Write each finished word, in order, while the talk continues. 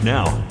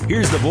Now,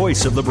 here's the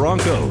voice of the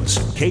Broncos,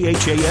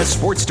 KHAS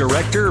Sports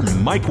Director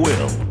Mike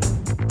Will.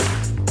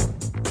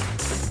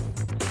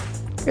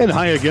 And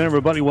hi again,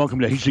 everybody. Welcome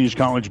to Hastings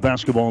College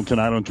basketball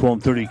tonight on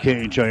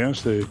 1230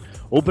 KHIS. The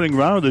opening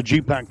round of the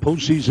GPAC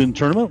postseason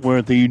tournament. We're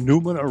at the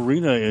Newman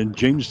Arena in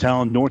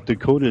Jamestown, North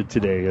Dakota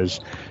today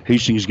as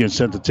Hastings gets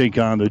set to take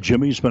on the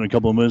Jimmies. Spent a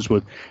couple of minutes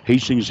with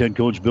Hastings head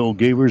coach Bill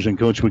Gavers. And,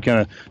 Coach, we kind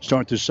of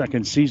start the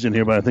second season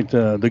here, but I think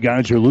the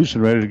guys are loose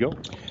and ready to go.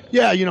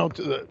 Yeah,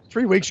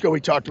 3 weeks ago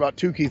we talked about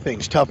two key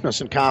things,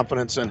 toughness and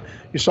confidence, and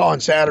you saw in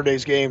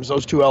Saturday's games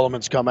those two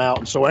elements come out.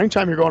 And so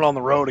anytime you're going on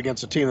the road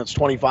against a team that's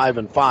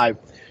 25-5,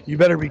 you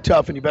better be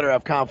tough and you better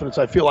have confidence.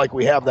 I feel like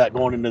we have that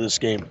going into this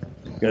game.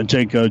 Going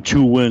to take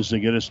 2 wins to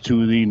get us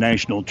to the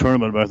national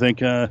tournament, but I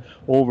think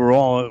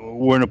overall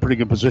we're in a pretty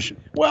good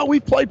position. Well, we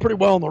played pretty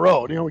well on the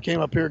road. We came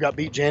up here, got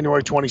beat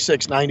January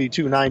 26,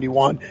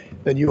 92-91.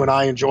 Then you and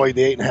I enjoyed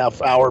the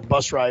 8.5-hour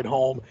bus ride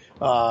home.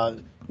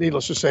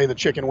 Needless to say, the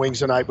chicken wings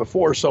the night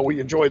before, so we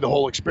enjoyed the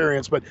whole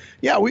experience. But,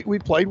 yeah, we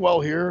played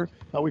well here.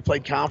 We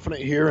played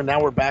confident here, and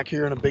now we're back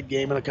here in a big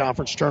game in a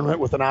conference tournament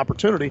with an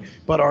opportunity.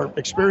 But our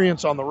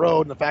experience on the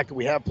road and the fact that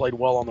we have played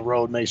well on the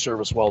road may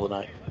serve us well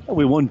tonight.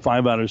 We won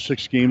 5 out of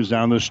 6 games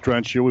down the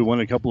stretch here. We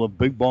won a couple of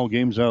big ball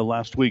games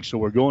last week, so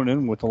we're going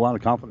in with a lot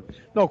of confidence.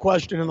 No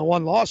question, and the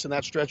one loss in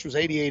that stretch was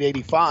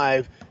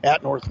 88-85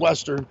 at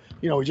Northwestern.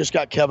 We just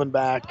got Kevin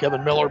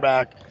Miller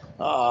back.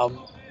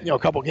 A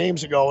couple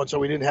games ago, and so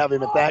we didn't have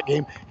him at that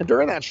game. And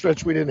during that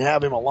stretch, we didn't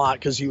have him a lot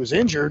because he was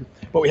injured,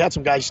 but we had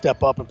some guys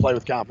step up and play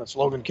with confidence.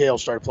 Logan Cale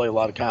started to play with a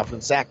lot of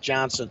confidence. Zach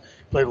Johnson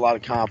played with a lot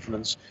of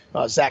confidence.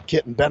 Zach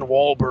Kitten, Ben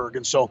Wahlberg.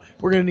 And so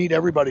we're going to need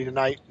everybody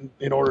tonight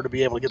in order to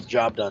be able to get the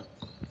job done.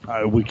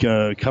 We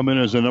come in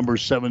as a number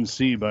 7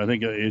 seed, but I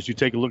think as you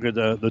take a look at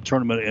the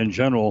tournament in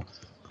general,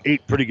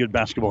 8 pretty good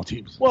basketball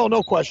teams. Well,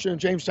 no question.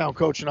 Jamestown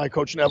coach and I,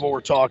 Coach Neville, were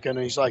talking, and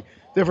he's like,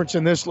 difference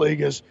in this league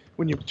is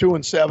when you're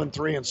 2-7,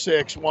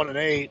 3-6,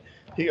 1-8,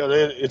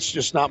 it's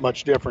just not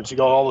much difference.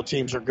 All the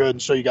teams are good,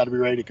 and so you got to be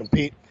ready to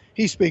compete.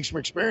 He speaks from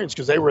experience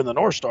because they were in the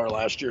North Star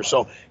last year,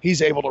 so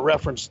he's able to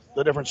reference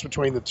the difference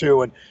between the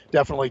two and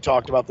definitely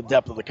talked about the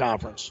depth of the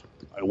conference.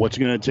 What's it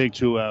going to take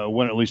to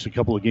win at least a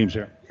couple of games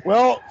here?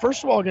 Well,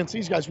 first of all, against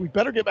these guys, we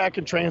better get back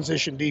in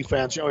transition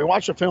defense. We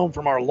watched a film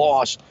from our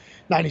loss,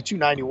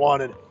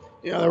 92-91, and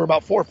there were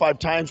about 4 or 5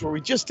 times where we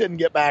just didn't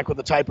get back with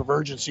the type of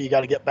urgency you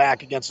got to get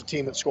back against a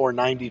team that scored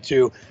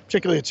 92,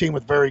 particularly a team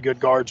with very good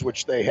guards,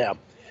 which they have.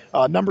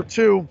 Number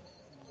 2,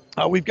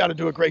 we've got to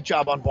do a great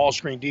job on ball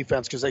screen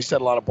defense because they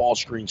set a lot of ball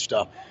screen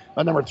stuff.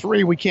 Number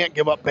 3, we can't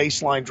give up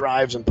baseline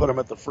drives and put them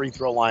at the free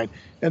throw line.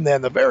 And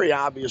then the very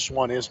obvious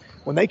one is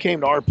when they came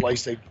to our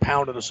place, they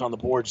pounded us on the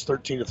boards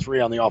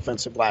 13-3 on the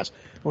offensive glass.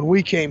 When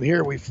we came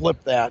here, we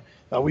flipped that.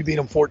 We beat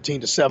them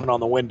 14-7 on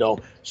the window.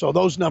 So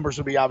those numbers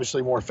would be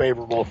obviously more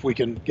favorable if we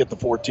can get the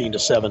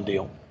 14-7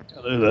 deal.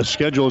 The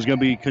schedule is going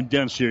to be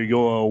condensed here. You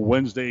go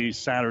Wednesday,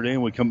 Saturday,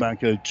 and we come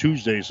back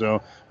Tuesday.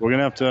 So we're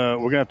gonna have to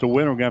win.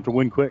 We're gonna have to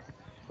win quick.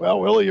 Well,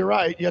 Willie, you're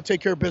right. You got to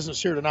take care of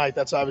business here tonight.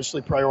 That's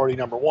obviously priority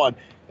number 1.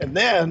 And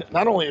then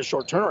not only a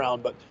short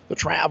turnaround, but the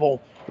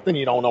travel. But then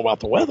you don't know about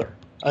the weather.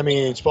 I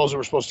mean, suppose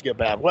we're supposed to get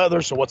bad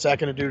weather, so what's that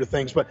going to do to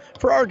things? But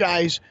for our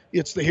guys,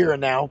 it's the here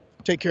and now.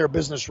 Take care of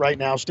business right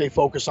now. Stay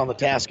focused on the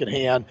task at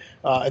hand,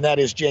 and that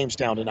is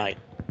Jamestown tonight.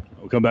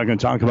 We'll come back and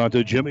talk about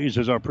the Jimmies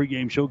as our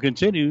pregame show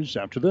continues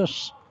after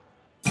this.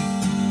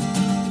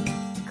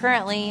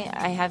 Currently,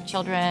 I have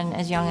children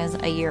as young as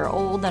a year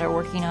old that are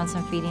working on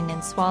some feeding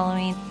and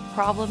swallowing,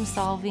 problem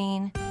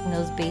solving, and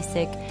those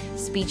basic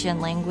speech and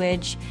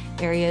language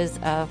areas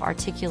of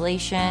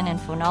articulation and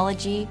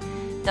phonology.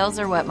 Those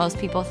are what most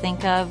people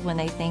think of when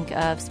they think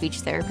of speech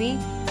therapy.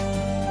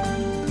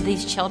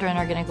 These children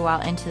are going to go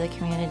out into the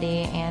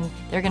community and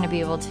they're going to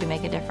be able to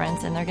make a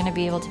difference and they're going to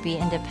be able to be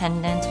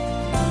independent.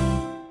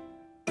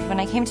 When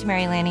I came to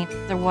Mary Lanning,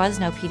 there was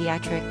no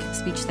pediatric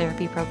speech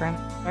therapy program.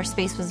 Our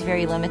space was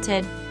very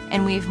limited,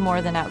 and we've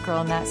more than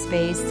outgrown that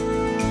space.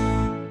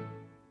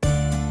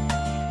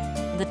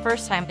 The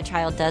first time a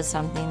child does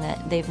something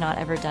that they've not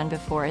ever done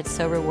before, it's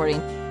so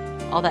rewarding.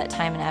 All that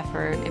time and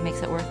effort, it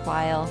makes it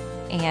worthwhile,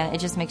 and it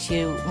just makes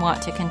you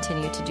want to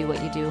continue to do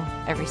what you do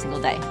every single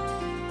day.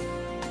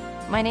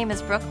 My name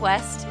is Brooke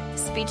West,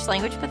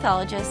 speech-language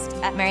pathologist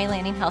at Mary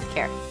Lanning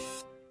Healthcare.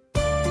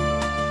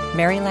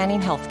 Mary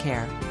Lanning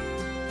Healthcare.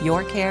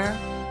 Your care,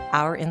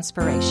 our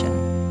inspiration.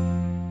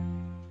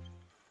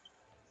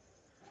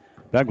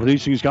 Back with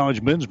Hastings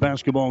College men's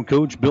basketball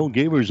coach Bill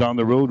Gavers on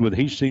the road with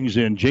Hastings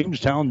in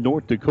Jamestown,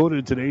 North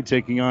Dakota today,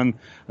 taking on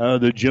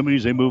the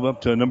Jimmies. They move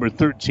up to number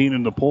 13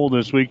 in the poll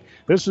this week.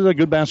 This is a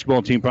good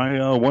basketball team,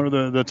 probably one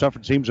of the tougher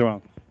teams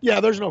around.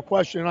 Yeah, there's no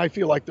question, and I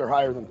feel like they're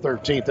higher than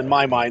 13th in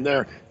my mind.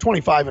 They're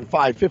 25-5,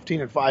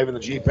 15-5 in the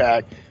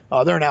GPAC.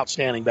 they're an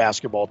outstanding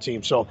basketball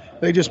team. So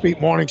they just beat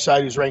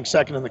Morningside, who's ranked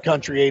second in the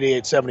country,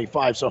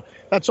 88-75. So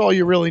that's all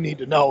you really need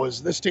to know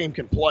is this team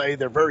can play.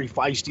 They're very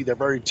feisty. They're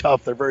very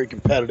tough. They're very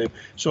competitive.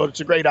 So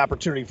it's a great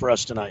opportunity for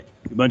us tonight.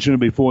 You mentioned it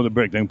before the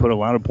break. They can put a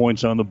lot of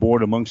points on the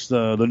board amongst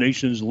the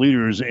nation's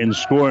leaders in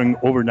scoring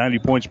over 90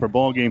 points per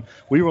ball game.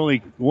 We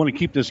really want to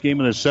keep this game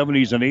in the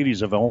 70s and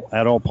 80s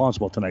at all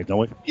possible tonight, don't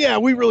we? Yeah,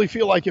 we really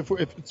feel like if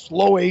it's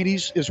low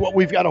 80s is what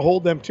we've got to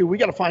hold them to. We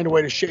got to find a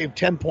way to shave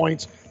 10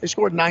 points. They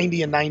scored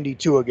 90 and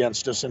 92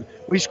 against us, and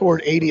we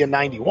scored 80 and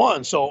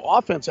 91. So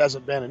offense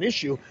hasn't been an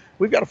issue.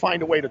 We've got to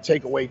find a way to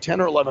take away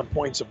 10 or 11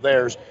 points of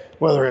theirs,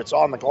 whether it's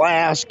on the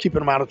glass, keeping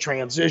them out of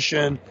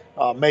transition,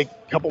 make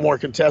a couple more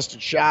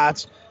contested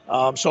shots.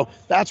 So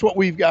that's what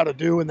we've got to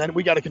do, and then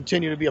we got to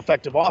continue to be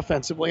effective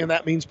offensively, and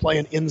that means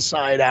playing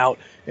inside out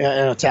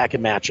and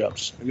attacking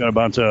matchups. We've got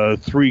about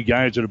 3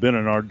 guys that have been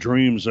in our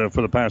dreams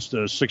for the past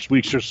 6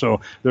 weeks or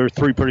so. They're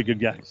 3 pretty good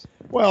guys.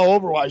 Well,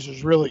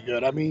 Oberweiser's really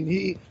good. I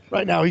mean,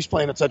 right now he's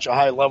playing at such a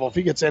high level. If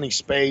he gets any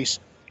space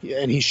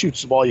and he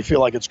shoots the ball, you feel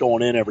like it's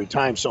going in every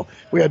time. So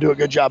we got to do a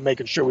good job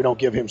making sure we don't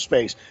give him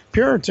space.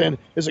 Purinton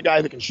is a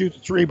guy that can shoot the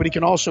 3, but he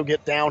can also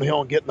get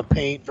downhill and get in the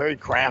paint. Very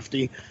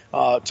crafty,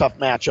 tough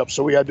matchup.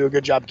 So we got to do a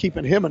good job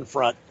keeping him in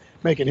front,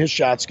 making his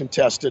shots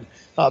contested.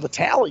 The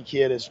Talley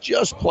kid has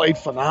just played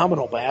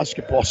phenomenal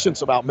basketball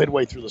since about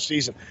midway through the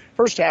season.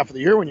 First half of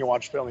the year when you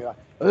watch film, you're like,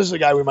 this is a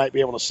guy we might be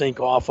able to sink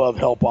off of,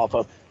 help off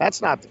of.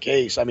 That's not the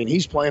case. I mean,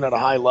 he's playing at a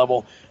high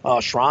level.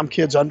 Schramm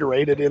kid's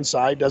underrated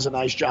inside, does a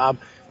nice job.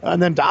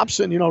 And then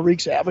Dobson,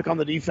 wreaks havoc on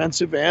the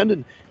defensive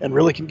end and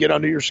really can get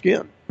under your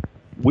skin.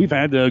 We've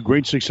had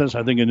great success,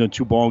 I think, in the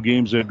 2 ball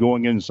games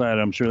going inside.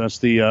 I'm sure that's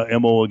the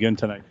MO again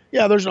tonight.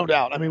 Yeah, there's no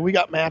doubt. I mean, we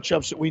got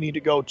matchups that we need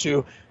to go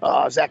to.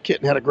 Zach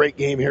Kitten had a great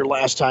game here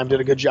last time, did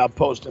a good job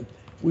posting.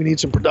 We need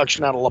some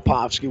production out of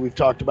Lepovsky. We've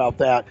talked about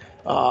that.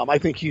 I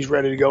think he's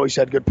ready to go. He's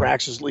had good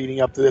practices leading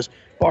up to this.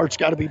 Bart's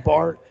got to be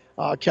Bart.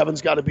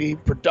 Kevin's got to be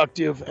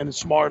productive and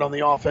smart on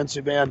the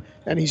offensive end,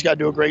 and he's got to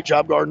do a great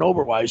job guarding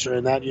Oberweiser,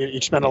 and that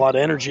you spend a lot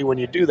of energy when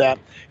you do that.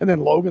 And then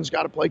Logan's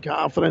got to play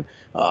confident.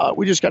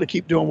 We just got to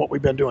keep doing what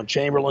we've been doing.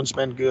 Chamberlain's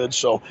been good,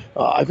 so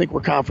I think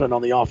we're confident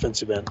on the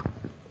offensive end.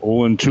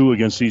 0-2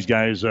 against these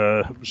guys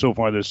so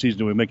far this season.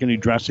 Do we make any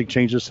drastic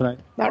changes tonight?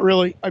 Not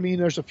really. I mean,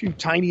 there's a few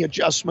tiny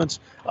adjustments.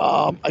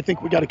 I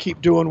think we got to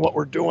keep doing what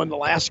we're doing. The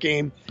last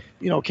game,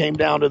 came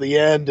down to the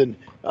end, and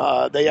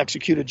they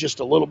executed just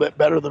a little bit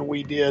better than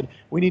we did.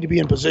 We need to be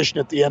in position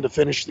at the end to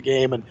finish the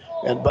game,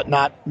 but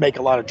not make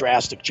a lot of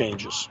drastic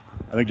changes.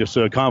 I think just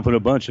a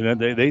confident bunch, and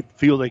they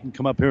feel they can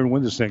come up here and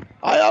win this thing.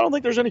 I don't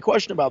think there's any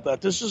question about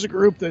that. This is a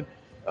group that,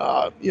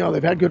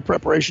 they've had good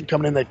preparation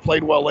coming in. They've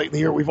played well late in the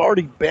year. We've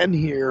already been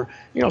here.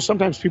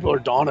 Sometimes people are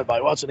daunted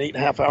by, it's an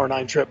 8.5-hour,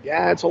 9 trip.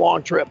 Yeah, it's a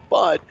long trip,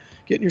 but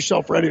getting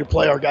yourself ready to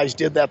play. Our guys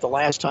did that the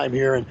last time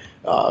here,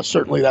 and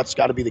certainly that's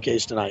got to be the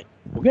case tonight.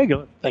 Okay,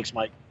 good. Thanks,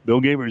 Mike.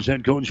 Bill Gavers,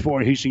 head coach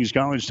for Hastings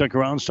College. Stick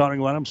around.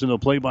 Starting lineups and the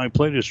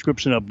play-by-play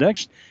description up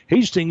next.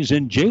 Hastings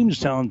in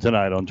Jamestown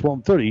tonight on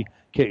 1230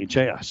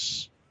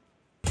 KHAS.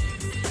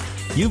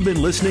 You've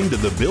been listening to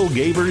the Bill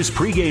Gavers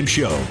pregame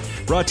show,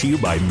 brought to you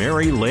by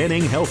Mary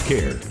Lanning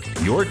Healthcare.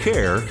 Your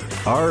care,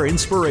 our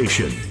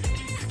inspiration.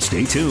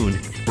 Stay tuned.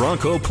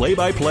 Bronco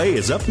play-by-play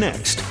is up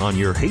next on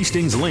your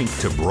Hastings link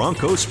to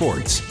Bronco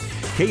Sports.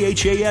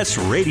 KHAS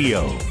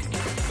Radio.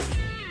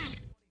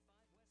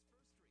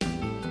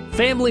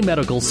 Family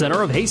Medical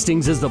Center of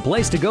Hastings is the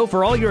place to go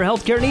for all your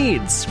healthcare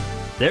needs.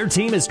 Their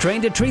team is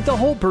trained to treat the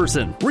whole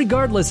person,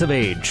 regardless of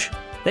age.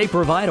 They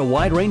provide a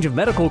wide range of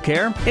medical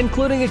care,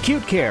 including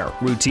acute care,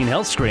 routine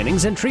health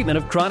screenings, and treatment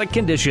of chronic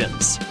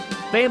conditions.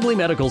 Family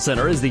Medical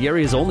Center is the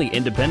area's only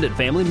independent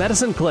family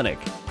medicine clinic.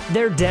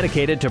 They're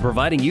dedicated to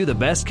providing you the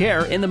best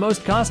care in the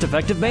most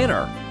cost-effective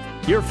manner.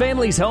 Your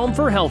family's home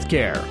for health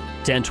care.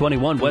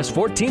 1021 West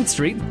 14th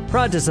Street,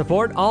 proud to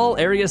support all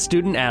area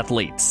student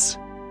athletes.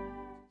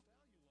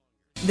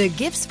 The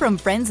gifts from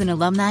friends and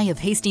alumni of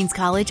Hastings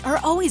College are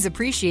always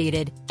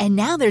appreciated. And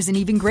now there's an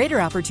even greater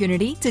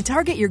opportunity to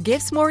target your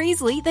gifts more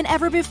easily than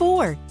ever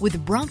before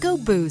with Bronco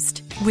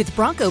Boost. With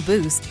Bronco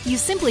Boost, you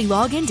simply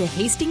log into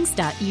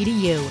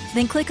hastings.edu,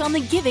 then click on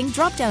the Giving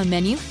drop-down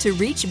menu to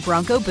reach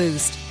Bronco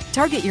Boost.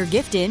 Target your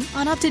gift in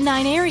on up to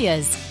 9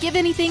 areas. Give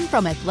anything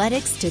from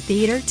athletics to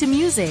theater to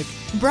music.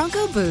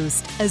 Bronco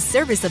Boost, a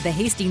service of the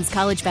Hastings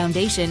College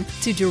Foundation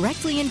to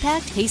directly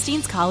impact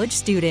Hastings College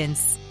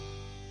students.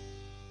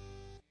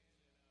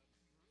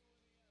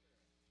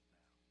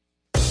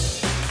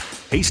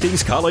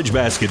 Hastings College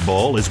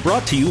basketball is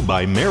brought to you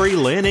by Mary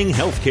Lanning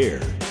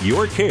Healthcare.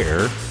 Your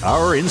care,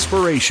 our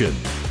inspiration.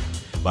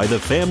 By the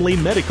Family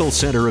Medical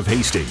Center of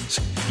Hastings,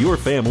 your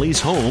family's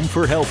home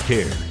for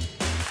healthcare.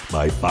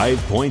 By 5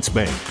 Points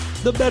Bank,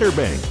 the better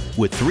bank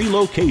with 3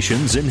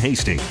 locations in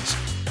Hastings.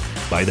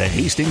 By the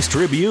Hastings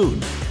Tribune,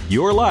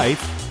 your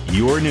life,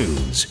 your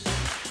news.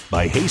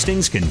 By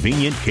Hastings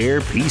Convenient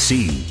Care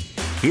PC,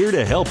 here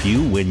to help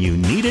you when you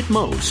need it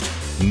most,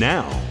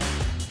 now.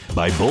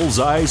 By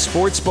Bullseye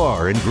Sports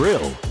Bar and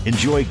Grill.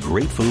 Enjoy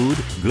great food,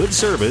 good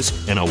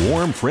service, and a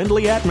warm,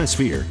 friendly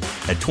atmosphere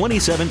at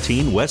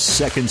 2017 West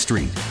 2nd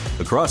Street,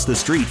 across the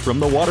street from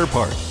the water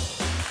park.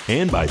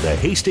 And by the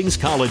Hastings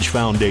College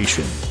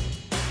Foundation.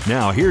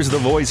 Now, here's the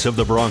voice of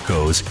the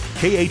Broncos,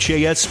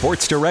 KHAS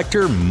Sports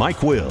Director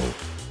Mike Will.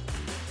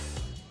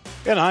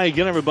 And hi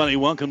again, everybody.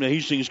 Welcome to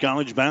Hastings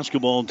College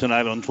basketball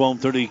tonight on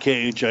 1230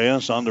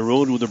 KHIS on the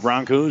road with the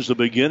Broncos. The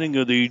beginning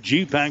of the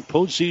GPAC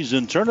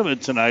postseason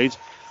tournament tonight.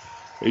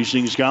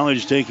 Hastings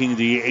College taking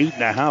the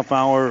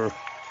 8.5-hour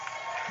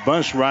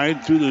bus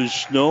ride through the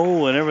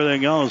snow and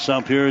everything else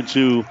up here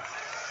to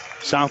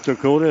South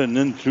Dakota and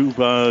then through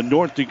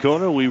North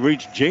Dakota. We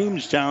reach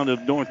Jamestown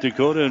of North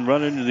Dakota and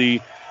run into the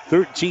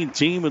 13th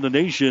team of the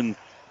nation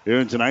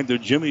here tonight. The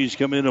Jimmies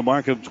come in a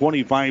mark of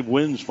 25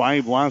 wins,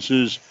 5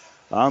 losses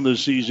on the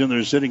season.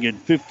 They're sitting at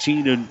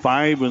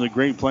 15-5 in the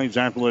Great Plains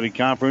Athletic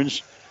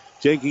Conference.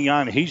 Taking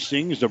on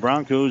Hastings, the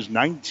Broncos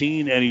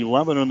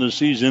 19-11 on the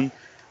season.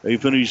 They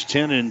finished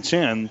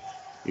 10-10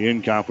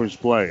 in conference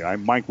play.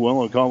 I'm Mike Will.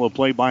 I'll call a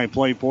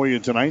play-by-play for you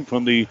tonight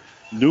from the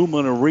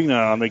Newman Arena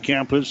on the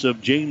campus of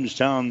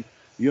Jamestown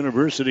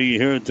University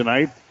here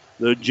tonight.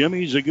 The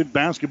Jimmies, a good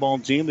basketball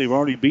team. They've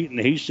already beaten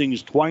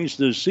Hastings twice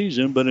this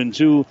season, but in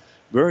 2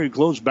 very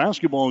close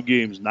basketball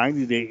games,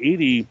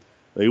 90-80.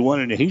 They won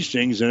in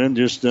Hastings, and then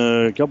just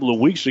a couple of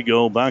weeks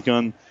ago, back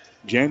on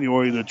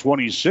January the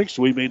 26th,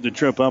 we made the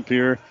trip up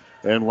here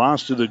and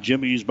lost to the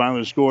Jimmies by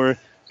the score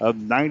of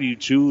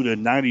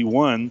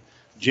 92-91.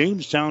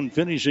 Jamestown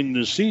finishing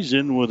the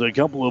season with a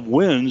couple of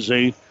wins.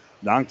 They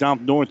knocked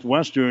off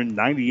Northwestern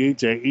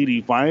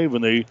 98-85,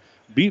 and they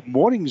beat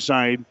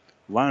Morningside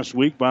last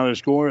week by the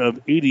score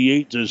of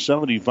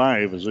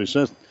 88-75. As I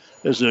said,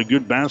 this is a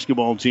good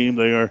basketball team.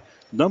 They are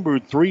number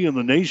 3 in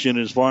the nation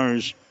as far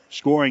as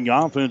scoring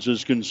offense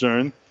is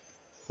concerned.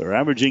 They're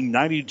averaging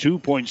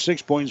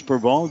 92.6 points per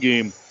ball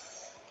game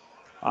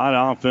on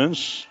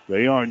offense.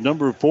 They are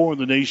number 4 in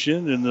the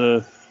nation in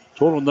the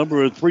total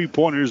number of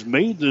three-pointers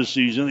made this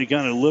season. They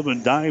kind of live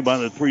and die by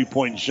the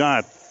three-point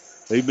shot.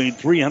 They've made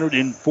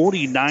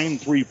 349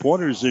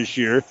 three-pointers this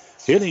year,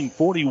 hitting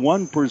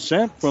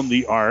 41% from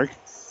the arc.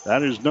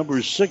 That is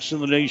number 6 in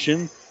the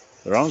nation.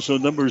 They're also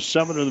number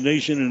 7 in the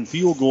nation in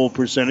field goal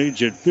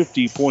percentage at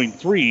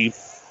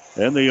 50.3.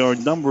 And they are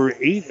number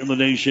 8 in the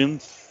nation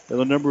in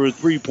the number of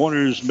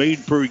three-pointers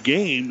made per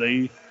game.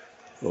 They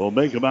will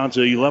make about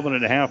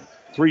 11.5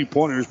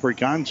 three-pointers per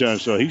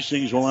contest. So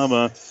Hastings will have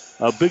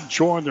a big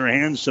chore in their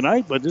hands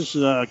tonight, but this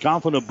is a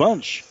confident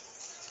bunch.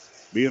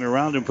 Being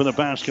around them for the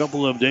past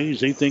couple of days,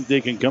 they think they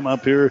can come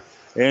up here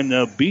and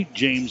beat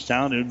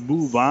Jamestown and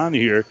move on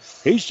here.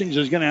 Hastings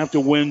is going to have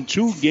to win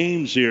 2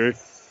 games here,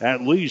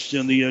 at least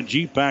in the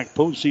GPAC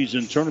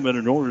postseason tournament,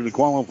 in order to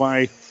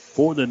qualify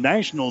for the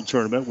national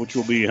tournament, which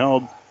will be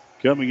held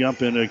coming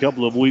up in a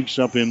couple of weeks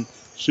up in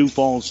Sioux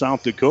Falls,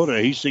 South Dakota.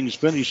 Hastings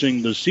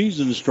finishing the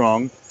season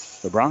strong.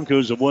 The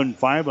Broncos have won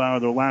 5 out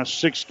of their last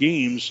 6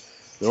 games.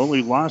 Their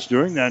only loss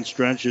during that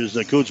stretch, as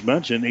the coach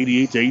mentioned,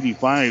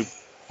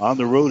 88-85 on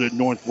the road at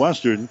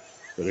Northwestern.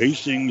 But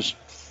Hastings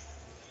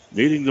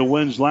needing the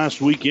wins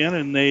last weekend,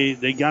 and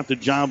they got the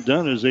job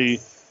done as they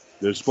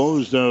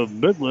disposed of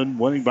Midland,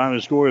 winning by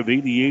the score of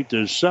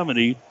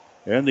 88-70.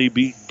 And they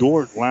beat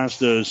Dordt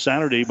last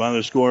Saturday by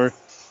the score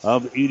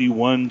of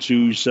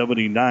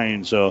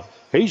 81-79. So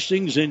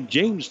Hastings and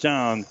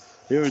Jamestown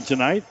here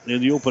tonight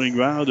in the opening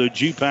round of the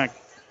GPAC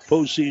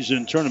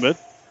postseason tournament.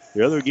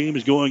 The other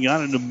games going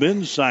on in the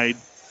men's side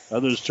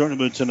of this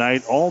tournament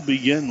tonight all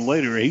begin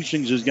later.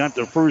 Hastings has got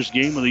the first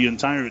game of the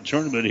entire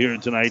tournament here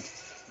tonight,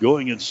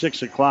 going at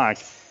 6 o'clock.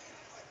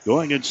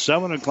 Going at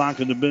 7 o'clock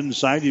on the men's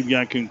side, you've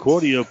got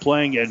Concordia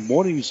playing at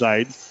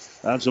Morningside.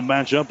 That's a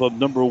matchup of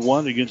number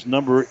 1 against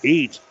number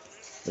 8.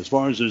 As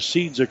far as the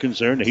seeds are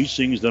concerned,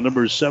 Hastings, the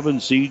number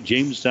 7 seed,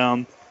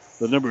 Jamestown,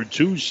 the number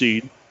 2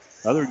 seed.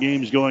 Other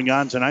games going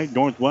on tonight,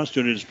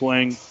 Northwestern is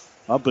playing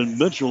up in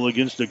Mitchell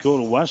against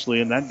Dakota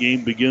Wesley, and that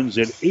game begins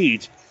at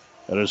 8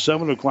 at a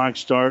 7 o'clock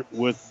start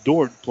with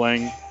Dordt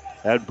playing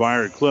at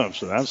Briar Cliff.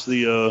 So that's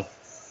the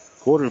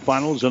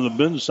quarterfinals on the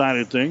men's side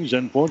of things.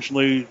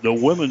 Unfortunately, the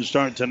women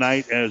start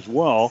tonight as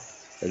well.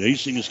 And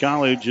Hastings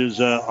College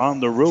is on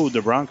the road.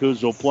 The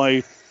Broncos will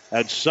play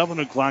at 7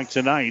 o'clock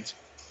tonight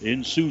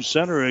in Sioux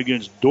Center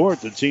against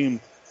Dordt, the team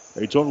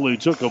they totally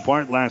took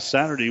apart last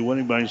Saturday,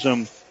 winning by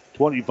some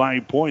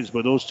 25 points.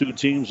 But those 2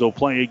 teams will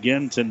play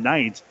again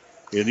tonight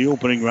in the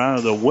opening round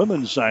of the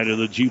women's side of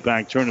the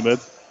GPAC tournament.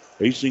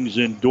 Hastings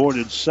and Dordt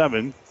at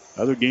 7.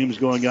 Other games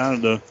going on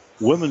in the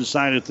women's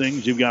side of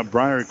things. You've got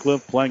Briar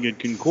Cliff playing at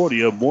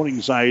Concordia,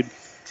 Morningside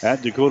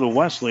at Dakota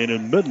Wesley,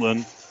 and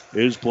Midland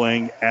is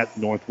playing at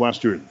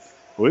Northwestern.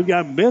 We've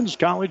got men's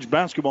college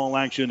basketball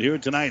action here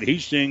tonight.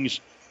 Hastings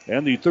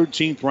and the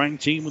 13th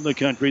ranked team in the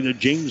country, the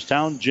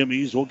Jamestown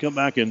Jimmies. We'll come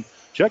back and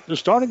check the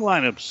starting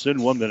lineups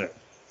in 1 minute.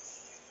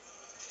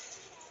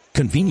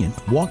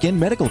 Convenient walk-in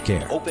medical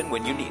care. Open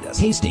when you need us.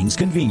 Hastings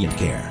Convenient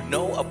Care.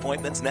 No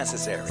appointments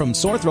necessary. From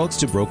sore throats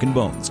to broken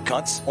bones,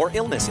 cuts, or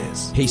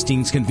illnesses.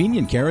 Hastings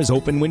Convenient Care is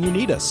open when you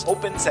need us.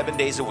 Open 7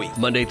 days a week.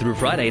 Monday through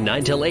Friday,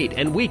 9 till 8,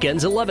 and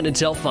weekends 11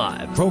 until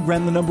 5.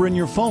 Program the number in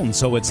your phone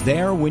so it's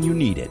there when you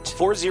need it.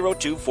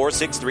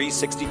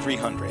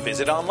 402-463-6300.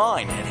 Visit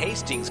online at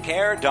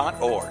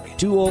hastingscare.org.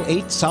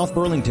 208 South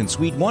Burlington,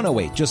 Suite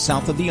 108, just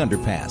south of the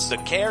underpass. The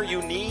care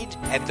you need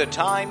at the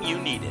time you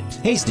need it.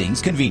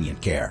 Hastings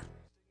Convenient Care.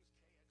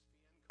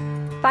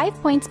 5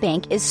 Points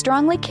Bank is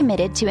strongly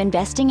committed to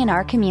investing in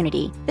our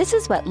community. This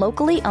is what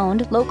locally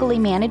owned, locally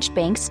managed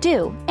banks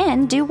do,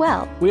 and do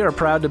well. We are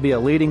proud to be a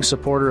leading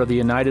supporter of the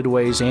United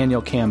Way's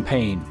annual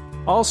campaign.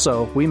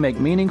 Also, we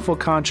make meaningful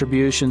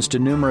contributions to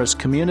numerous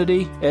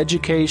community,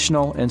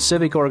 educational, and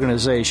civic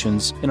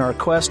organizations in our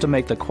quest to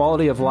make the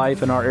quality of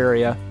life in our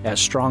area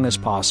as strong as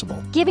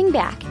possible. Giving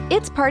back.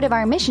 It's part of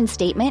our mission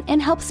statement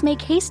and helps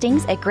make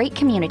Hastings a great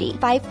community.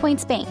 5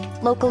 Points Bank.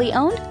 Locally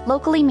owned,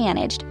 locally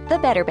managed. The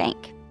better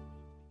bank.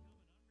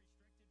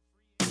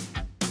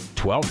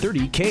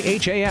 1230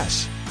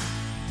 KHAS.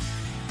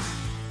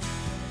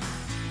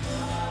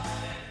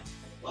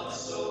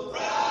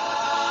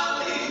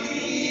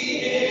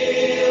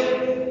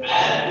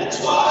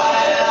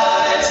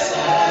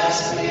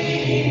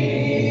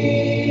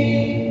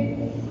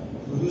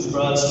 Whose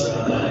broad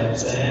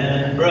stripes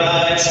and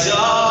bright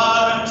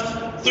stars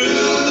through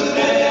the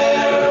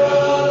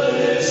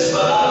perilous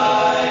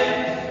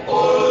fight,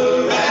 o'er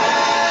the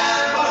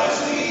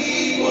ramparts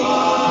we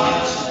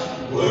watched,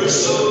 were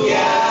so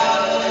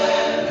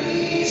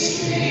gallantly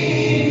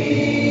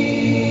streaming,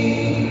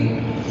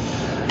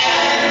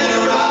 and the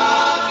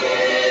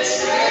rocket's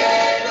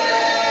red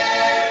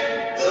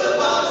glare, the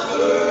bombs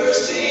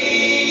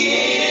bursting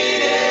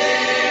in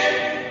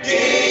air,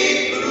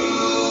 gave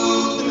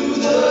proof through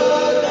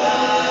the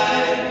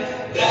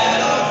night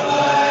that our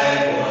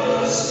flag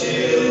was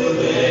still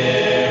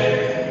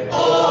there.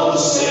 Oh,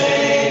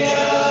 say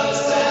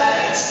does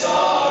that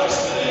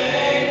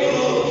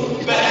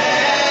star-spangled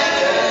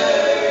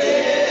banner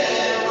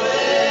yet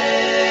wave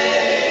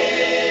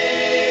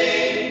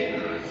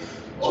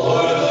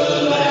o'er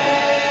the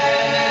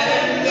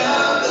land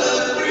of the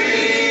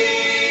free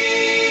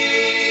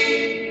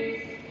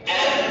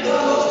and the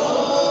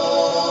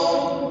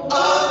home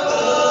of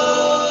the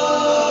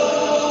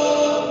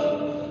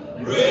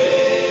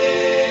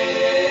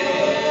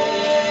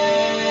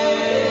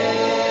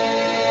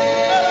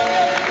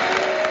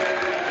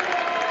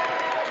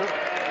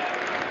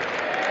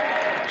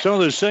So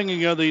the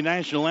singing of the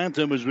national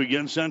anthem as we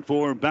get set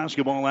for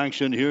basketball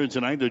action here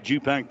tonight, the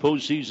GPAC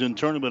postseason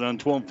tournament on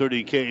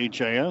 1230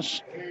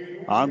 KHAS.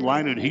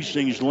 Online at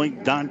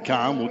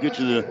HastingsLink.com. We'll get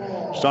you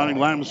the starting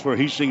lineups for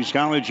Hastings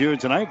College here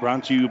tonight.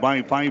 Brought to you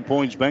by 5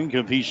 Points Bank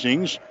of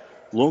Hastings.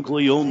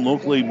 Locally owned,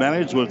 locally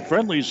managed with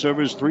friendly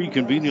service, 3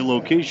 convenient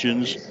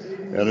locations,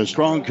 and a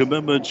strong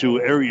commitment to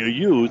area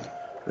youth.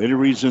 Many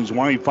reasons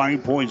why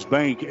 5 Points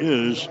Bank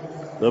is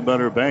the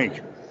better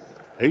bank.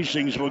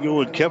 Hastings will go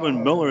with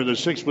Kevin Miller, the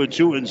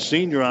 6'2" and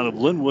senior out of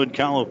Linwood,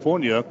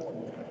 California.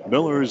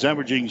 Miller is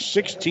averaging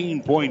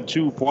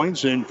 16.2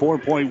 points and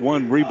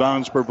 4.1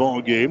 rebounds per ball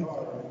game.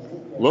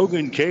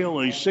 Logan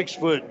Cale, a 6'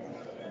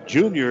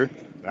 junior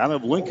out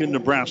of Lincoln,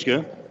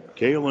 Nebraska.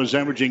 Cale is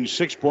averaging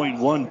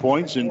 6.1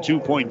 points and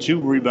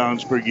 2.2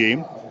 rebounds per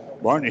game.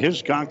 Martin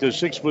Hiscock, the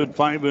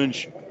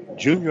 6'5"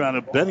 junior out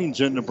of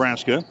Bennington,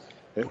 Nebraska.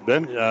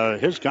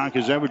 Hiscock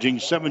is averaging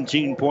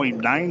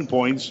 17.9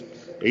 points,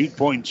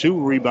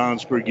 8.2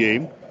 rebounds per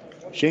game.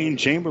 Shane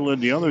Chamberlain,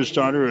 the other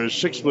starter, a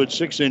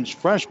 6'6"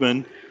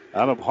 freshman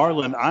out of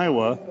Harlan,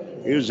 Iowa,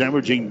 is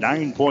averaging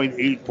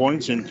 9.8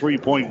 points and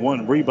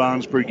 3.1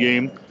 rebounds per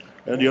game.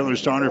 And the other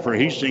starter for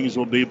Hastings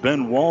will be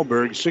Ben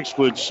Wahlberg,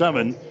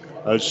 6'7",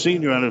 a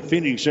senior out of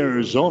Phoenix,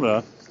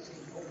 Arizona.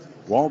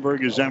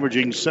 Wahlberg is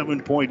averaging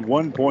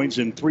 7.1 points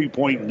and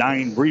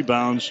 3.9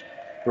 rebounds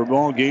per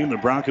ball game. The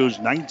Broncos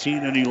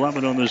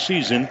 19-11 on the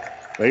season.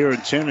 They are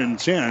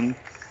 10-10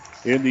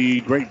 in the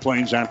Great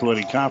Plains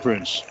Athletic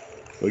Conference.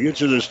 We'll get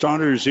to the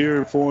starters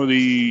here for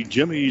the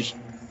Jimmies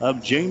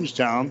of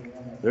Jamestown.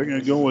 They're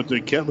going to go with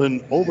the Kevin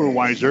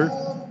Overweiser.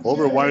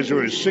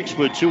 Overweiser is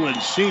 6'2"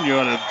 and senior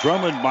out of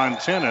Drummond,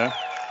 Montana.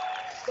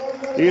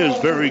 He is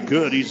very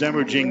good. He's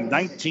averaging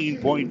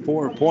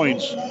 19.4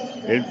 points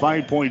and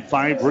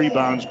 5.5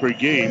 rebounds per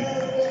game.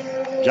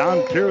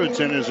 John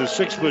Puritan is a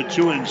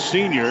 6'2" and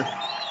senior.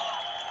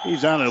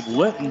 He's out of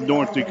Linton,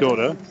 North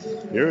Dakota.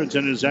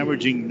 Puritan is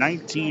averaging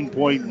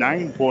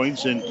 19.9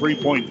 points and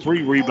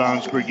 3.3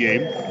 rebounds per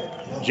game.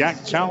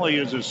 Jack Talley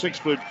is a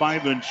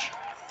 6'5"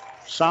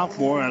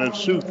 sophomore out of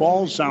Sioux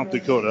Falls, South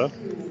Dakota.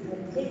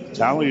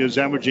 Talley is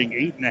averaging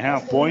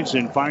 8.5 points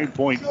and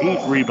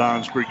 5.8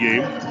 rebounds per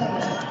game.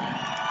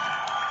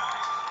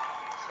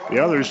 The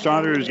other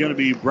starter is going to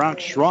be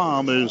Brock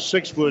Schramm, a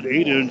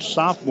 6'8"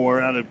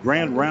 sophomore out of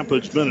Grand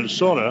Rapids,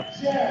 Minnesota.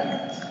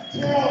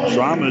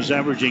 Schramm is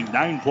averaging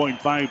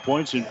 9.5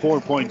 points and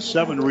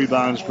 4.7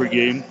 rebounds per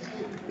game.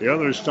 The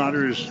other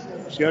starter is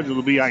scheduled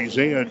to be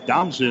Isaiah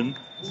Thompson,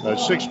 a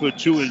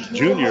 6'2"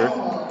 junior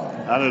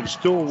out of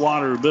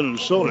Stillwater,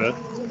 Minnesota.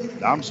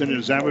 Thompson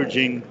is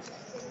averaging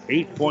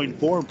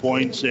 8.4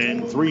 points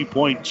and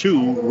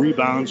 3.2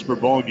 rebounds per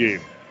ball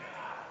game.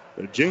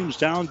 The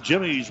Jamestown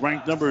Jimmies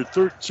ranked number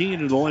 13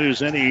 in the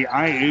latest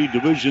NAIA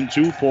Division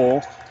II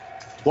poll.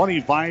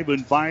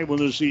 25-5 in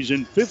the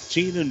season,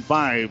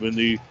 15-5 in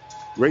the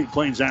Great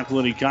Plains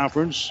Athletic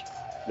Conference.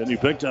 Then he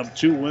picked up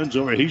 2 wins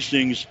over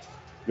Hastings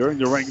during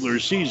the regular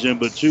season,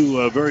 but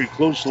 2 very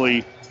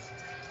closely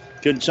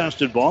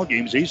contested ball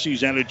games.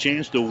 Hastings had a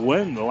chance to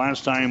win the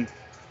last time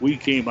we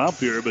came up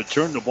here, but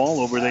turned the ball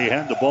over. They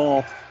had the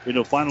ball in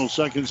the final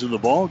seconds of the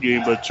ball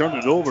game, but turned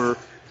it over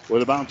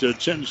with about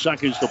 10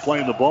 seconds to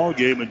play in the ball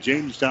game, and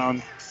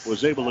Jamestown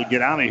was able to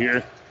get out of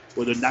here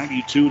with a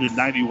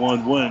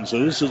 92-91 win. So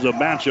this is a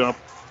matchup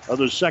of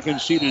the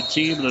second-seeded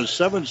team and the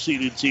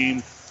seventh-seeded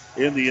team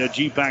in the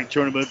GPAC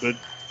tournament, but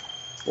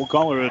we'll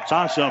call her a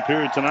toss-up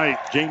here tonight.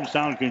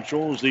 Jamestown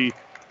controls the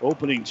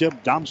opening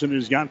tip. Thompson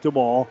has got the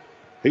ball.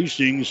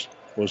 Hastings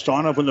was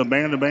drawn up in the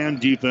man-to-man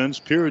defense.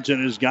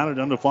 Puritan has got it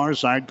on the far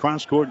side.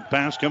 Cross-court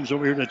pass comes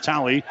over here to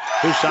Talley.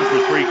 His shot for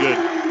 3, good.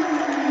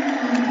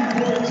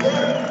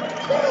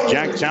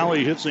 Jack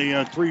Talley hits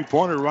a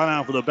three-pointer run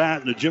off of the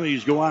bat, and the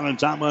Jimmies go out on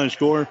top by a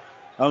score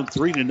of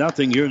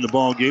 3-0 here in the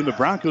ball game. The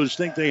Broncos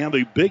think they have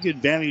a big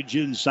advantage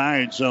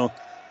inside, so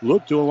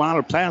look to a lot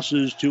of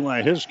passes to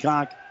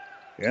Hiscock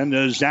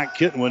and Zach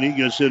Kitten when he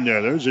gets in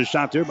there. There's a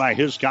shot there by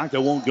Hiscock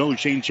that won't go.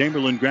 Shane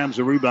Chamberlain grabs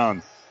the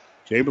rebound.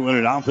 Chamberlain,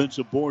 an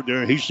offensive board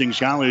there. Hastings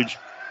College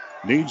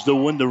needs to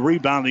win the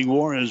rebounding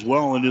war as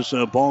well in this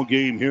ball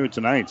game here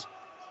tonight.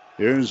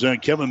 Here's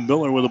Kevin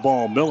Miller with the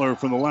ball. Miller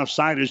from the left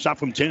side. His shot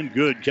from 10,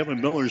 good.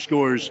 Kevin Miller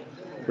scores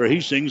for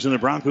Hastings, and the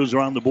Broncos are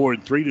on the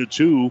board.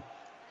 3-2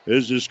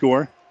 is the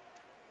score.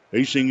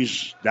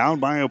 Hastings down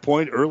by a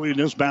point early in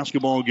this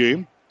basketball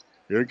game.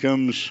 Here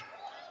comes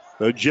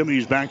the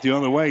Jimmies back the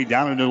other way.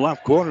 Down in the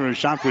left corner. A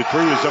shot for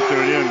 3 is up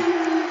there and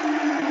in.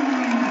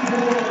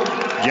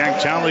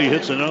 Jack Talley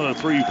hits another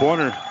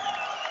three-pointer.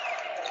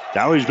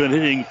 Talley's been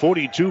hitting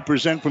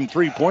 42% from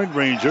three-point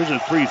range. There's a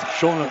 3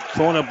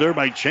 thrown up there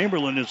by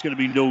Chamberlain. It's going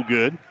to be no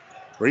good.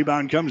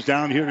 Rebound comes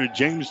down here to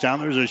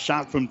Jamestown. There's a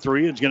shot from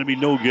 3. It's going to be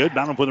no good.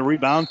 Bound for the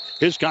rebound.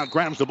 Hiscock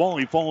grabs the ball.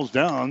 He falls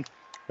down.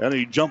 And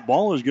a jump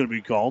ball is going to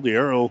be called. The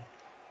arrow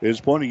is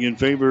pointing in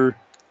favor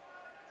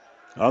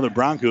of the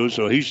Broncos,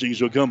 so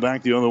Hastings will come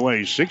back the other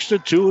way.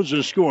 6-2 is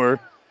the score.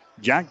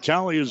 Jack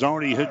Talley has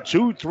already hit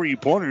 2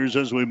 3-pointers,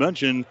 as we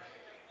mentioned,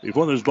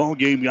 before this ball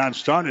game got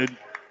started.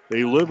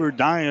 They live or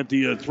die at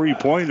the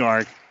three-point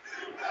arc.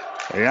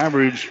 They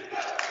average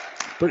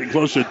pretty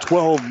close to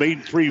 12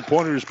 made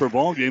three-pointers per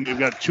ball game. They've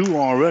got 2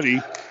 already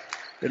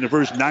in the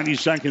first 90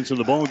 seconds of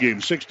the ball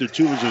game. 6-2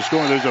 is the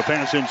score. There's a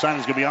pass inside.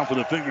 It's going to be out for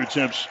the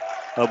fingertips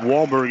of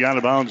Wahlberg, out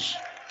of bounds.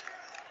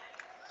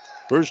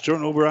 First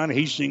turnover on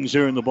Hastings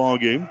here in the ball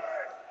game.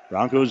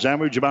 Broncos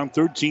average about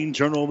 13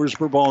 turnovers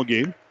per ball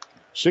game.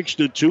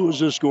 6-2 is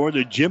the score.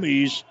 The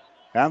Jimmies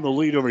have the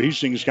lead over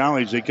Hastings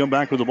College. They come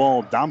back with the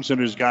ball. Thompson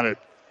has got it.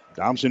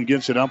 Thompson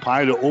gets it up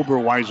high to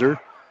Oberweiser.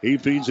 He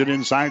feeds it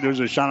inside. There's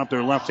a shot up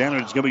there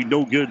left-handed. It's going to be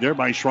no good there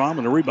by Schramm.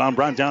 And the rebound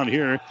brought down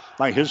here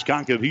by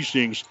Hiscock of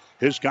Hastings.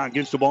 Hiscock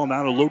gets the ball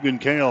now to Logan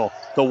Kale.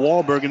 The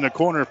Wahlberg in the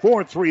corner.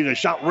 4-3. The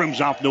shot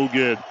rims off. No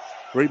good.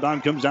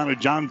 Rebound comes down to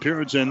John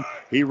Puritan.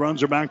 He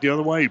runs her back the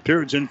other way.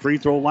 Puritan free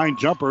throw line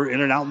jumper.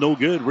 In and out. No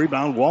good.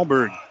 Rebound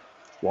Wahlberg.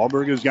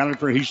 Wahlberg has got it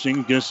for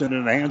Hastings. Gets it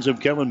in the hands of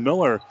Kevin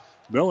Miller.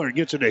 Miller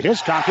gets it to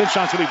Hiscock. His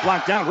shot's going to be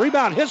blocked down.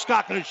 Rebound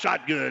Hiscock, and his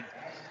shot good.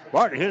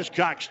 Bart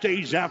Hiscock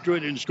stays after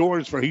it and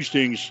scores for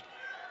Hastings.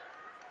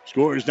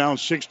 Scores down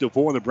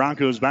 6-4. The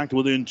Broncos back to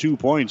within 2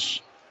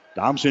 points.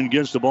 Thompson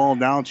gets the ball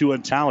down to a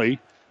Talley.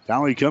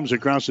 Talley comes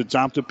across the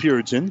top to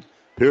Puritan.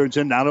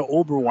 Puritan now to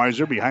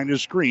Oberweiser behind the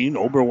screen.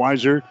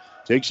 Oberweiser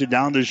takes it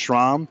down to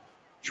Schramm.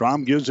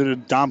 Schramm gives it to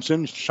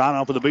Thompson. Shot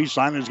off of the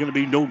baseline is going to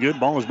be no good.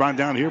 Ball is brought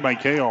down here by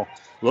Kale.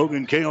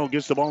 Logan Kale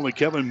gets the ball to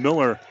Kevin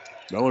Miller.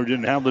 Miller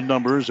didn't have the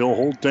numbers. He'll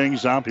hold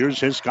things up. Here's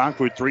Hiscock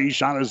for 3.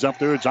 Shot is up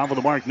there. It's off of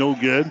the mark. No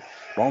good.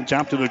 Ball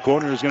tapped to the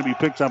corner. Is going to be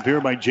picked up here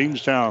by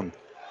Jamestown.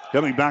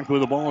 Coming back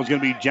with the ball is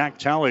going to be Jack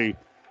Talley.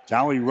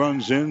 Talley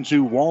runs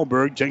into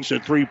Wahlberg. Takes a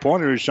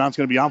three-pointer. His shot's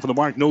going to be off of the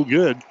mark. No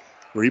good.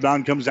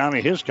 Rebound comes down to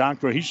Hiscock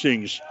for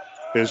Hastings.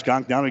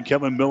 Hiscock down to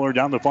Kevin Miller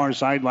down the far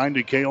sideline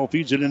to Kale.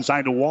 Feeds it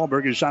inside to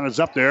Wahlberg. His shot is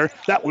up there.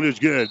 That one is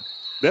good.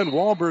 Then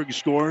Wahlberg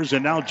scores,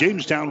 and now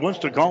Jamestown wants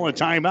to call a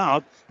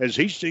timeout as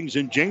Hastings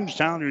and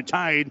Jamestown are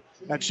tied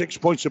at 6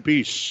 points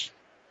apiece.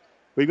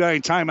 We've got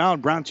a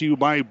timeout brought to you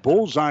by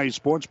Bullseye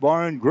Sports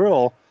Bar and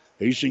Grill.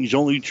 Hastings'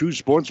 only true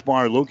sports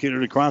bar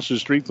located across the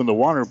street from the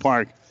water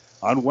park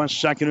on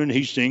West 2nd and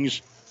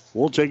Hastings.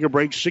 We'll take a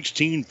break.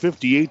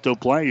 16:58 to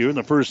play here in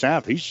the first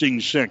half.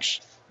 Hastings 6,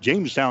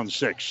 Jamestown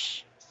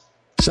 6.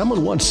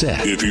 Someone once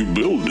said, "If you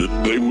build it,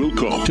 they will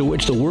come." To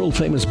which the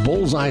world-famous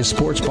Bullseye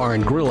Sports Bar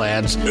and Grill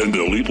adds, "And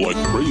they'll eat like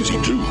crazy,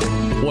 too."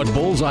 What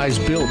Bullseye's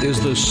built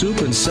is the soup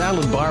and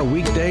salad bar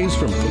weekdays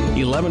from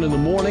 11 in the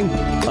morning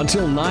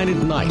until 9 at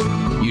night.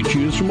 You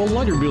choose from a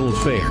Luggerbill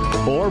fare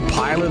or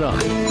pile it on.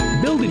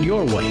 Build it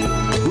your way.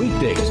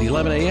 Weekdays,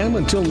 11 a.m.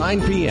 until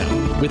 9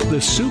 p.m. with the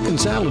soup and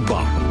salad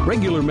bar.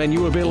 Regular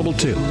menu available,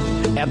 too,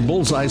 at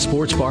Bullseye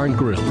Sports Bar and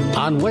Grill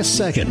on West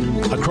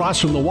 2nd, across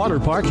from the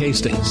Water Park,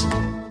 Hastings.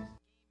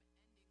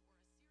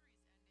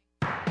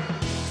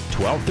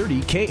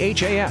 1230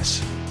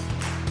 KHAS.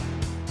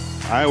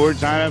 All right, we're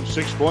tied up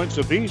 6 points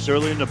apiece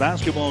early in the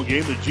basketball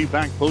game, the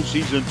GPAC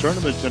postseason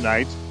tournament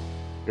tonight.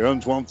 Here on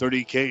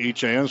 1230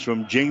 KHAS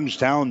from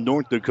Jamestown,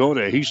 North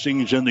Dakota.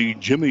 Hastings and the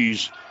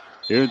Jimmies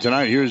here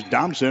tonight. Here's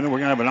Thompson, and we're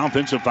going to have an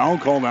offensive foul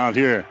called out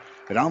here.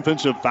 An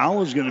offensive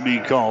foul is going to be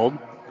called.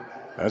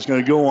 That's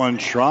going to go on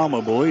Schramm,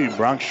 I believe.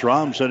 Brock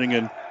Schramm setting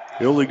an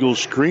illegal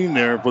screen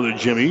there for the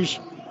Jimmies.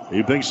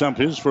 He picks up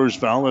his first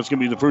foul. That's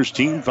going to be the first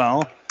team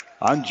foul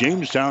on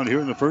Jamestown here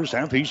in the first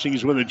half.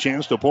 Hastings with a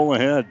chance to pull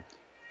ahead.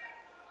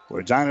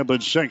 We're tied up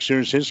at 6.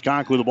 Here's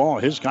Hiscock with the ball.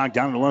 Hiscock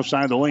down the left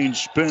side of the lane,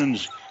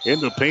 spins in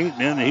the paint,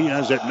 and he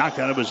has it knocked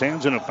out of his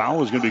hands, and a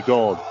foul is going to be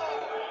called.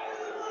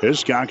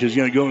 Hiscock is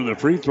going to go to the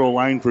free throw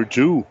line for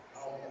 2.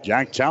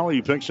 Jack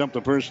Talley picks up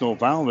the personal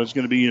foul. That's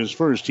going to be his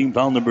first, team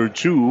foul number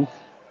 2.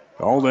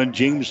 All then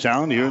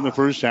Jamestown here in the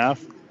first half.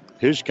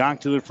 Hiscock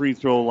to the free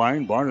throw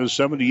line. Barn is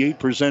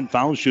 78%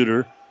 foul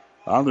shooter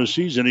on the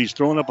season. He's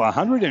thrown up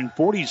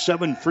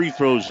 147 free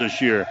throws this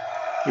year.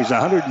 He's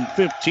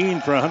 115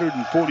 for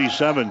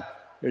 147.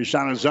 His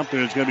shot is up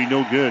there. It's going to be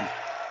no good.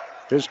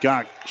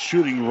 Hiscock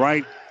shooting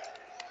right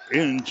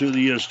into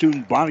the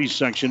student body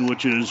section,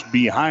 which is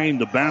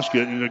behind the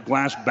basket in a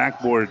glass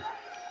backboard.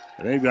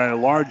 And they've got a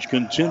large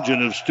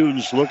contingent of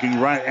students looking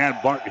right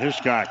at Bart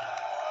Hiscock.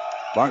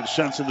 Bart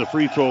sets at the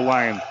free throw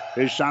line.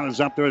 His shot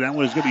is up there. That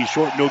one is going to be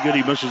short. No good.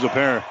 He misses a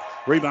pair.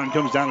 Rebound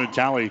comes down to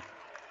Talley.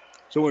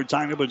 So we're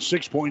tying up at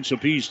 6 points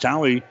apiece.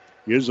 Talley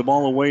gives the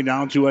ball away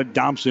now to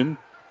Thompson.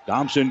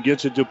 Thompson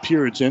gets it to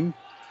Puritan.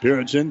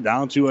 Puritan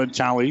down to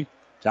Talley.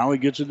 Talley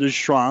gets it to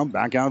Schramm.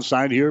 Back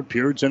outside here.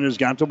 Puritan has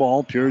got the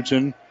ball.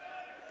 Puritan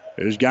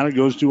has got it.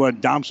 Goes to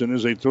Thompson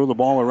as they throw the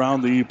ball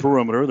around the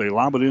perimeter. They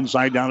lob it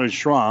inside down to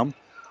Schramm.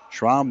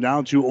 Schramm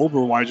down to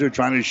Oberweiser,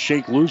 trying to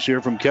shake loose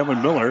here from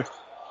Kevin Miller.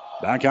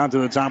 Back out to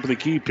the top of the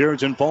key.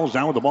 Puritan falls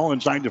down with the ball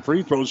inside the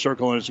free throw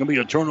circle, and it's going to be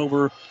a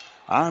turnover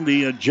on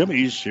the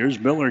Jimmies. Here's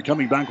Miller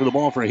coming back with the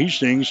ball for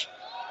Hastings.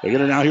 They get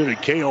it now here to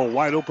Kale,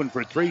 wide open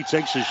for 3.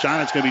 Takes a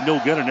shot. It's going to be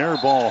no good. An air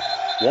ball.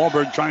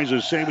 Wahlberg tries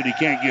to save it. He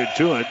can't get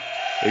to it.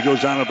 It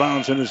goes out of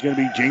bounds, and it's going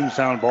to be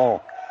Jamestown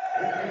ball.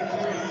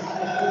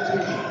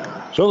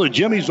 So the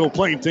Jimmies will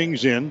play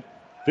things in.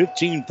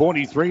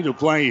 15:43 to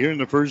play here in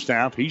the first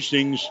half.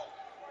 Hastings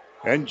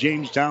and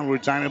Jamestown were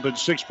tied up at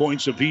 6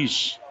 points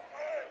apiece.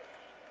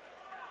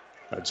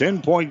 A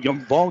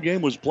 10-point ball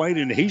game was played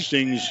in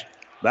Hastings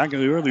back in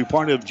the early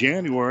part of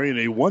January, and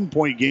a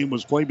 1-point game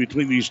was played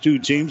between these two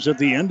teams at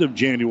the end of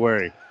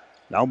January.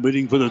 Now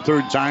bidding for the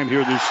third time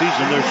here this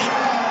season, there's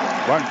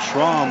Bart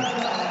Schramm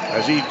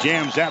as he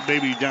jams that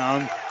baby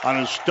down on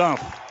his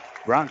stuff.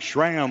 Brock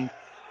Schramm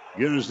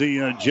gives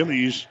the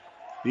Jimmies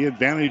the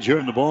advantage here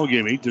in the ball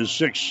game,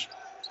 8-6.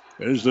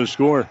 There's the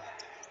score.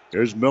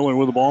 There's Miller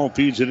with the ball,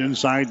 feeds it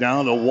inside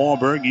down to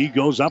Wahlberg. He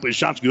goes up, his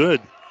shot's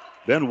good.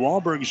 Ben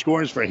Wahlberg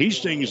scores for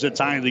Hastings to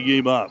tie the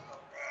game up.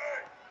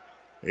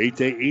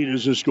 8-8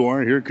 is the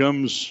score. Here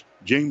comes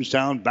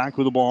Jamestown back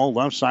with the ball.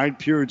 Left side,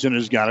 Puritan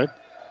has got it.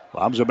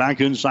 Lobs it back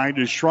inside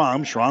to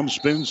Schramm. Schramm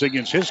spins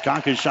against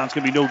Hiscock. His shot's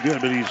going to be no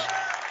good, but he's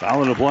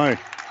fouling the play.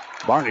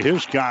 Bart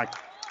Hiscock,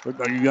 look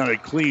like you got a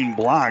clean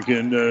block,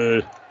 and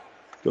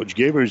Coach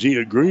Gavers, he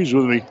agrees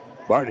with me.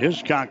 Bart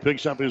Hiscock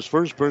picks up his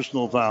first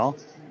personal foul.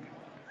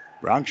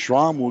 Brock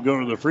Schramm will go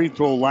to the free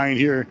throw line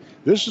here.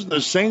 This is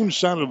the same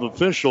set of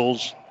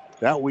officials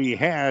that we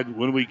had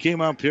when we came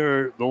up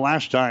here the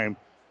last time.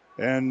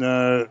 And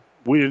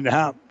we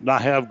didn't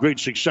not have great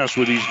success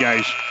with these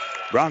guys.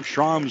 Brock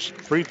Schramm's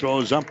free throw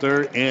is up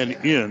there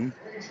and in.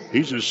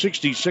 He's a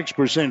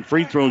 66%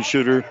 free throw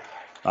shooter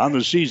on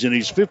the season.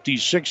 He's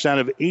 56 out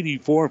of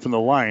 84 from the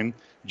line.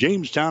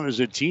 Jamestown is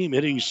a team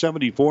hitting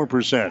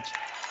 74%.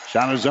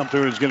 Shot is up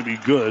there. It's going to be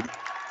good.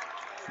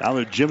 Now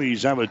the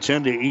Jimmies have a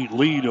 10-8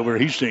 lead over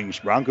Hastings.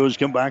 Broncos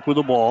come back with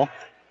the ball.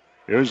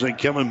 Here's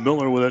Kevin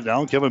Miller with it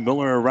now. Kevin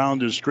Miller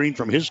around his screen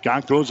from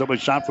Hiscock. Throws up a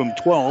shot from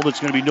 12. It's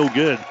going to be no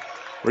good.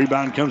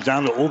 Rebound comes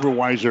down to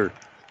Oberweiser.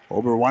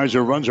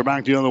 Oberweiser runs her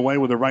back the other way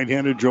with a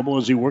right-handed dribble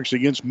as he works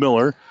against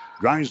Miller.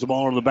 Grinds the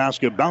ball over the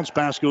basket. Bounce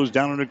pass goes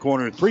down in the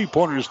corner.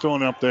 3-pointers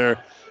thrown up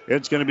there.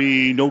 It's going to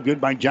be no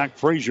good by Jack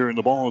Frazier, and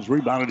the ball is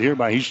rebounded here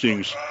by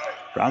Hastings.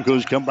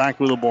 Broncos come back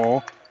with the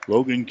ball.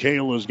 Logan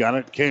Kale has got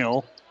it.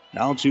 Kale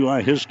now to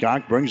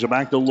Hiscock. Brings it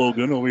back to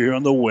Logan over here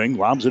on the wing.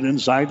 Lobs it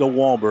inside to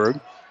Wahlberg.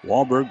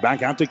 Wahlberg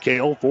back out to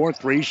Kale.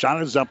 4-3.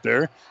 Shot is up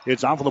there.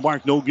 It's off of the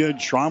mark. No good.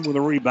 Schramm with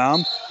a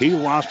rebound. He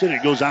lost it.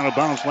 It goes out of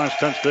bounds. Last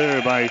touch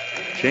there by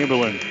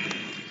Chamberlain.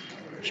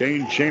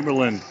 Shane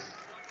Chamberlain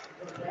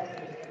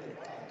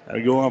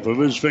That'll go off of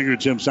his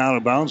fingertips out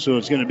of bounds, so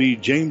it's going to be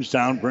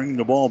Jamestown bringing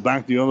the ball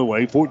back the other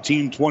way.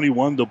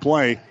 14:21 to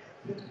play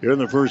here in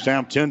the first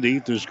half.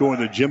 10-8 to score.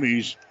 The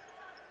Jimmies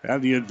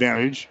have the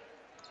advantage.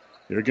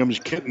 Here comes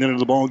Kitten into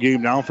the ball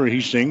game now for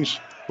Hastings.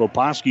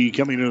 Leposki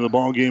coming into the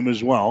ball game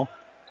as well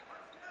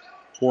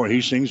for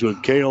Hastings,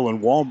 with Kale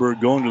and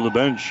Wahlberg going to the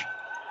bench.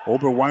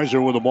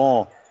 Oberweiser with the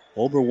ball.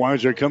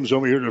 Oberweiser comes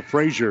over here to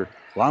Frazier.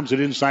 Lobs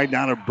it inside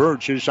down to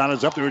Birch. His shot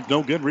is up there. It's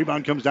no good.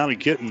 Rebound comes down to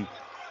Kitten.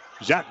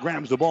 Zach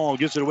grabs the ball,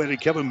 gets it away to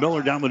Kevin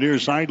Miller down the near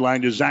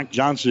sideline to Zach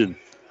Johnson,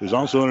 who's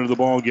also into the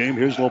ball game.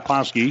 Here's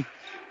Leposki.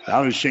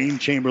 Now is Shane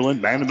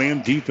Chamberlain.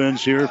 Man-to-man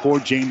defense here for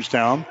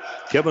Jamestown.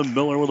 Kevin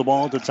Miller with the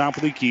ball at the top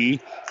of the key.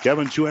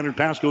 Kevin, 200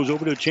 pass goes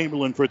over to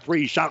Chamberlain for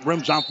three. Shot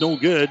rims off, no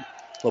good.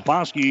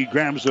 Leposki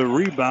grabs the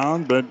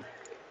rebound, but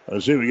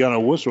let's see, we got a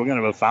whistle. We're going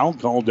to have a foul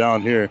call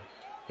down here.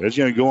 It's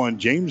going to go on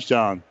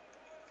Jamestown.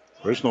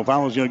 Personal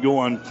foul is going to go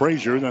on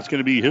Frazier. That's going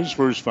to be his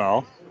first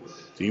foul.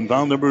 Team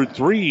foul number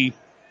 3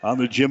 on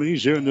the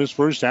Jimmies here in this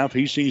first half.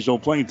 Hastings will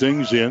play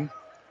things in.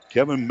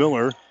 Kevin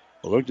Miller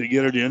will look to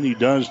get it in. He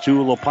does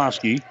to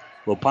Leposki.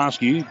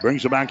 Leposki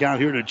brings it back out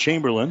here to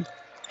Chamberlain.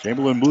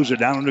 Chamberlain moves it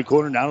down in the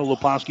corner. Now to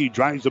Leposki.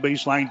 Drives the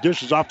baseline.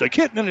 Dishes off to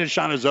Kitten, and his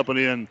shot is up and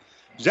in.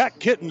 Zach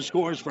Kitten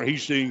scores for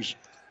Hastings.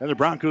 And the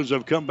Broncos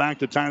have come back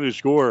to tie the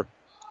score.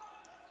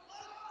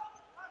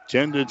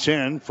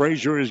 10-10.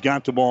 Frazier has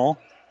got the ball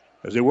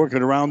as they work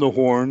it around the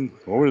horn.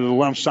 Over to the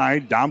left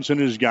side. Dobson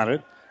has got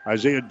it.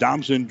 Isaiah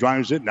Dobson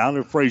drives it down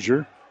to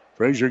Frazier.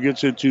 Frazier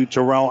gets it to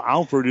Terrell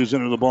Alford, who's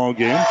into the ball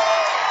game.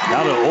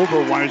 Now to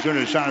Oberweiser, and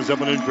his shot is up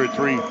and in for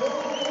three.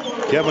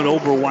 Kevin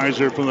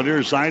Oberweiser from the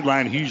near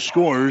sideline. He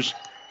scores.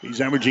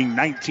 He's averaging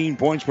 19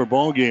 points per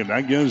ball game.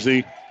 That gives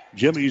the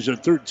Jimmies a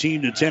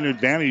 13-10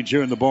 advantage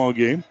here in the ball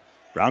game.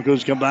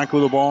 Broncos come back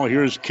with the ball.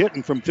 Here's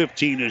Kitten from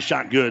 15. His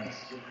shot good.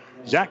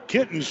 Zach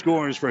Kitten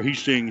scores for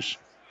Hastings.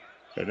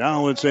 And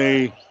now it's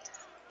a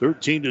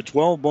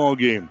 13-12 ball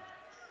game.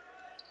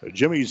 The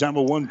Jimmies have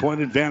a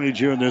 1-point advantage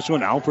here in this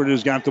one. Alford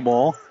has got the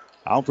ball.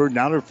 Alford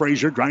now to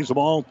Frazier. Drives the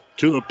ball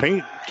to the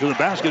paint, to the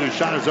basket. His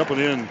shot is up and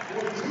in.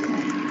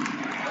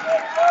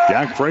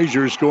 Jack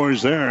Frazier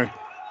scores there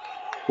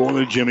for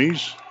the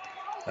Jimmies.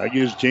 That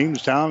gives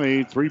Jamestown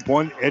a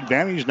 3-point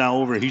advantage now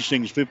over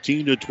Hastings.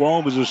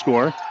 15-12 is the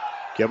score.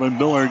 Kevin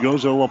Miller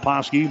goes to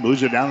Leposki.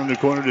 Moves it down in the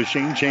corner to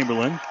Shane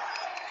Chamberlain.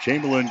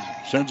 Chamberlain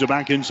sends it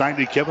back inside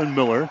to Kevin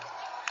Miller.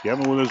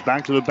 Kevin with his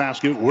back to the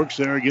basket. Works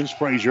there against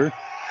Frazier.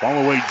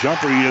 Fall-away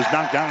jumper. He is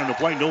knocked down in the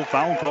play. No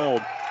foul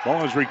called.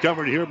 Ball is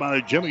recovered here by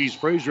the Jimmies.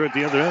 Frazier at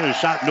the other end. His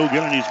shot no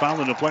good, and he's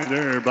fouled in the play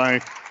there by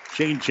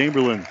Shane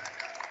Chamberlain.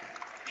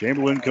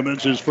 Chamberlain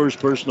commits his first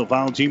personal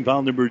foul. Team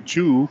foul number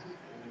 2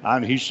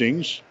 on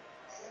Hastings.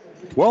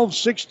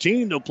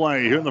 12-16 to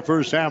play here in the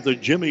first half. The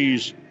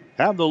Jimmies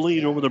have the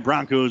lead over the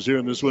Broncos here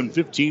in this one.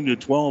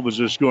 15-12 is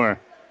the score.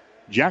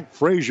 Jack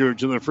Frazier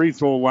to the free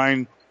throw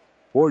line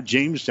for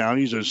Jamestown.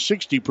 He's a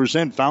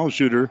 60% foul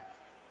shooter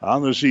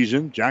on the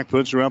season. Jack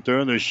puts her up there,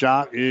 and the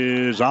shot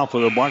is off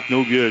of the mark.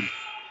 No good.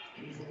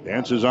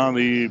 Dances on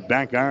the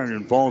back iron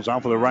and falls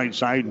off of the right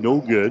side. No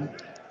good.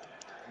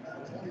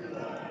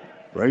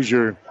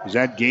 Frazier has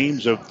had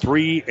games of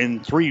 3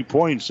 and 3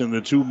 points in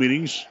the 2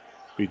 meetings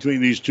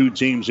between these two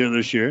teams here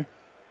this year.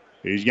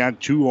 He's got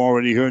 2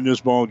 already here in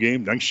this ball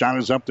game. Next shot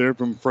is up there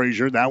from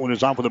Frazier. That one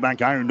is off of the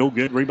back iron. No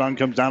good. Rebound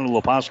comes down to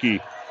Leposki.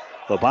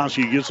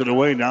 Leposki gets it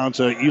away now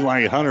to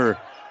Eli Hunter,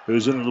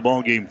 who's into the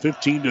ball game.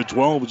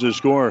 15-12 is the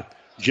score.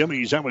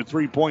 Jimmy's have a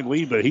 3-point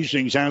lead, but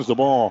Hastings has the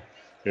ball.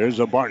 There's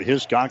a Bart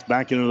Hiscock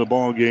back into the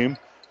ball game.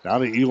 Now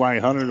to Eli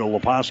Hunter to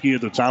Leposki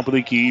at the top of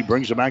the key.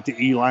 Brings it back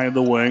to Eli in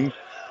the wing.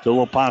 To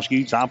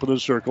Leposki, top of the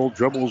circle.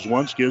 Dribbles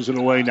once, gives it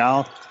away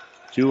now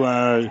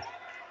to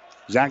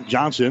Zach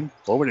Johnson.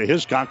 Over to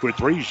Hiscock for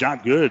 3.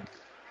 Shot good.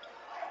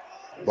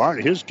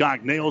 Bart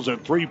Hiscock nails a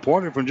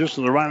 3-pointer from just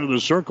to the right of the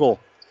circle.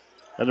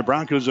 And the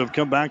Broncos have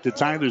come back to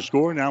tie the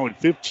score now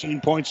at 15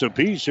 points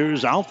apiece.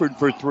 Here's Alford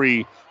for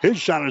 3. His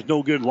shot is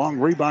no good. Long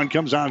rebound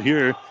comes out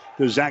here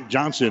to Zach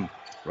Johnson.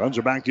 Runs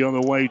her back the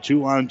other way.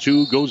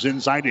 2-on-2. Goes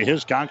inside to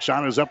Hiscock.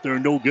 Shot is up there.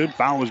 No good.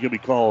 Foul is going to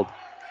be called.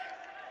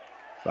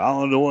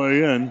 Foul on the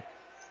way in.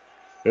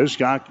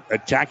 Hiscock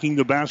attacking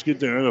the basket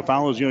there. The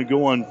foul is going to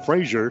go on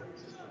Frazier.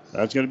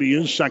 That's going to be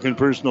his second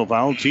personal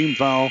foul. Team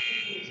foul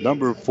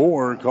number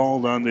 4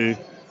 called on the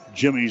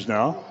Jimmies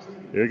now.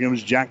 Here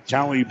comes Jack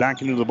Talley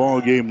back into the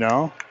ball game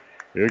now.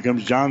 Here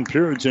comes John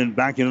Puritan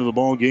back into the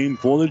ball game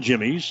for the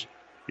Jimmies.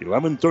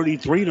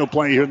 11:33 to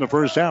play here in the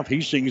first half.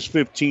 Hastings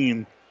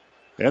 15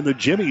 and the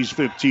Jimmies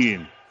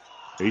 15.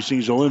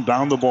 Hastings will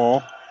inbound the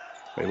ball.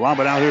 They lob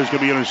it out here. It's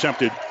going to be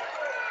intercepted.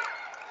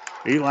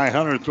 Eli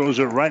Hunter throws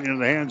it right into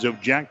the hands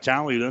of Jack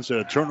Talley. That's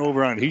a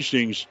turnover on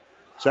Hastings.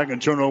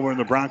 Second turnover in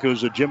the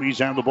Broncos. The Jimmies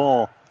have the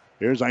ball.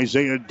 Here's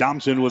Isaiah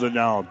Thompson with it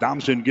now.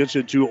 Thompson gets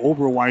it to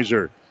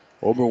Oberweiser.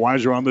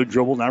 Oberweiser on the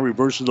dribble. Now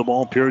reverses the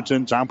ball.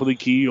 Puritan, top of the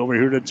key. Over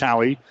here to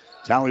Talley.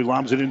 Talley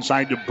lobs it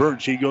inside to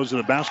Birch. He goes to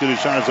the basket. His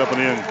shot is up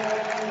and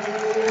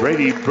in.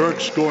 Brady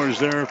Birch scores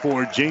there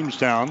for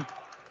Jamestown.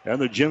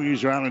 And the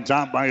Jimmies are out on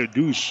top by a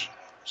deuce.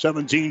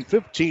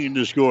 17-15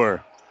 to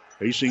score.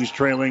 Hastings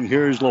trailing.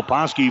 Here's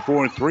Leposki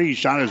for 3.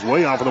 Shot is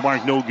way off of the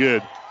mark. No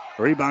good.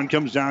 Rebound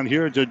comes down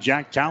here to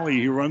Jack Talley.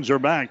 He runs her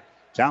back.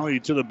 Talley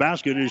to the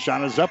basket. His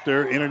shot is up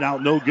there. In and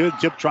out. No good.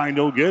 Tip try.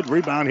 No good.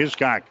 Rebound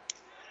Hiscock.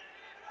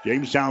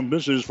 Jamestown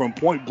misses from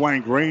point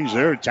blank range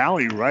there.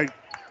 Talley right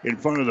in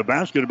front of the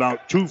basket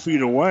about 2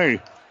 feet away.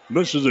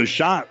 Misses a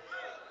shot.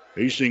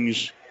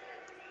 Hastings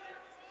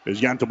has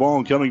got the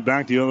ball coming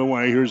back the other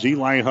way. Here's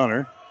Eli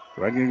Hunter.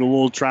 Right into a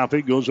little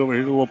traffic. Goes over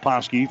here to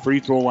Leposki. Free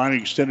throw line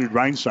extended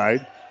right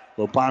side.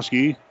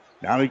 Leposki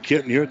down to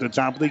Kitten here at the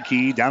top of the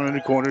key. Down in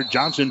the corner.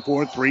 Johnson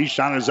for 3.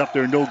 Shot is up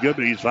there. No good,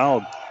 but he's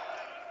fouled.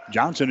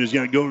 Johnson is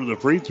going to go to the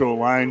free throw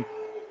line.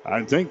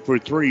 I think for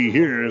 3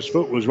 here. His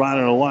foot was right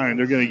on the line.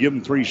 They're going to give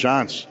him 3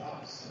 shots.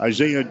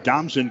 Isaiah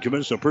Thompson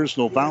commits a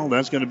personal foul.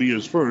 That's going to be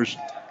his first.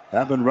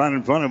 Happened right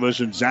in front of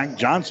us. And Zach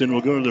Johnson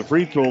will go to the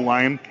free throw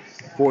line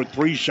for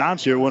 3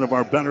 shots here. One of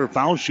our better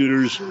foul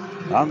shooters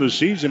on the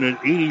season at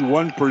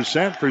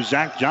 81% for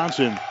Zach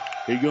Johnson.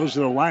 He goes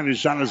to the line. His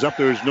shot is up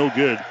there. It's no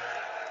good.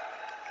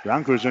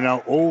 Broncos are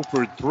now 0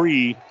 for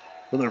 3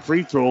 from the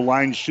free throw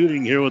line,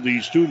 shooting here with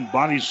the student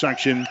body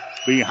section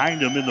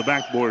behind him in the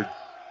backboard.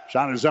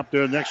 Shot is up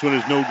there. Next one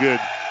is no good.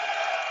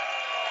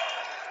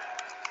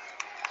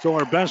 So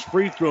our best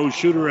free throw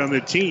shooter on the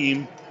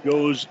team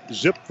goes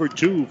zip for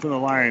 2 from the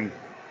line.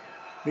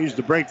 Needs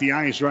to break the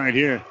ice right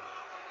here.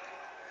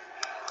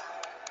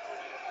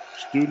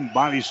 Student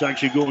body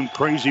section going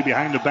crazy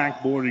behind the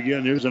backboard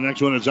again. Here's the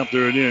next one that's up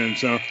there and in.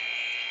 So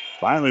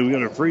finally we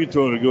got a free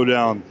throw to go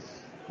down.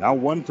 Now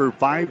 1 for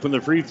 5 from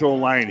the free throw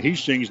line.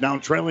 Hastings now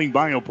trailing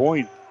by a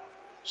point.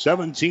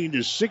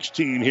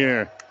 17-16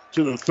 here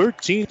to the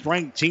 13th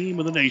ranked team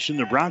in the nation.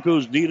 The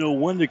Broncos need a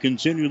win to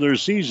continue their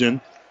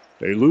season.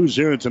 They lose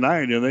here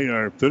tonight and they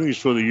are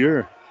finished for the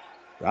year.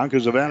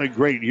 Broncos have had a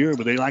great year,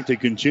 but they like to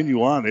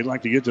continue on. They'd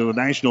like to get to the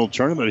national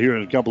tournament here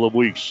in a couple of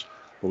weeks.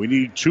 But we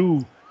need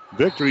 2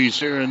 victories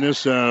here in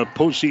this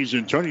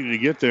postseason tourney to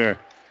get there.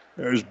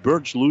 There's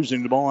Birch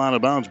losing the ball out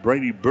of bounds.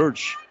 Brady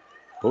Birch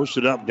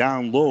posted up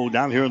down low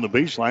down here on the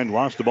baseline.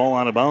 Lost the ball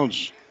out of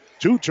bounds.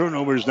 2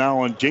 turnovers now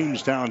on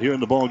Jamestown here in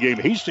the ball game.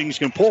 Hastings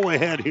can pull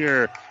ahead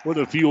here with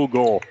a field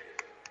goal.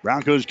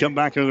 Broncos come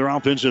back into their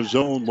offensive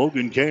zone.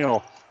 Logan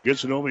Kale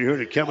gets it over here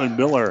to Kevin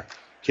Miller.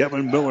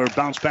 Kevin Miller,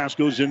 bounce pass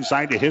goes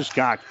inside to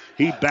Hiscock.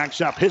 He backs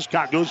up.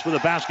 Hiscock goes for the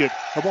basket.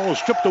 The ball is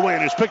stripped away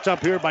and is picked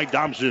up here by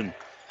Thompson.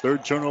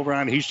 3rd turnover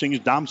on Hastings.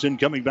 Thompson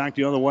coming back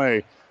the other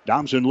way.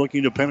 Thompson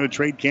looking to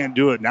penetrate, can't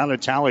do it. Now to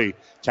Talley.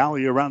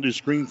 Talley around his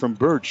screen from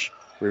Birch.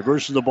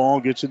 Reverses the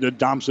ball, gets it to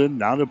Thompson.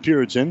 Now to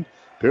Puritan.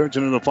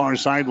 Puritan on the far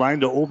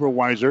sideline to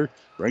Oberweiser.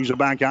 Brings it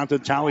back out to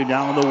Talley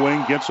down the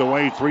wing. Gets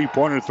away.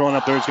 3-pointer thrown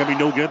up there. It's going to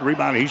be no good.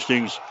 Rebound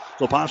Hastings.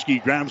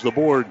 Leposki grabs the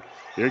board.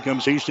 Here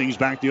comes Hastings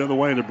back the other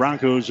way. The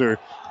Broncos are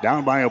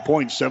down by a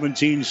point,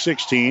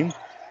 17-16.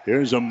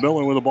 Here's a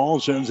Miller with the ball.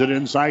 Sends it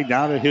inside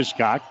down to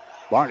Hiscock.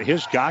 Bart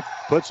Hiscock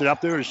puts it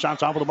up there. His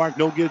shot's off of the mark.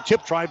 No good.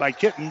 Tip try by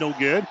Kitten. No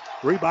good.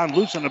 Rebound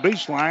loose on the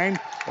baseline.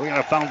 We got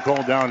a foul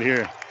call down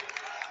here.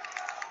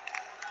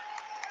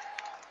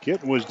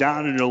 Kitten was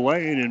down in the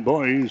lane, and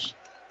boy, he's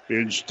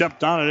been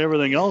stepped on and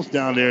everything else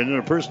down there. And then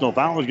a personal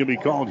foul is going to be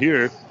called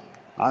here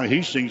on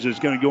Hastings. It's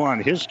going to go on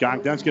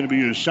Hiscock. That's going to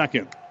be his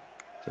second.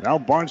 So now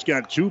Bart's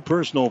got 2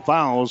 personal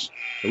fouls.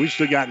 We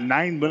still got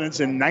 9 minutes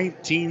and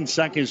 19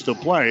 seconds to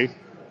play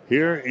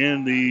here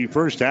in the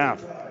first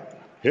half.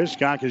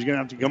 Hiscock is going to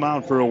have to come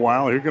out for a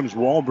while. Here comes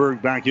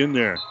Wahlberg back in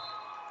there.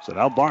 So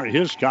now Bart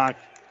Hiscock,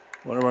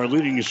 one of our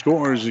leading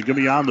scorers, is going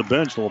to be on the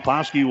bench.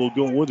 Leposki will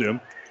go with him.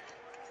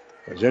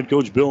 As head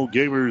coach Bill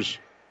Gavers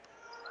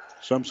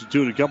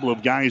substitute a couple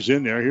of guys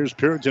in there. Here's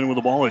Puritan with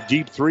the ball. A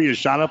deep 3 is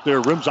shot up there.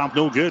 Rims off,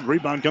 no good.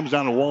 Rebound comes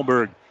down to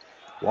Wahlberg.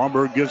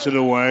 Wahlberg gets it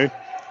away.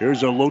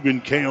 Here's a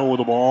Logan Kale with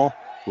the ball.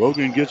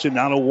 Logan gets it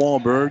now to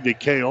Wahlberg. To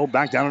Kale.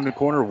 Back down in the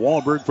corner.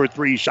 Wahlberg for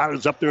 3. Shot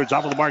is up there. It's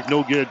off of the mark.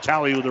 No good.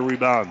 Talley with the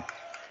rebound.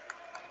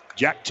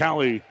 Jack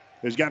Talley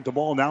has got the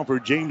ball now for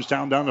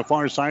Jamestown down the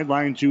far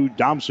sideline to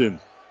Thompson.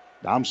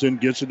 Thompson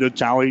gets it to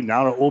Talley.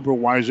 Now to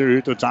Oberweiser here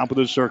at the top of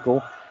the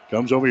circle.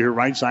 Comes over here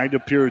right side to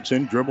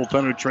Puritan. Dribble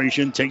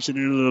penetration. Takes it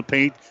into the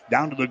paint.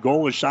 Down to the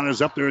goal. His shot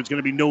is up there. It's going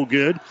to be no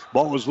good.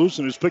 Ball is loose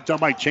and is picked up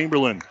by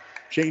Chamberlain.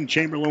 Shane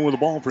Chamberlain with the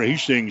ball for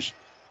Hastings.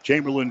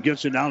 Chamberlain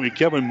gets it down to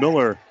Kevin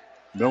Miller.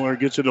 Miller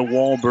gets it to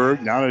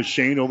Wahlberg. Now to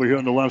Shane over here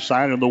on the left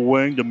side on the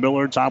wing. To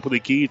Miller, top of the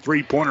key.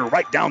 3-pointer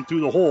right down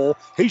through the hole.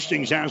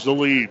 Hastings has the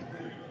lead.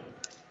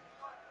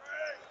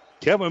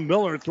 Kevin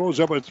Miller throws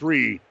up a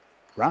 3.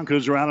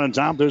 Broncos are out on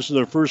top. This is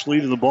their first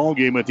lead of the ball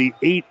game at the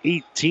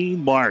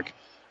 8:18 mark.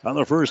 Now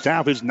the first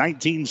half is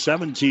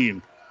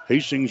 19-17.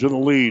 Hastings with the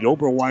lead.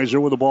 Oberweiser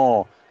with the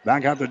ball.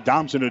 Back out to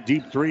Thompson. A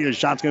deep 3. His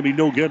shot's going to be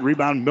no good.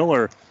 Rebound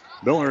Miller.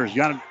 Miller's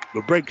got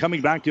the break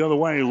coming back the other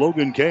way.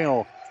 Logan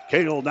Kale.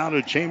 Kale down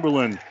to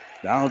Chamberlain.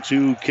 Down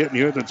to Kitten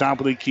here at the top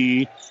of the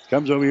key.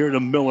 Comes over here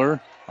to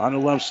Miller. On the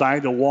left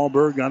side to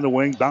Wahlberg on the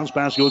wing. Bounce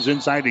pass goes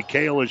inside to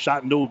Kale. His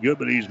shot no good,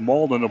 but he's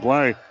mauled on the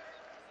play.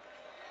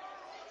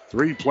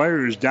 3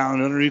 players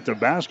down underneath the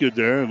basket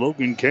there.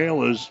 Logan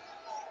Kale is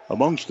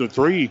amongst the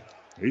three.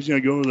 He's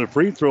going to go to the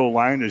free throw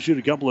line to shoot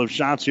a couple of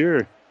shots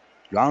here.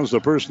 Draws the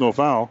personal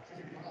foul.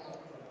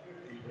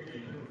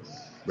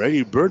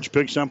 Brady Birch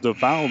picks up the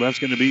foul. That's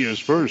going to be his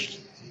first.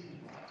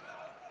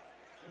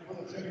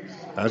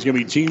 That's going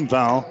to be team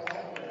foul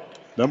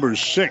number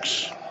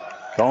 6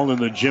 called in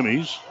the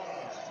Jimmies.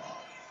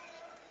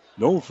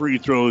 No free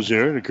throws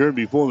there. It occurred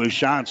before the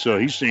shot, so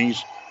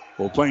Hastings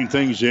will playing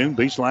things in.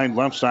 Baseline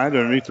left side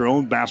underneath their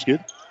own basket.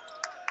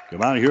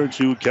 Come out here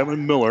to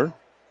Kevin Miller.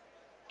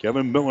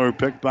 Kevin Miller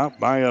picked up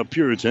by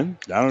Puritan.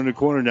 Down in the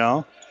corner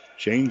now.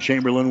 Shane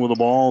Chamberlain with the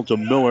ball to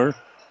Miller.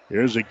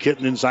 Here's a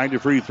Kitten inside the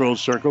free throw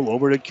circle.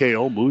 Over to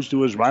Kale. Moves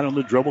to his right on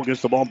the dribble.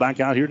 Gets the ball back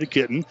out here to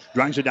Kitten.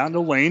 Drives it down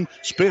the lane.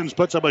 Spins.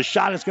 Puts up a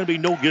shot. It's going to be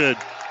no good.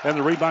 And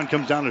the rebound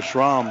comes down to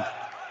Schramm.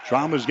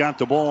 Schramm has got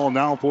the ball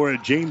now for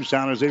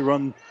Jamestown as they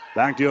run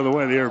back the other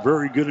way. They are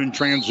very good in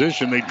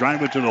transition. They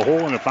drive it to the hole,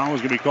 and a foul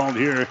is going to be called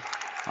here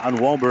on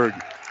Wahlberg.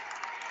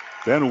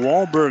 Then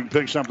Wahlberg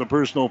picks up the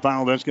personal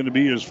foul. That's going to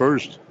be his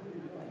first.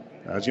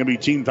 That's going to be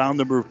team foul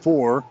number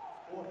 4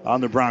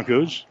 on the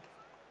Broncos.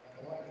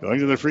 Going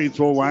to the free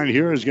throw line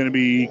here is going to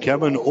be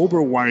Kevin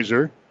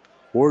Oberweiser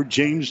for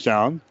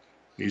Jamestown.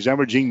 He's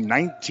averaging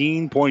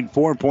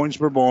 19.4 points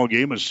per ball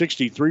game, a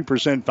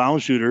 63% foul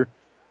shooter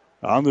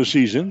on the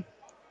season.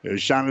 His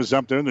shot is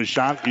up there, and the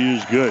shot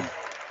is good.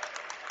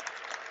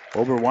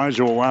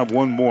 Oberweiser will have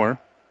one more.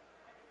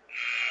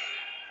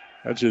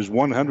 That's his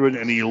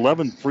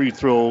 111th free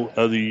throw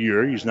of the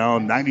year. He's now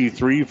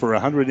 93 for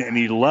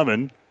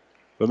 111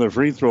 from the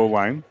free throw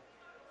line.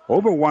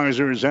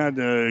 Oberweiser has had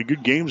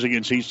good games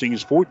against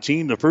Hastings.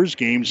 14 the first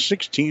game,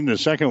 16 the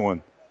second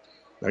one.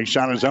 That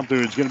shot is up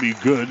there. It's going to be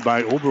good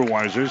by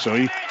Oberweiser, so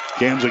he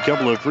cans a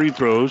couple of free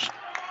throws.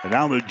 And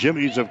now the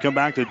Jimmies have come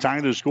back to tie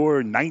the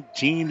score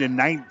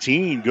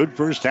 19-19. Good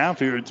first half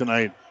here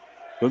tonight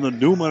from the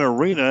Newman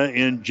Arena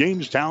in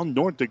Jamestown,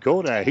 North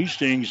Dakota.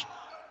 Hastings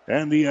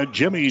and the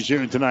Jimmies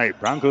here tonight.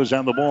 Broncos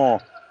have the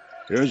ball.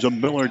 Here's a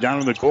Miller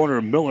down in the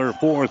corner. Miller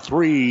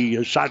 4-3.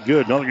 A shot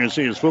good. Nothing going to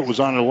say his foot was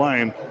on the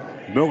line.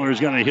 Miller is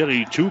going to hit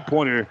a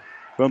 2-pointer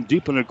from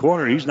deep in the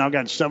corner. He's now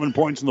got 7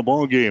 points in the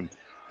ball game.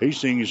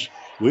 Hastings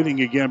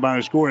leading again by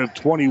a score of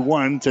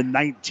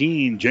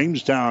 21-19.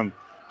 Jamestown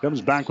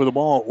comes back with the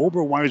ball.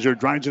 Oberweiser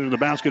drives into the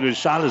basket. His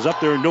shot is up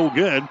there, no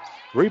good.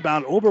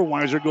 Rebound,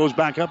 Oberweiser goes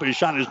back up. His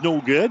shot is no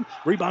good.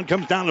 Rebound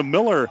comes down to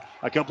Miller.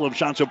 A couple of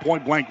shots at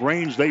point-blank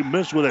range. They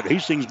miss with it.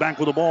 Hastings back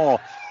with the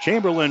ball.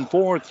 Chamberlain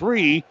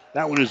 4-3.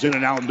 That one is in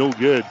and out, no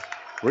good.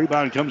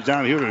 Rebound comes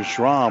down here to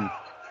Schramm.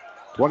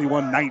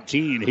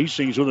 21-19.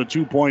 Hastings with a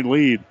 2-point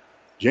lead.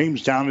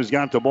 Jamestown has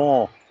got the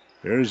ball.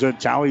 There's a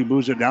Talley,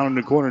 moves it down in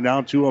the corner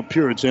now to a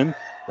Puritan.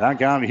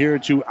 Back out here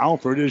to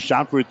Alford. His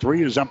shot for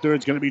 3 is up there.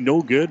 It's going to be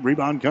no good.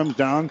 Rebound comes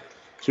down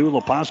to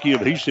Leposki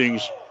of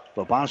Hastings.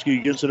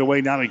 Leposki gets it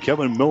away now to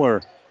Kevin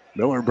Miller.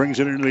 Miller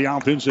brings it into the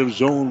offensive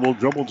zone. Will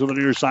dribble to the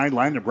near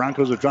sideline. The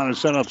Broncos are trying to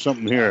set up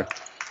something here.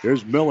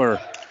 Here's Miller.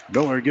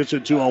 Miller gets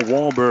it to a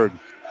Wahlberg.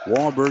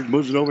 Wahlberg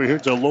moves it over here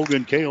to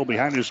Logan Kale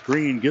behind the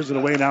screen. Gives it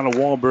away now to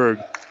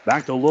Wahlberg.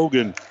 Back to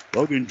Logan.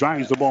 Logan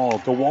drives the ball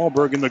to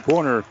Wahlberg in the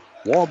corner.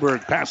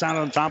 Wahlberg pass out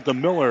on top to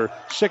Miller.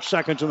 6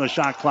 seconds on the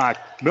shot clock.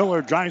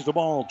 Miller drives the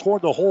ball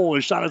toward the hole.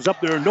 His shot is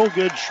up there. No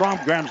good.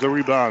 Schramm grabs the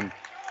rebound.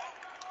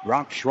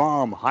 Brock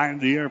Schramm high in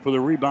the air for the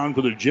rebound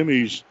for the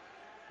Jimmies.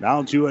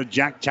 Now to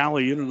Jack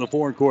Talley into the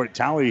forecourt.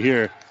 Talley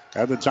here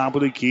at the top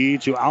of the key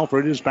to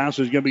Alfred. His pass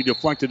is going to be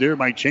deflected there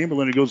by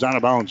Chamberlain. It goes out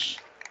of bounds.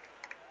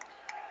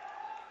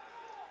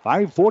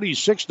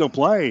 5:46 to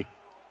play.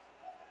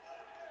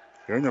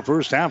 Here in the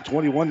first half,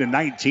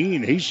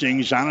 21-19.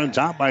 Hastings on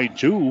top by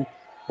 2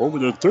 over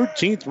the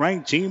 13th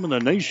ranked team in the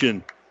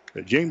nation,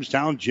 the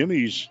Jamestown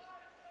Jimmies.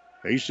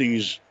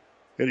 Hastings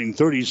hitting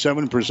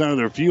 37% of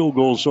their field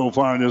goals so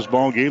far in this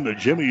ball game. The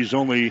Jimmies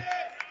only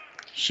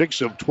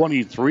 6 of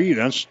 23.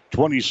 That's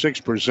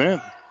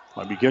 26%.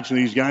 Might be catching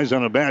these guys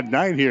on a bad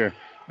night here.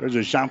 There's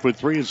a shot for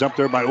 3. It's up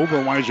there by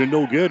Oberweiser.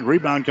 No good.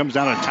 Rebound comes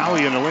down to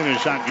Talley in the lane.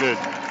 Shot good.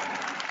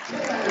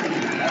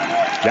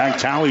 Jack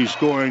Talley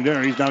scoring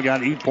there. He's now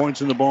got 8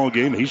 points in the ball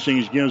game.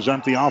 Hastings gives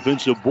up the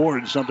offensive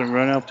board. Something we're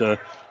going to have to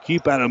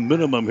keep at a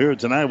minimum here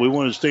tonight. We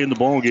want to stay in the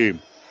ball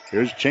game.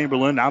 Here's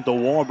Chamberlain out to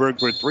Wahlberg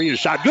for 3. His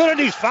shot good, and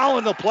he's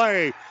fouling the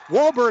play.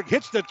 Wahlberg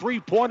hits the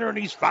 3-pointer, and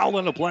he's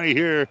fouling the play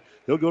here.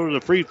 He'll go to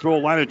the free throw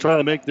line and try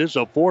to make this a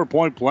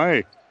 4-point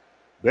play.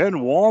 Ben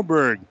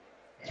Wahlberg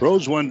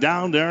throws one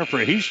down there for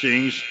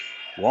Hastings.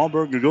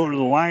 Wahlberg will go to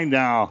the line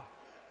now.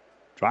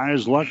 Try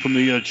his luck from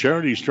the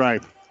charity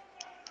stripe.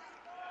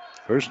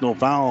 Personal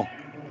foul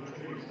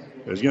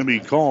is going to be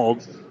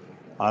called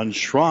on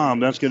Schramm.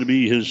 That's going to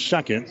be his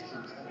second.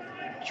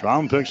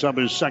 Schramm picks up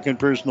his second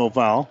personal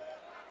foul.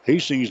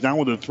 Hastings now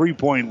with a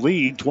 3-point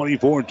lead,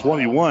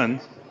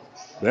 24-21.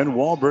 Then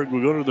Wahlberg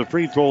will go to the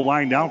free throw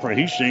line down for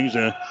Hastings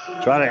to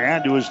try to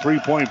add to his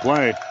 3-point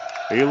play.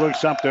 He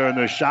looks up there, and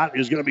the shot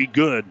is going to be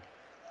good.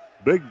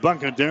 Big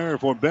bucket there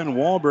for Ben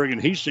Wahlberg, and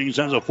Hastings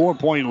has a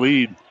 4-point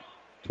lead,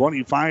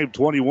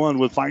 25-21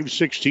 with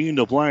 5:16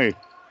 to play.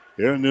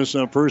 here in this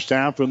first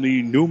half from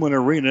the Newman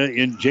Arena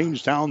in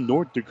Jamestown,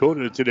 North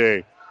Dakota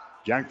today.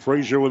 Jack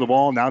Frazier with the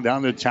ball, now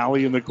down to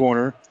Talley in the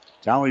corner.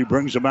 Talley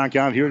brings it back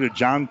out here to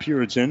John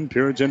Puritan.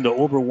 Puritan to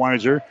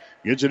Oberweiser.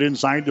 Gets it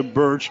inside to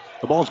Birch.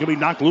 The ball's going to be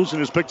knocked loose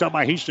and is picked up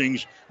by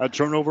Hastings. A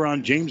turnover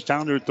on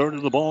Jamestown, their third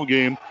of the ball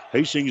game.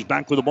 Hastings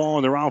back with the ball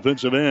on their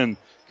offensive end.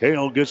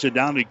 Kale gets it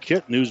down to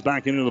Kitten, who's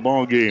back into the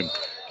ball game.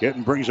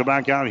 Kitten brings it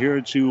back out here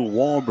to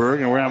Wahlberg,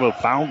 and we're going to have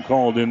a foul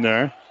called in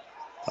there.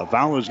 A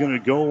foul is going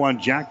to go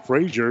on Jack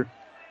Frazier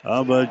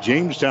of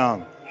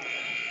Jamestown.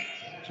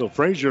 So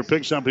Frazier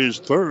picks up his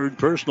third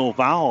personal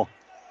foul.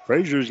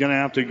 Frazier is going to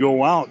have to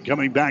go out.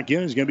 Coming back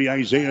in is going to be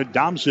Isaiah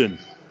Thompson.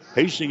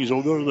 Hastings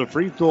will go to the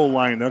free throw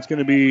line. That's going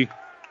to be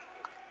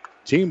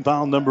team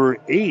foul number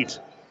 8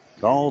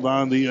 called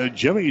on the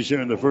Jimmies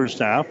here in the first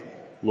half.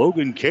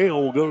 Logan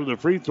Kale will go to the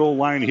free throw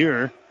line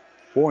here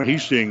for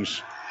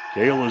Hastings.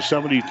 Kale is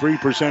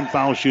 73%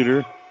 foul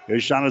shooter.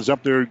 His shot is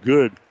up there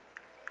good.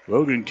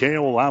 Logan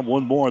Kale will have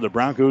one more. The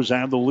Broncos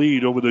have the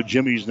lead over the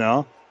Jimmies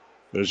now.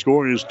 The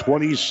score is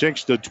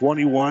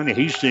 26-21.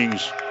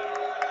 Hastings.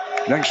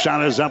 Next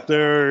shot is up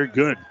there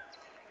good.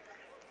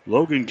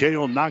 Logan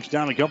Kale knocks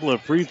down a couple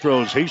of free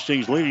throws.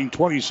 Hastings leading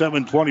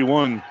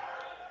 27-21.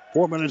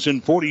 4 minutes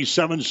and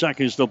 47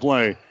 seconds to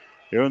play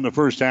here in the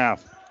first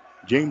half.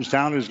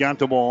 Jamestown has got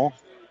the ball.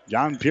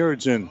 John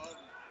Puritan.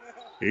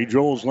 He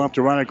drills left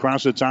to right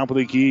across the top of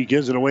the key.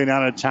 Gives it away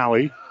now to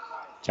Talley.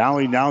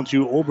 Talley down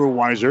to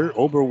Oberweiser.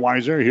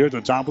 Oberweiser here at the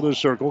top of the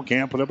circle.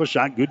 Can't put up a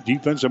shot. Good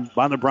defense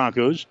by the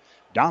Broncos.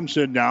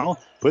 Thompson now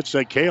puts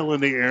the Kale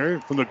in the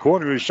air from the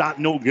corner. His shot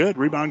no good.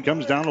 Rebound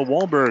comes down to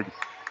Wahlberg.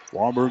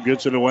 Wahlberg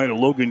gets it away to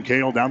Logan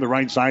Kale down the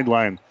right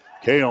sideline.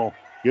 Kale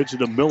gets it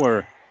to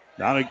Miller.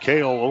 Down to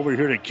Kale over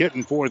here to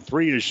Kitten for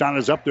 3. His shot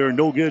is up there.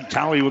 No good.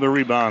 Talley with a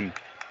rebound.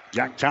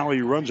 Jack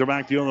Talley runs her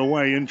back the other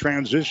way in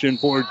transition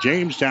for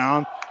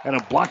Jamestown. And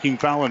a blocking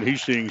foul on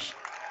Hastings.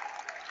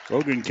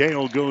 Logan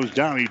Kale goes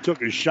down. He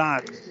took a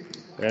shot.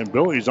 And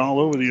Billy's all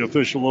over the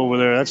official over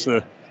there. That's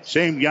the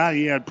same guy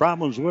he had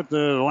problems with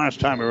the last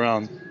time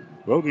around.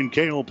 Logan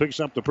Kale picks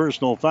up the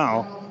personal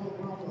foul.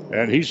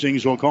 And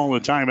Hastings will call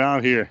a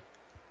timeout here.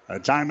 A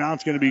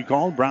timeout's going to be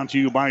called, brought to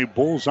you by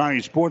Bullseye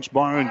Sports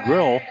Bar and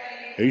Grill.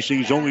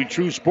 Hastings' only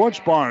true sports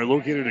bar,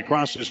 located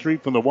across the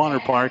street from the water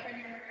park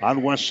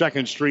on West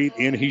 2nd Street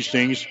in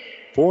Hastings.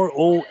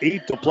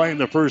 4:08 to play in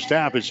the first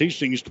half. It's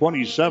Hastings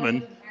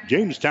 27,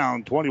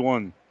 Jamestown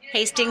 21.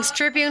 Hastings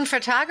Tribune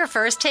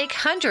photographers take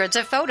hundreds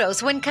of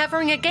photos when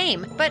covering a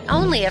game, but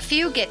only a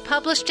few get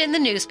published in the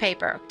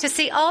newspaper. To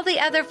see all the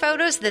other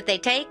photos that they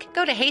take,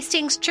 go to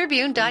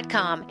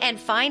hastingstribune.com and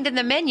find in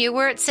the menu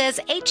where it says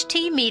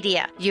HT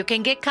Media. You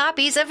can get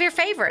copies of your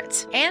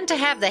favorites. And to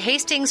have the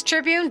Hastings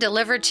Tribune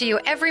delivered to you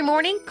every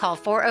morning, call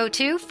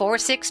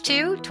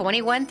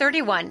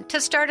 402-462-2131 to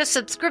start a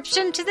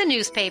subscription to the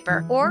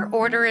newspaper or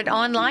order it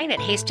online at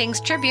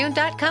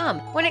hastingstribune.com.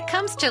 When it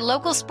comes to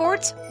local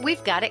sports,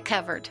 we've got it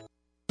covered.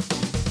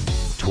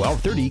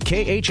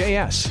 1230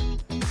 KHAS.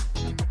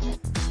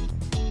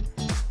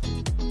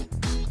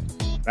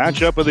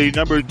 Matchup of the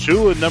number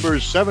 2 and number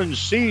 7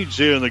 seeds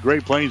here in the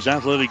Great Plains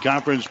Athletic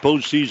Conference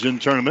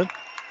postseason tournament.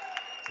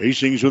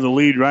 Hastings with the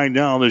lead right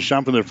now. The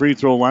shot from the free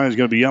throw line is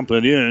going to be up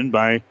and in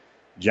by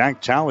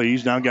Jack Talley.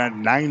 He's now got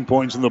 9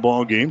 points in the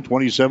ball game,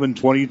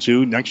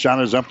 27-22. Next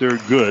shot is up there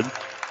good.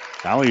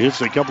 Talley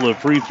hits a couple of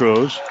free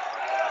throws.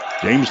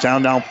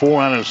 Jamestown now 4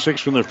 out of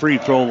 6 from the free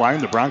throw line.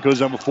 The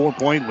Broncos have a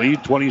 4-point lead,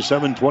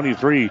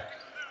 27-23.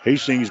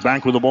 Hastings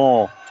back with the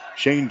ball.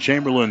 Shane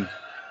Chamberlain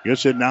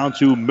gets it now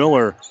to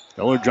Miller.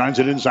 Miller drives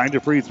it inside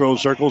the free throw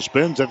circle,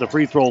 spins at the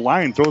free throw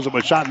line, throws up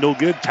a shot, no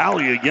good.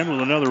 Talley again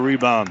with another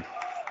rebound.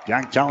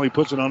 Jack Talley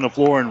puts it on the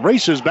floor and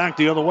races back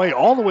the other way,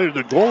 all the way to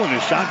the goal, and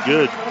his shot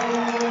good.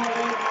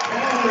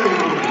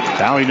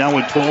 Talley now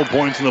with 12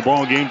 points in the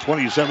ball game,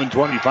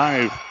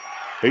 27-25.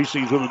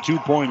 Hastings with a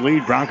 2-point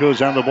lead. Broncos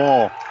have the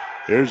ball.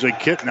 There's a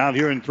Kitten out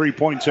here in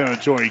 3-point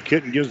territory.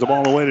 Kitten gives the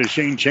ball away to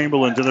Shane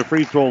Chamberlain to the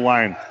free throw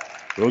line.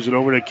 Throws it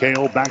over to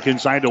Kale, back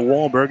inside to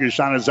Wahlberg. His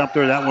shot is up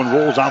there. That one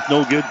rolls off,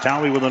 no good.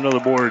 Talley with another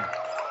board.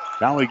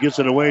 Talley gets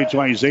it away to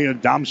Isaiah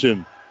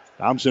Thompson.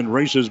 Thompson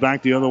races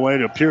back the other way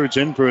to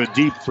Puritan for a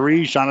deep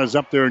 3. Shot is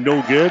up there,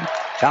 no good.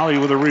 Talley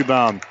with a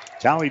rebound.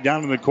 Talley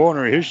down in the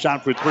corner. His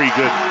shot for 3,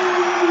 good.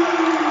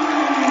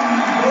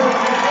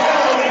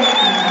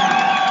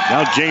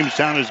 Now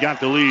Jamestown has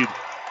got the lead.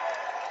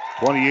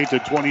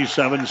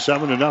 28-27,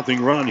 7-0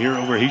 run here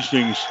over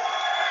Hastings.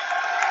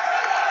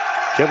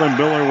 Kevin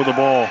Miller with the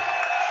ball.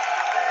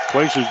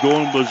 Place is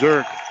going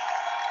berserk.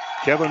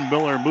 Kevin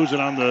Miller moves it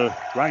on the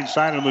right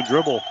side on the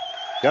dribble.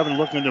 Kevin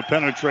looking to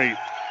penetrate.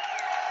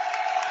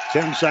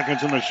 10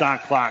 seconds on the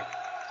shot clock.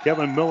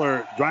 Kevin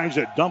Miller drives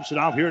it, dumps it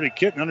off here to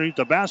Kitten underneath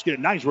the basket.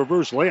 Nice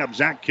reverse layup.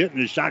 Zach Kitten,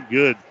 his shot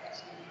good.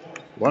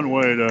 One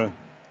way to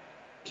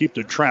keep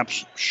the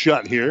traps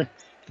shut here.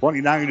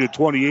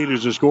 29-28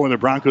 is the score, and the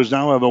Broncos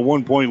now have a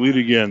 1-point lead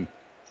again.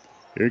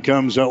 Here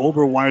comes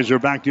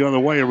Oberweiser back the other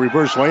way. A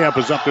reverse layup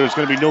is up there. It's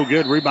going to be no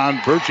good. Rebound,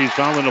 Birchie's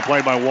fouled into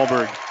play by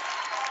Wahlberg.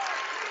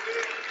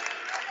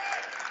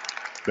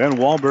 Ben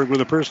Wahlberg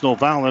with a personal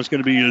foul. That's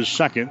going to be his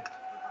second.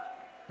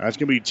 That's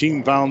going to be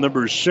team foul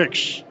number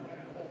 6.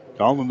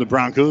 Calling the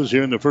Broncos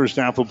here in the first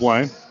half of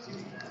play.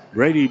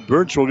 Brady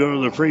Birch will go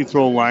to the free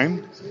throw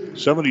line.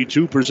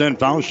 72%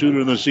 foul shooter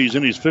in the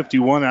season. He's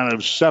 51 out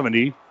of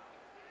 70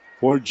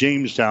 for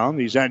Jamestown.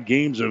 He's had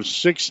games of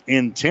 6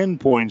 and 10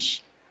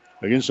 points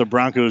against the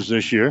Broncos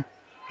this year.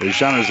 His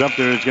shot is up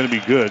there. It's going to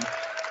be good.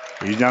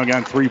 He's now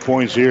got 3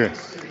 points here.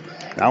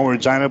 Now we're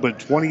tied up at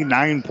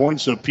 29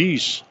 points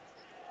apiece.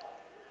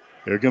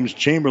 Here comes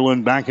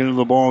Chamberlain back into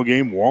the ball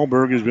game.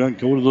 Wahlberg is going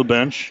to go to the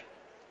bench.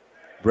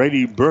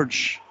 Brady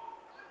Birch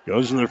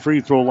goes to the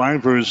free throw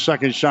line for his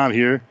second shot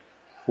here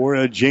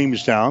for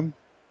Jamestown.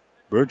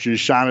 Birch's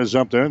shot is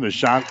up there. The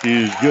shot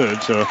is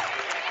good. So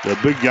the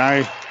big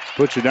guy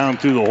puts it down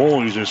through the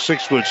hole. He's a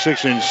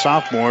 6'6"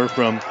 sophomore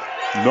from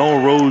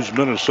Melrose,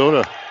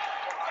 Minnesota.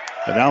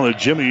 And now the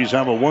Jimmies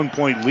have a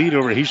 1-point lead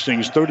over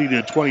Hastings,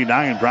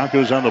 30-29.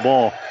 Broncos on the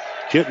ball.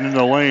 Kitten in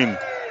the lane.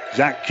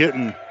 Zach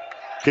Kitten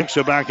kicks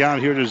it back out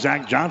here to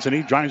Zach Johnson.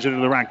 He drives it to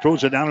the rack,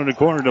 throws it down in the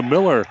corner to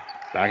Miller.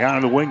 Back out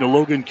of the wing to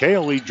Logan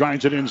Cale. He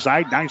drives it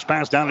inside. Nice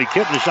pass down to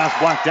Kitten. The shot's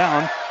blocked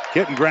down.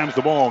 Kitten grabs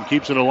the ball and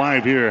keeps it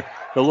alive here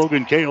to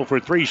Logan Cale for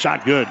 3.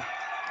 Shot good.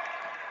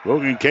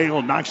 Logan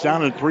Cale knocks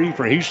down a 3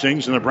 for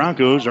Hastings, and the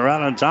Broncos are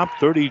out on top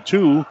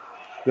 32-30.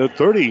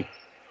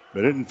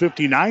 Minute and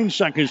 59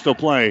 seconds to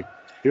play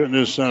here in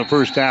this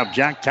first half.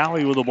 Jack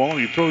Talley with the ball.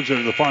 He throws it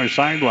to the far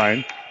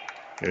sideline.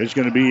 It's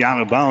going to be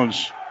out of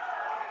bounds.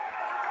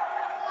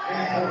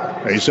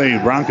 They say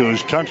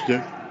Broncos touched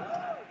it.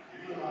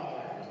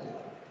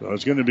 So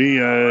it's going to be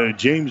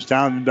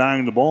Jamestown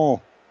dying the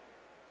ball.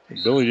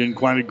 Billy didn't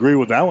quite agree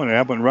with that one. It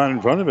happened right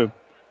in front of him.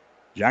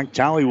 Jack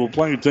Talley will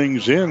play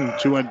things in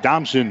to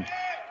Dobson.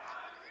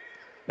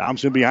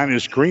 Dobson behind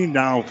his screen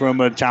now from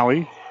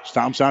Talley.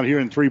 Stomps out here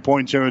in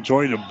 3-point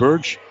territory to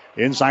Birch.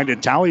 Inside to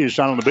Talley. His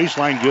shot on the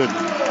baseline. Good.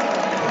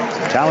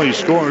 Talley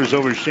scores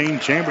over Shane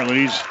Chamberlain.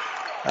 He's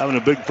having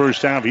a big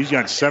first half. He's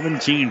got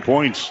 17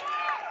 points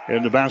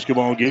in the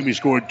basketball game. He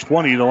scored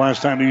 20 the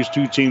last time these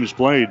two teams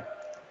played.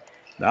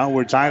 Now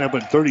we're tied up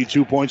at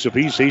 32 points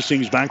apiece.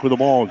 Hastings back with the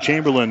ball.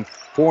 Chamberlain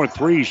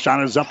 4-3.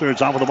 Shot is up there.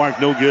 It's off of the mark.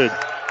 No good.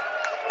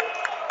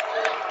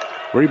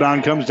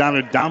 Rebound comes down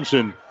to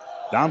Dobson.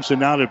 Dobson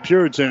now to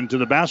Puritan to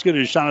the basket.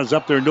 His shot is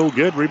up there. No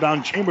good.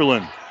 Rebound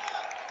Chamberlain.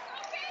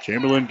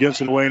 Chamberlain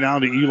gets it away now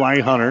to Eli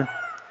Hunter.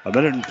 A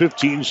minute and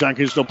 15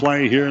 seconds to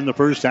play here in the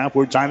first half.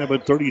 We're tied up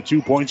at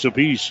 32 points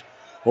apiece.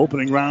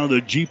 Opening round of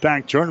the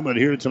GPAC tournament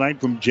here tonight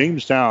from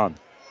Jamestown.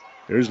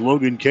 There's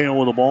Logan Cale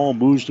with the ball.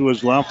 Moves to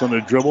his left on the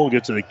dribble.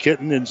 Gets to the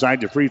Kitten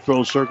inside the free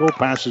throw circle.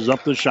 Passes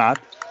up the shot.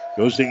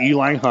 Goes to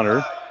Eli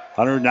Hunter.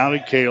 Hunter now to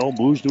Cale.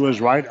 Moves to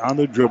his right on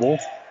the dribble.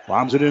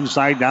 Bombs it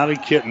inside now to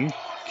Kitten.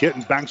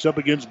 Kitten backs up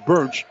against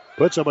Birch.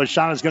 Puts up a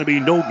shot. It's going to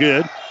be no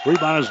good.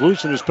 Rebound is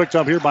loose and is picked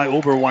up here by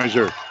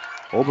Oberweiser.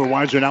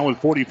 Oberweiser now with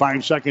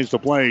 45 seconds to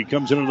play.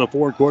 Comes into the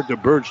forecourt to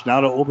Birch.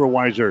 Now to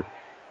Oberweiser.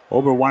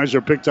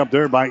 Oberweiser picked up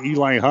there by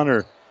Eli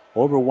Hunter.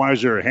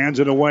 Oberweiser hands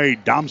it away.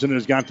 Dobson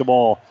has got the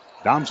ball.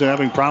 Dobson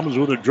having problems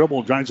with the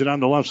dribble. Drives it on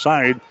the left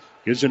side.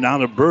 Gets it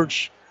down to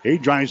Birch. He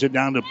drives it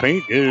down to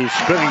paint. His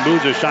spinning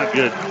moves a shot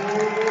good.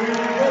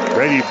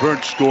 Brady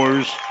Birch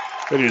scores.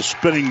 It is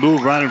spinning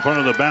move right in front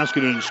of the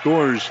basket and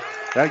scores.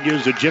 That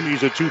gives the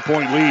Jimmies a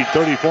 2-point lead.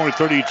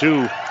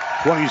 34-32.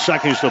 20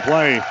 seconds to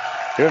play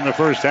here in the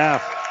first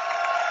half.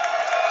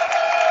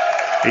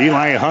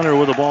 Eli Hunter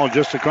with the ball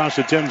just across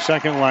the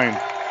 10-second line.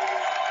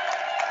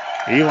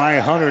 Eli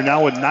Hunter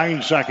now with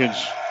 9 seconds.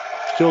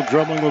 Still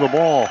dribbling with the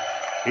ball.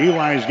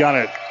 Eli's got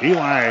it.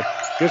 Eli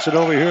gets it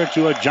over here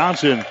to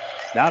Johnson.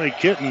 Now to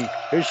Kitten.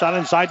 His shot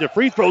inside the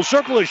free throw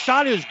circle. His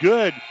shot is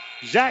good.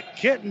 Zach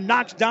Kitten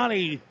knocks down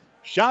a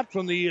shot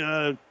from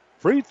the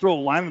free throw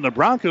line. And the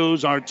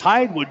Broncos are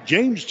tied with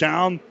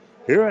Jamestown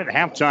here at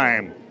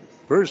halftime.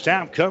 First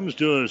half comes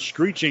to a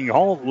screeching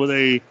halt with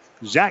a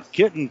Zach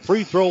Kitten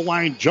free throw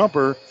line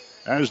jumper.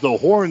 As the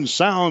horn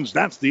sounds,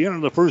 that's the end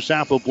of the first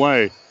half of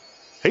play.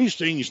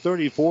 Hastings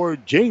 34,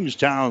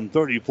 Jamestown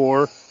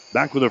 34.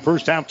 Back with the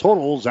first half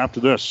totals after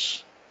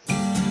this.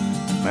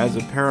 As a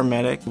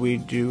paramedic, we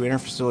do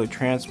interfacility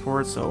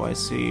transport, so I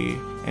see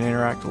and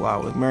interact a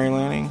lot with Mary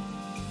Lanning.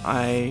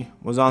 I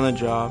was on the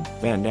job,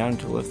 bent down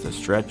to lift the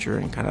stretcher,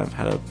 and kind of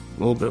had a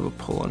little bit of a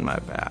pull in my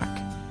back.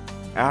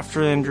 After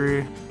the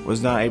injury,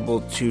 was not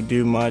able to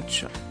do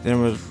much,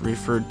 then was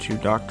referred to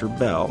Dr.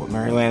 Bell,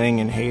 Mary Lanning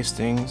in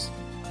Hastings,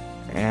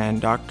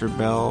 and Dr.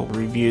 Bell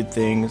reviewed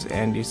things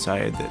and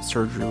decided that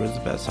surgery was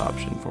the best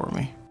option for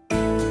me.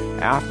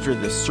 After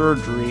the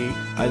surgery,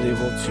 I was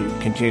able to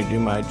continue to do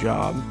my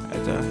job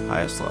at the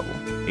highest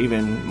level,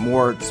 even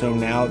more so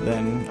now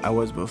than I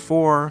was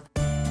before.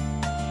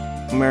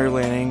 Mary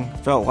Lanning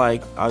felt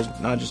like I was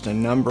not just a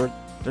number.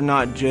 They're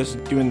not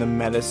just doing the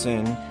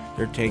medicine,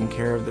 they're taking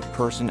care of the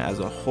person as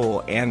a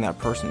whole and that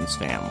person's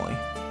family.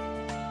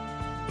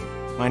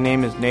 My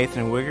name is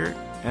Nathan Wiggert,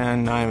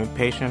 and I'm a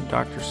patient of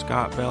Dr.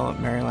 Scott Bell at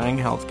Mary Lanning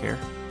Healthcare.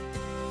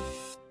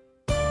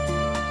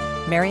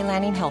 Mary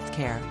Lanning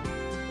Healthcare.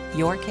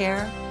 Your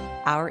care,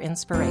 our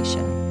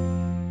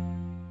inspiration.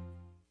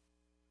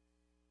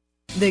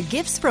 The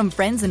gifts from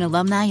friends and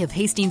alumni of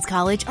Hastings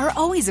College are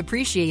always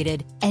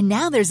appreciated. And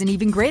now there's an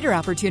even greater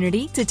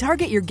opportunity to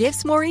target your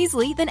gifts more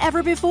easily than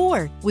ever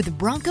before with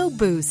Bronco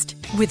Boost.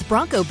 With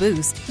Bronco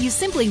Boost, you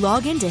simply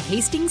log into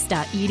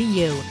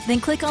hastings.edu, then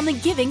click on the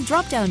Giving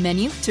drop-down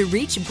menu to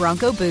reach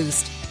Bronco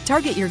Boost.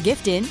 Target your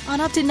gift in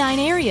on up to 9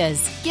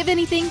 areas. Give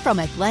anything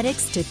from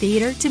athletics to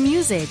theater to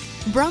music.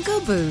 Bronco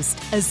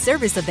Boost, a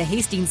service of the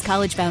Hastings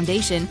College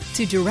Foundation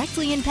to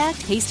directly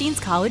impact Hastings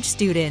College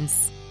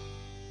students.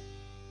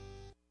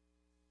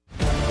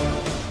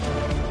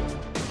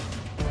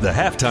 The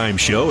Halftime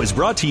Show is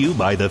brought to you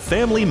by the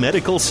Family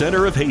Medical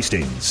Center of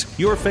Hastings,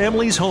 your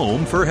family's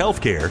home for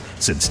healthcare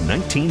since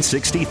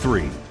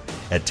 1963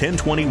 at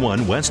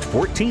 1021 West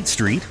 14th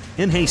Street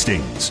in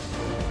Hastings.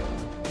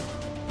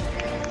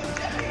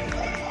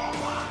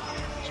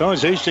 So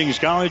it's Hastings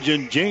College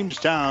and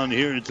Jamestown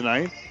here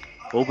tonight.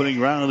 Opening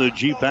round of the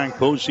GPAC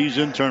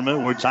postseason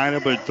tournament. We're tied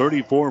up at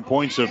 34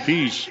 points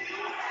apiece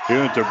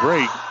here at the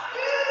break.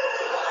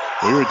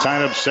 We were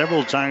tied up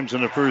several times in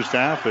the first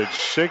half at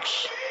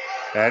 6,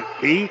 at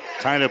 8,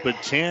 tied up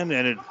at 10,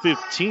 and at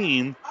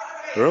 15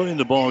 early in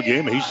the ball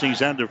game. Hastings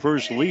had the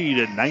first lead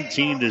at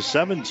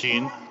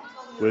 19-17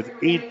 with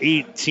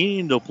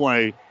 8:18 to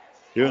play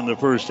here in the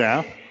first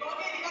half.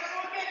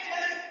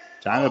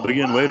 Tied up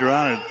again later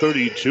on at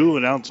 32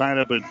 and now tied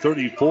up at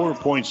 34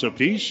 points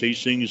apiece.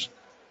 Hastings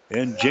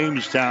and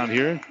Jamestown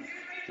here.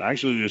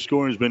 Actually, the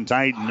score has been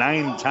tied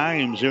 9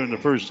 times here in the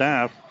first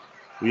half.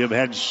 We have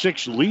had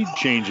 6 lead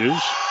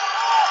changes.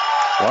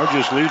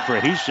 Largest lead for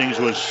Hastings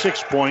was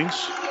 6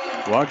 points.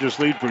 Largest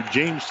lead for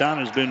Jamestown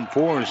has been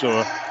 4, so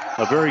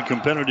a very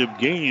competitive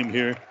game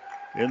here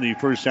in the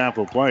first half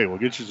of play. We'll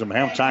get you some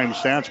halftime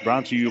stats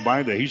brought to you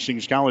by the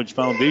Hastings College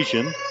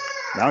Foundation.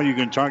 Now you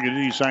can target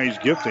any size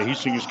gift to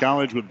Hastings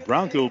College with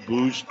Bronco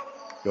Boost.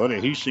 Go to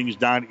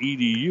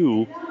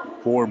hastings.edu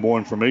for more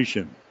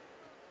information.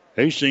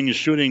 Hastings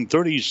shooting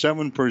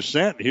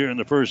 37% here in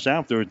the first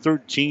half. They're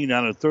 13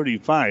 out of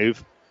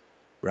 35.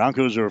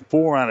 Broncos are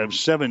 4 out of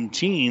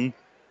 17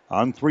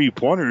 on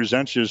three-pointers.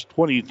 That's just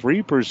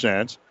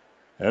 23%.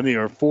 And they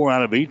are 4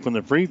 out of 8 from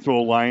the free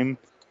throw line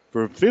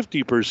for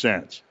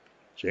 50%.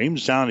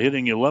 Jamestown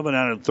hitting 11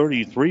 out of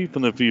 33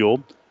 from the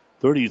field,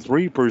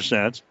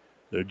 33%.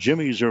 The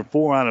Jimmies are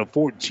 4 out of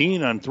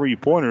 14 on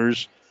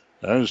three-pointers.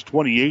 That is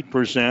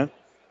 28%.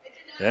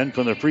 And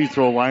from the free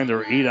throw line,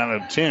 they're 8 out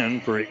of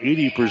 10 for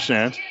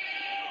 80%.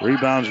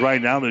 Rebounds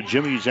right now, the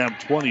Jimmies have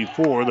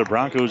 24. The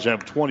Broncos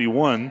have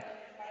 21.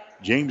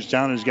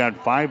 Jamestown has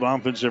got 5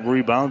 offensive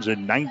rebounds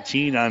and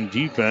 19 on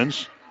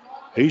defense.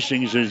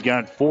 Hastings has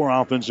got 4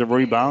 offensive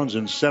rebounds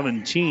and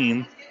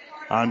 17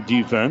 on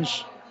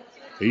defense.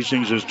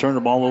 Hastings has turned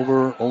the ball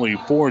over only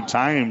 4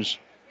 times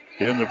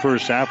in the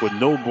first half with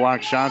no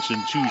block shots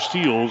and 2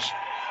 steals.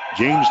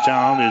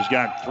 Jamestown has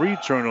got 3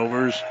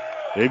 turnovers.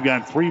 They've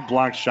got 3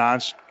 block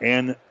shots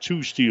and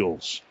 2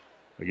 steals.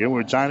 Again,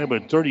 we're tied up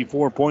at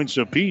 34 points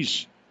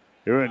apiece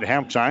here at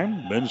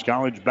halftime. Men's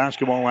college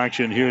basketball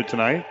action here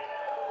tonight.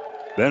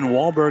 Ben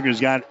Wahlberg has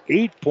got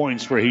 8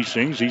 points for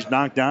Hastings. He's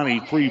knocked down a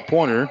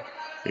 3-pointer.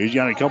 He's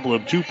got a couple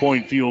of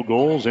 2-point field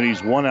goals, and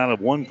he's 1 out of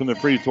 1 from the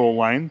free throw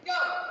line.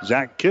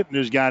 Zach Kitten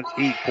has got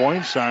 8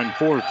 points on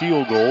 4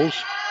 field goals.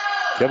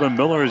 Kevin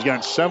Miller has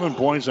got 7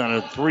 points on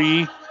a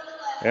 3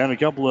 and a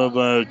couple of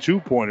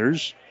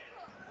 2-pointers.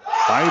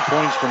 5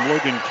 points from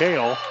Logan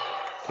Kale.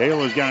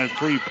 Kale has got a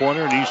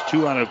 3-pointer, and he's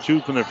 2 out of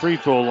 2 from the free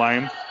throw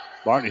line.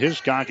 Bart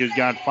Hiscock has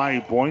got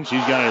 5 points.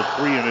 He's got a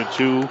 3 and a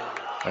 2,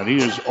 and he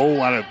is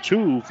 0 out of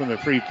 2 from the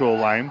free throw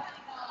line.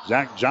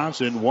 Zach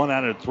Johnson, 1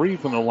 out of 3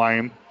 from the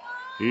line.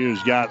 He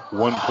has got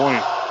 1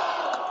 point.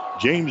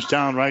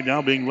 Jamestown right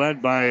now being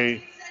led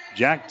by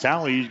Jack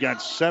Talley. He's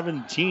got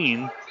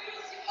 17.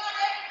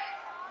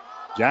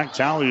 Jack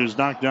Talley has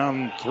knocked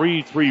down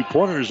 3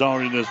 3-pointers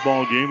already in this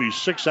ball game. He's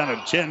 6 out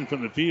of 10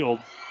 from the field,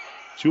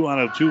 2 out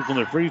of 2 from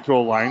the free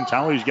throw line.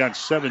 Talley's got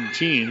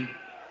 17.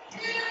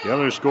 The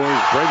other scorer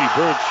is Brady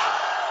Birch.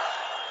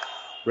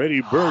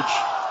 Brady Birch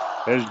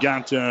has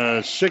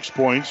got 6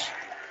 points.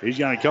 He's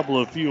got a couple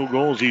of field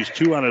goals. He's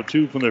 2 out of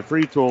 2 from the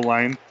free throw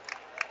line.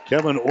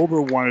 Kevin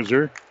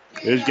Oberweiser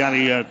has got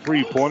a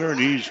 3-pointer, and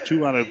he's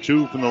 2 out of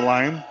 2 from the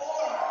line.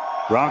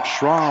 Brock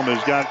Schramm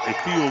has got a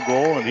field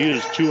goal, and he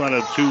is 2 out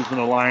of 2 from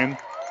the line.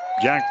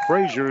 Jack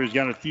Frazier has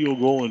got a field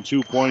goal and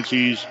 2 points.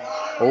 He's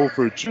 0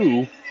 for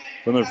 2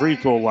 from the free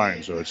throw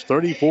line. So it's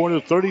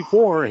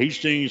 34-34,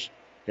 Hastings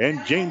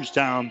and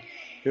Jamestown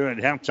here at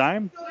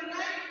halftime.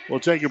 We'll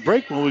take a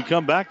break. When we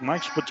come back,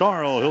 Mike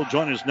Spataro, he'll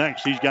join us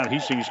next. He's got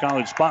Hastings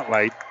College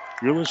Spotlight.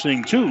 You're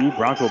listening to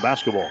Bronco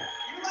Basketball.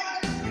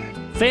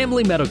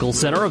 Family Medical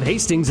Center of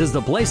Hastings is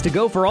the place to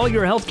go for all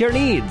your healthcare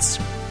needs.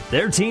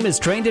 Their team is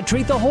trained to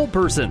treat the whole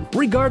person,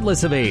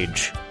 regardless of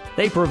age.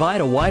 They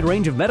provide a wide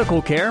range of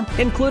medical care,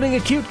 including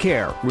acute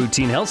care,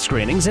 routine health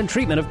screenings, and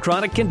treatment of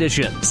chronic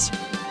conditions.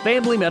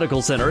 Family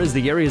Medical Center is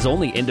the area's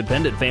only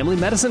independent family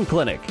medicine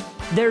clinic.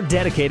 They're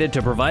dedicated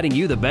to providing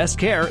you the best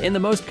care in the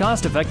most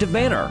cost-effective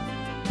manner.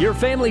 Your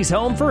family's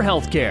home for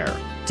health care.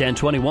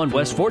 1021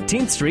 West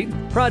 14th Street,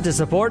 proud to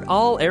support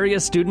all area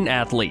student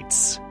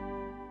athletes.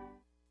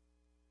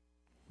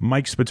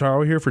 Mike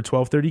Spataro here for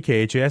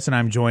 1230 KHAS, and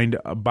I'm joined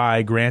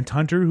by Grant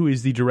Hunter, who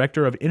is the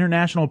Director of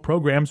International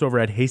Programs over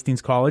at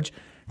Hastings College.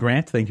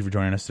 Grant, thank you for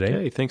joining us today.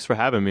 Hey, thanks for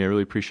having me. I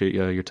really appreciate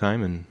your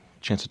time and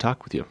chance to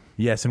talk with you.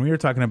 Yes, and we were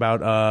talking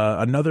about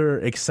another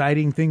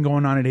exciting thing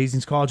going on at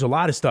Hastings College. A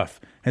lot of stuff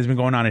has been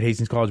going on at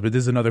Hastings College, but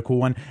this is another cool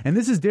one. And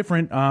this is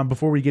different.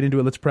 Before we get into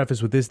it, let's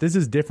preface with this. This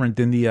is different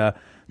than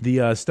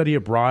the study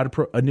abroad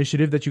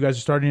initiative that you guys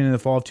are starting in the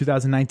fall of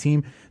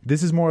 2019.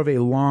 This is more of a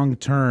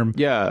long-term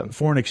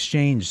foreign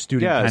exchange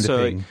student kind of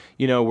thing.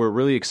 We're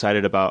really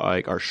excited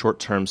about our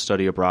short-term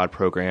study abroad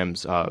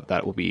programs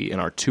that will be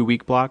in our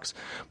 2-week blocks.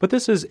 But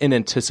this is in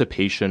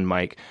anticipation,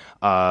 Mike,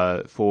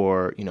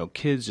 for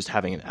kids just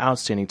having an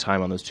outstanding time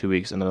on those 2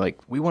 weeks, and they're like,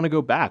 we want to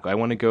go back. I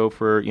want to go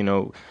for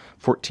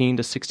 14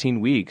 to 16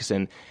 weeks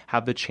and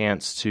have the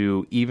chance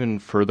to even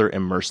further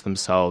immerse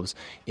themselves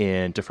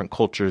in different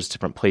cultures,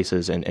 different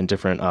places, and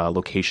different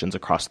locations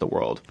across the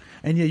world.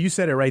 And yeah, you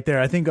said it right there.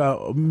 I think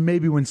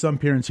maybe when some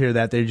parents hear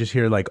that, they just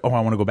hear like, oh,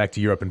 I want to go back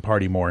to Europe and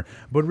party more.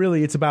 But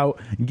really, it's about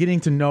getting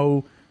to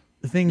know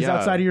things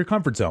outside of your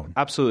comfort zone.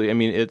 Absolutely. I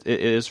mean, it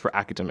is for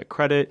academic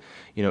credit.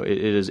 It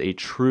is a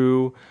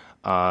true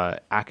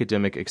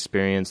academic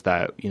experience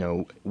that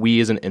we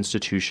as an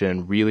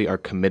institution really are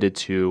committed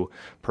to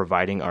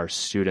providing our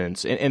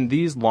students. And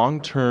these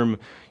long-term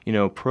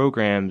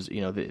programs,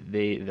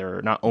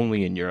 they're not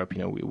only in Europe.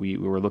 We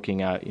were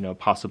looking at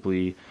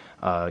possibly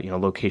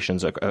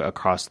locations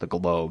across the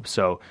globe.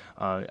 So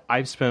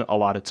I've spent a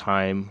lot of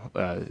time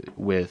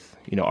with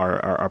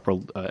our upper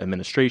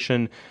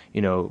administration,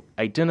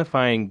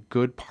 identifying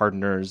good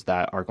partners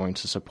that are going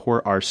to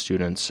support our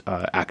students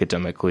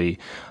academically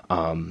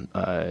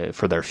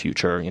for their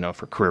future,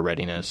 for career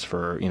readiness,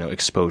 for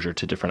exposure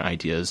to different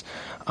ideas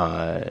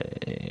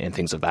and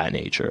things of that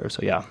nature. So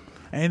yeah.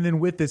 And then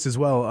with this as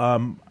well,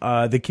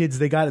 the kids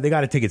they got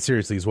to take it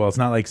seriously as well. It's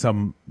not like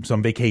some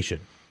vacation.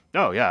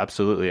 Oh yeah,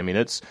 absolutely. I mean,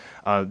 it's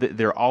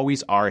there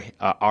always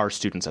are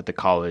students at the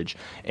college,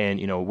 and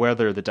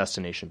whether the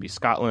destination be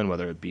Scotland,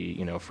 whether it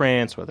be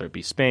France, whether it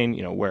be Spain,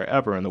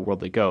 wherever in the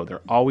world they go,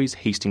 they're always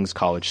Hastings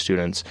College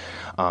students,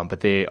 but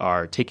they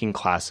are taking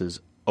classes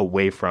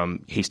away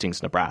from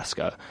Hastings,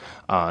 Nebraska,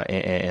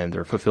 and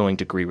they're fulfilling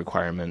degree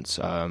requirements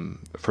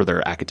for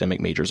their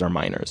academic majors or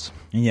minors.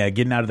 And yeah,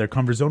 getting out of their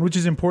comfort zone, which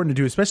is important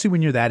to do, especially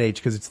when you're that age,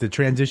 because it's the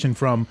transition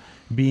from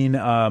being,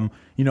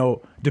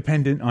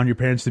 dependent on your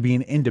parents to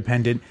being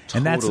independent,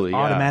 and that's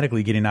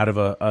automatically getting out of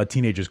a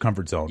teenager's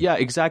comfort zone. Yeah,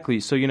 exactly.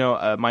 So,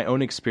 my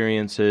own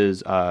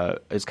experiences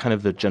is kind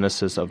of the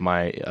genesis of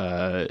my,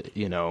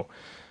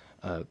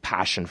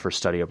 passion for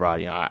study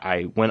abroad.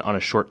 I went on a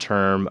short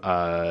term,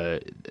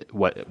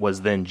 what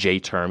was then J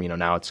term.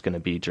 Now it's going to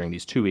be during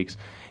these 2 weeks,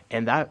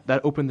 and that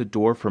opened the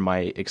door for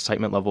my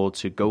excitement level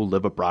to go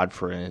live abroad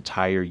for an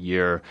entire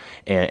year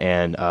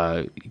and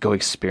go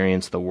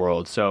experience the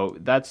world. So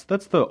that's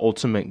the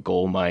ultimate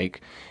goal,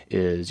 Mike.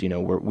 Is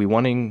we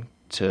wanting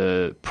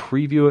to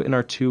preview it in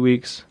our 2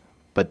 weeks.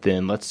 But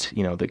then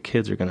the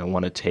kids are going to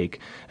want to take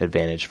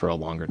advantage for a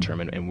longer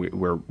term, and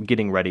we're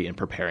getting ready and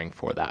preparing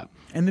for that.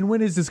 And then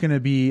when is this going to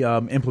be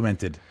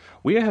implemented?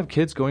 We have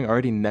kids going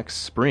already next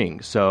spring.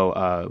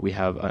 So we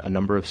have a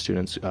number of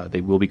students.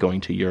 They will be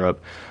going to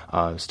Europe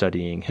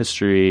studying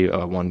history.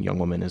 One young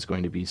woman is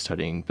going to be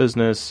studying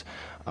business.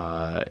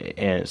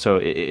 And so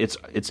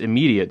it's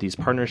immediate. These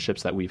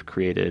partnerships that we've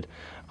created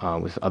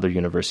with other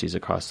universities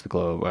across the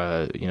globe,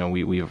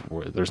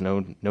 there's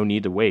no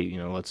need to wait.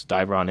 Let's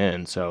dive on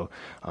in. So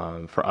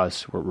for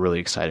us, we're really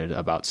excited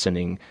about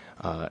sending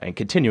and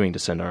continuing to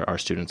send our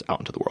students out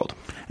into the world.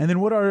 And then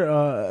what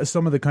are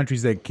some of the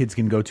countries that kids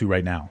can go to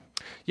right now?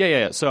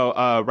 Yeah. So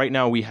right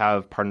now we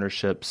have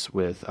partnerships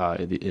with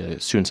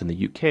students in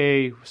the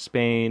UK,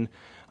 Spain,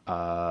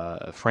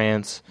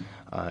 France,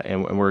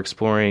 and we're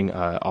exploring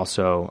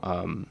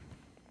also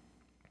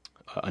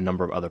a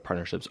number of other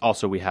partnerships.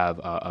 Also, we have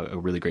a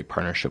really great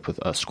partnership with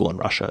a school in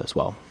Russia as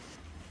well.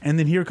 And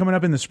then here coming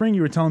up in the spring,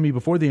 you were telling me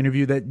before the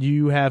interview that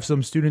you have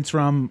some students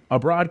from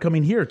abroad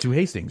coming here to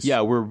Hastings.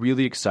 Yeah, we're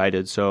really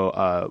excited.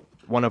 So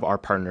one of our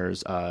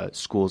partners,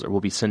 schools, will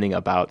be sending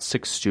about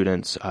 6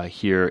 students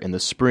here in the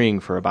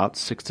spring for about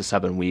 6 to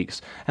 7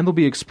 weeks. And they'll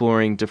be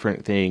exploring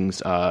different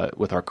things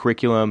with our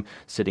curriculum,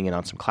 sitting in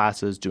on some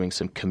classes, doing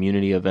some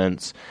community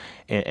events.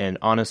 And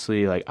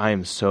honestly, I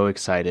am so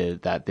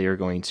excited that they are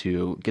going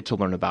to get to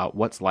learn about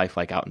what's life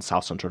like out in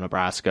South Central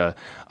Nebraska.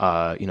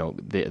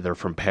 They're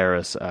from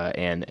Paris,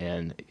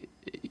 and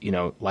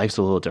life's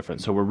a little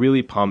different. So we're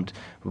really pumped.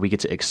 We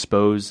get to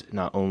expose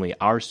not only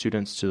our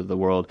students to the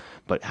world,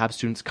 but have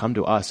students come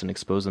to us and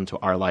expose them to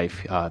our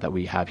life that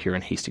we have here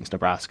in Hastings,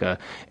 Nebraska,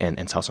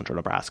 and South Central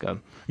Nebraska.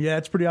 Yeah,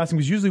 it's pretty awesome,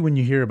 because usually when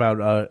you hear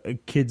about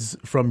kids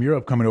from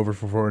Europe coming over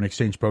for foreign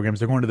exchange programs,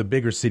 they're going to the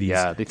bigger cities.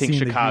 Yeah, they think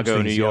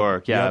Chicago, New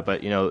York. Yeah,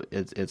 but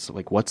it's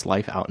like, what's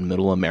life out in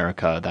Middle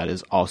America that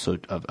is also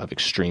of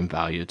extreme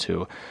value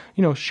to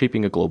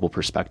shaping a global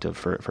perspective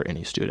for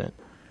any student.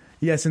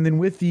 Yes, and then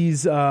with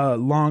these the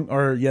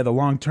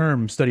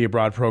long-term study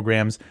abroad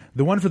programs,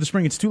 the one for the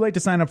spring, it's too late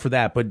to sign up for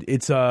that, but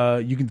it's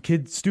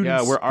students.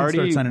 Yeah, we're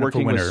already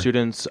working with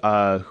students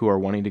who are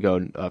wanting to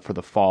go for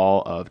the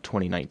fall of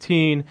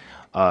 2019.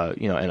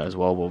 And as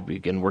well, we'll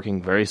begin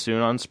working very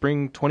soon on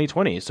spring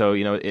 2020. So,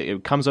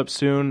 it comes up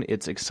soon.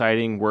 It's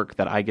exciting work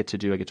that I get to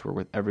do. I get to work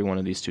with every one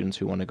of these students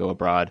who want to go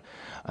abroad.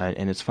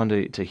 And it's fun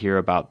to hear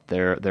about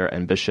their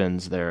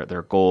ambitions,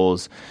 their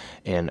goals,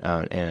 and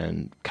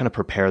kind of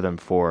prepare them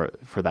for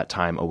that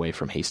time away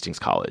from Hastings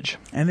College.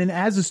 And then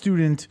as a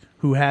student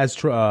who has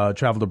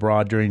traveled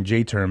abroad during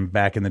J-term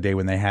back in the day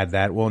when they had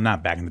that, well,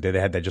 not back in the day, they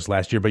had that just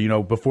last year, but,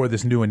 before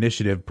this new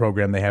initiative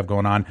program they have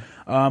going on,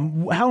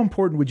 how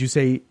important would you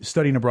say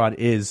studying abroad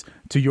is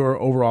to your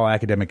overall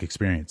academic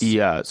experience?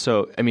 Yeah,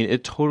 so,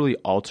 it totally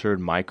altered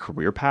my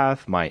career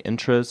path, my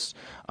interests.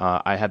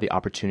 I had the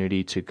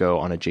opportunity to go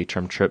on a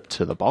J-term trip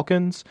to the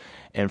Balkans.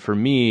 And for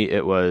me,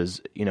 it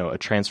was, a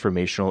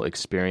transformational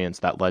experience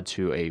that led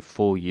to a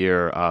full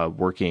year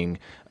working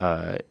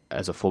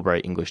as a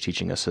Fulbright English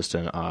teaching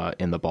assistant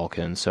in the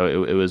Balkans. So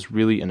it was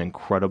really an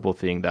incredible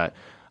thing that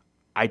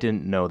I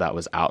didn't know that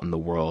was out in the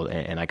world,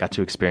 and I got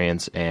to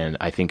experience, and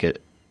I think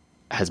it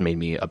has made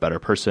me a better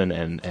person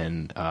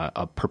and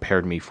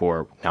prepared me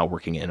for now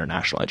working in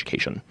international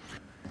education.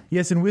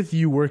 Yes, and with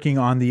you working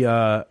on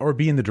or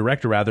being the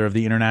director, rather, of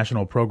the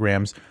international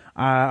programs,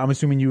 I'm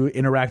assuming you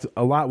interact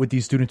a lot with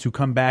these students who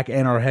come back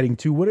and are heading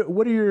to.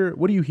 What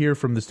do you hear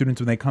from the students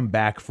when they come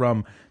back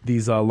from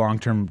these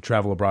long-term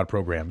travel abroad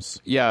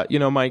programs? Yeah,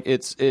 Mike,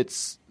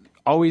 it's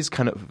always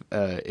kind of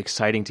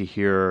exciting to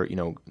hear,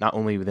 not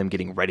only them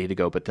getting ready to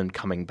go, but then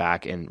coming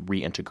back and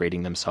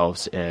reintegrating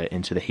themselves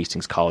into the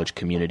Hastings College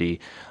community.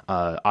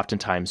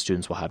 Oftentimes,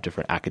 students will have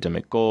different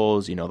academic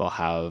goals. They'll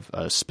have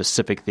a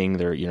specific thing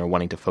they're,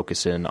 wanting to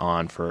focus in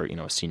on for,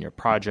 a senior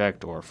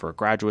project or for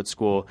graduate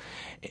school.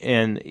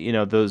 And,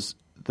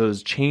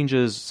 those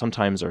changes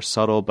sometimes are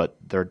subtle, but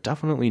they're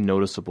definitely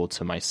noticeable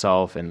to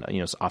myself and,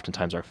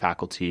 oftentimes our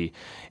faculty.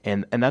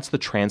 And that's the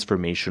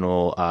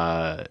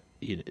transformational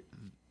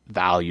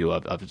value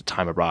of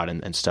time abroad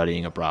and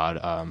studying abroad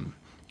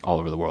all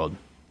over the world.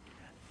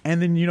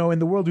 And then, in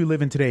the world we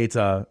live in today, it's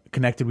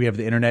connected. We have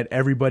the internet.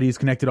 Everybody's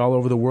connected all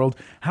over the world.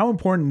 How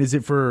important is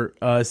it for,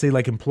 say,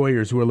 like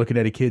employers who are looking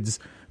at a kid's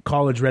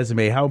college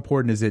resume? How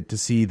important is it to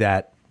see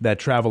that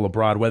travel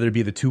abroad, whether it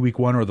be the 2-week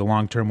one or the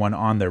long-term one,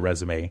 on their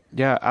resume?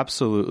 Yeah,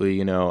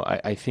 absolutely.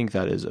 I think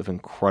that is of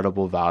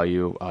incredible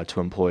value to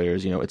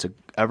employers. It's a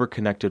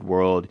ever-connected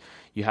world.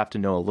 You have to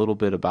know a little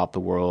bit about the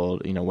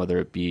world, whether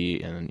it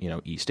be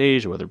in, East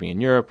Asia, whether it be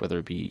in Europe, whether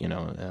it be,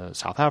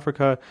 South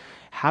Africa.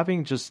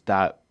 Having just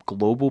that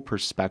global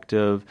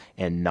perspective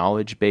and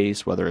knowledge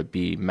base, whether it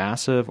be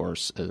massive or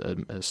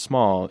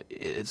small,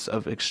 it's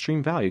of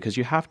extreme value because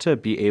you have to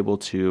be able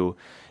to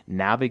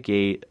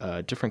navigate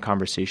different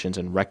conversations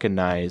and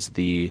recognize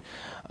the,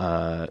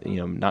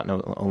 not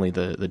only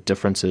the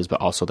differences,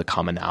 but also the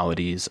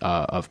commonalities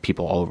of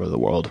people all over the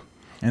world.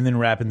 And then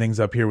wrapping things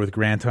up here with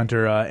Grant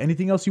Hunter,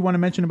 anything else you want to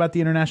mention about the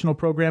international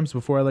programs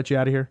before I let you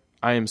out of here?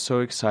 I am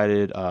so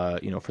excited,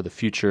 for the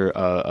future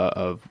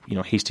of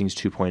Hastings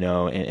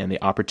 2.0 and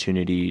the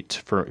opportunity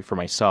for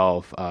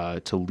myself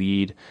to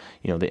lead,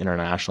 the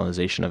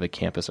internationalization of the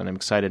campus. And I'm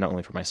excited not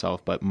only for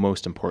myself, but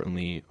most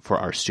importantly for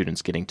our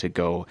students getting to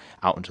go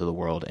out into the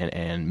world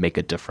and make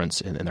a difference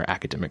in their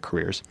academic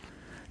careers.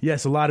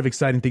 Yes, a lot of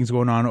exciting things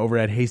going on over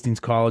at Hastings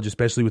College,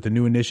 especially with the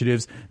new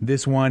initiatives.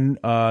 This one,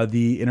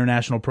 the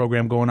international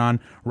program going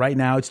on right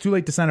now. It's too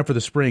late to sign up for the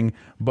spring,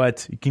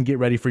 but you can get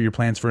ready for your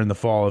plans for in the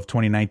fall of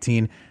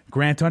 2019.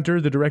 Grant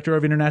Hunter, the Director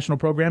of International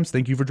Programs,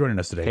 thank you for joining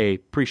us today. Hey,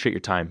 appreciate your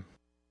time.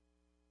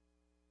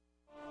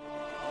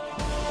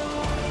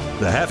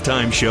 The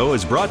Halftime Show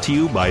is brought to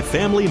you by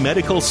Family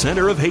Medical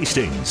Center of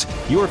Hastings,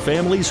 your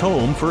family's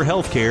home for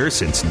healthcare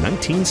since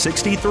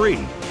 1963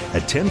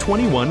 at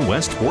 1021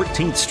 West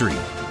 14th Street.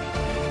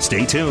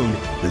 Stay tuned.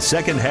 The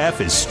second half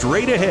is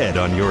straight ahead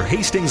on your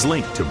Hastings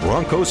link to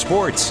Bronco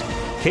Sports,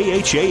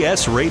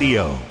 KHAS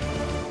Radio.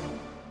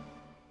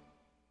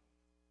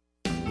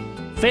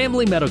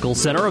 Family Medical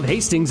Center of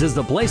Hastings is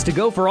the place to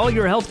go for all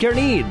your healthcare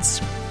needs.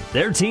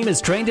 Their team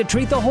is trained to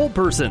treat the whole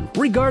person,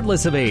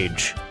 regardless of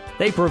age.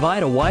 They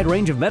provide a wide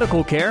range of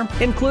medical care,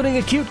 including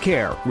acute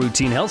care,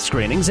 routine health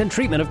screenings, and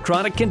treatment of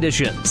chronic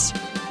conditions.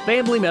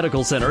 Family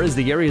Medical Center is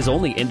the area's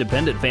only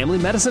independent family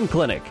medicine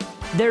clinic.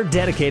 They're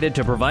dedicated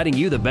to providing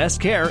you the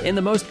best care in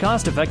the most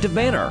cost-effective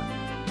manner.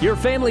 Your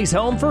family's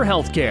home for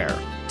health care.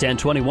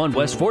 1021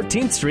 West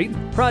 14th Street,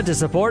 proud to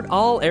support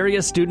all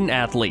area student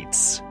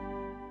athletes.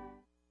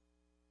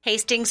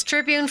 Hastings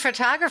Tribune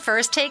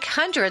photographers take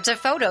hundreds of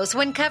photos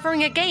when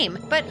covering a game,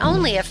 but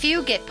only a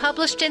few get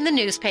published in the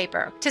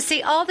newspaper. To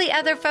see all the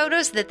other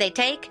photos that they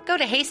take, go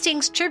to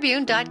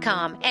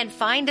hastingstribune.com and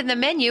find in the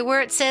menu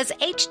where it says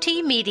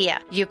HT Media.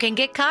 You can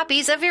get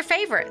copies of your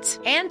favorites.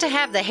 And to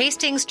have the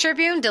Hastings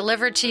Tribune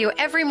delivered to you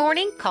every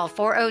morning, call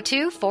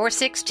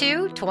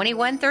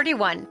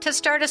 402-462-2131 to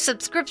start a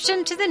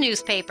subscription to the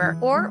newspaper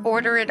or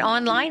order it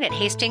online at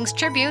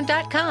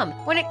hastingstribune.com.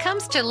 When it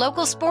comes to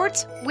local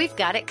sports, we've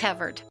got it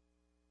covered.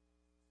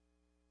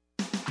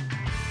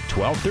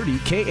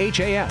 1230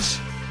 KHAS.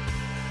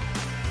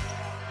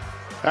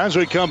 As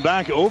we come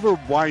back,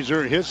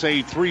 Oberweiser hits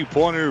a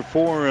three-pointer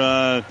for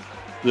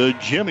the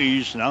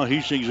Jimmies. Now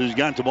Hastings has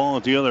got the ball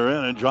at the other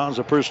end and draws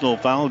a personal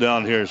foul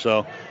down here.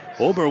 So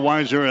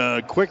Oberweiser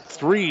a quick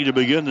three to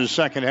begin the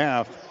second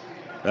half.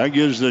 That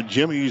gives the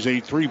Jimmies a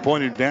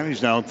three-point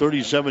advantage now,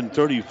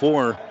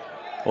 37-34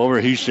 over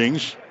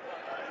Hastings.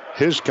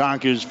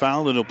 Hiscock is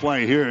fouled in the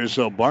play here,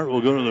 so Bart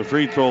will go to the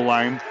free throw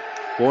line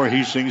for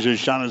Hastings. His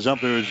shot is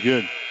up there, is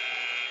good.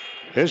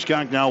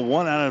 Hiscock now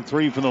 1 out of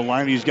 3 from the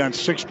line. He's got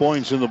 6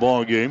 points in the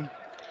ball game.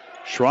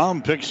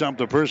 Schramm picks up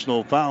the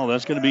personal foul.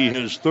 That's going to be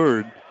his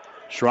third.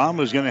 Schramm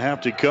is going to have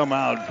to come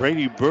out.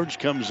 Brady Birch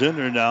comes in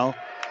there now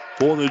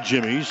for the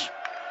Jimmies.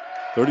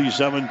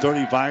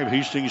 37-35,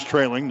 Hastings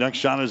trailing. Next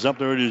shot is up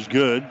there. It is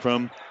good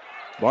from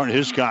Bart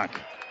Hiscock.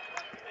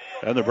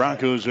 And the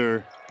Broncos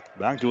are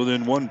back to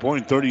within 1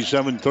 point,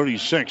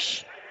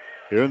 37-36.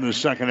 Here in the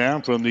second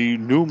half from the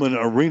Newman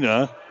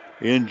Arena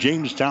in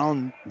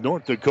Jamestown,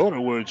 North Dakota,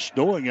 where it's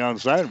snowing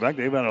outside. In fact,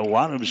 they've had a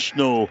lot of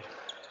snow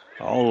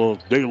all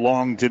day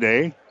long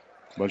today,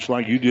 much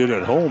like you did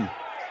at home.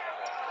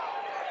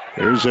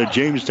 There's a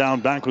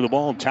Jamestown back with the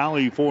ball.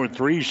 Tally for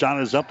three.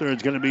 Shot is up there.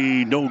 It's going to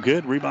be no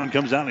good. Rebound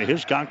comes down to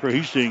Hiscock for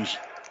Hastings.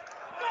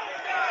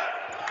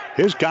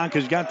 Hiscock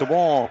has got the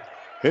ball.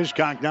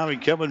 Hiscock now to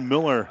Kevin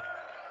Miller.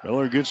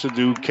 Miller gets it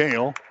to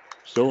Kale.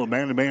 Still a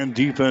man-to-man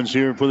defense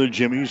here for the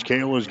Jimmies.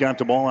 Kale has got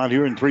the ball out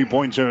here in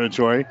three-point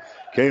territory.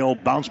 Kale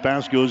bounce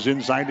pass goes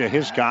inside to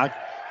Hiscock.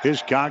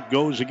 Hiscock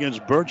goes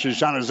against Birch. His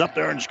shot is up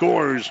there and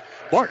scores.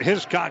 Bart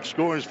Hiscock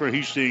scores for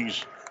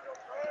Hastings.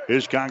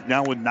 Hiscock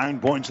now with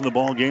 9 points in the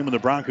ball game, and the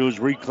Broncos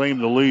reclaim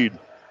the lead,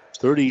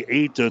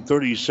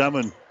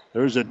 38-37.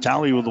 There's a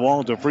tally with the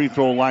ball at the free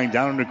throw line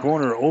down in the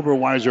corner.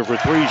 Oberweiser for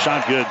three,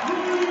 shot good.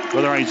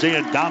 Brother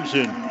Isaiah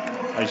Thompson.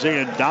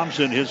 Isaiah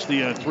Thompson hits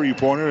the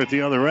three-pointer at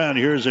the other end.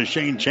 Here's a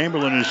Shane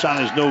Chamberlain. His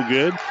shot is no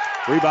good.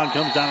 Rebound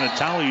comes down to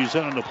Talley. He's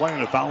hit on the play,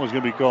 and a foul is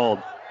going to be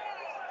called.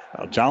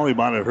 Now, Talley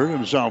might have hurt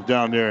himself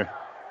down there.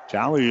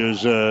 Talley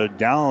is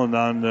down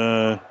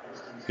on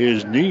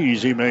his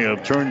knees. He may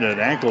have turned an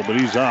ankle, but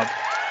he's up.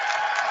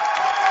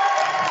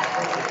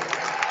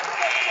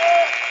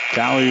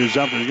 Talley is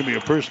up. There's going to be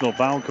a personal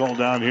foul call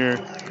down here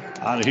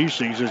on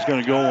Hastings. It's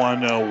going to go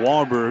on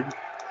Wahlberg.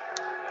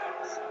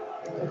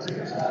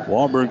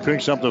 Wahlberg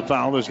picks up the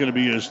foul. That's going to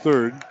be his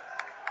third.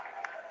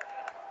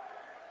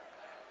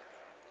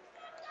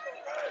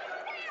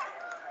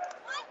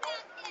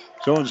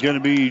 So it's going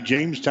to be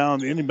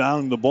Jamestown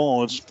inbounding the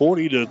ball. It's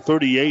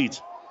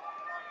 40-38.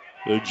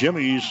 The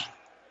Jimmies,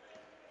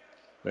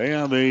 they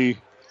have a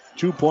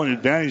 2-point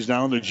advantage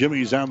now. The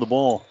Jimmies have the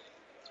ball.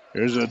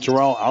 There's a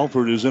Terrell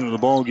Alford is into the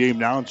ball game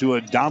now to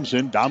a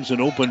Dobson.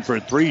 Dobson open for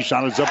three.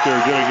 Shot is up there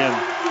good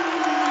again.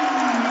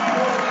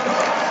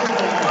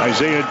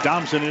 Isaiah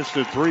Dobson hits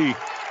the three.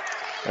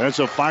 That's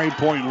a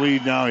 5-point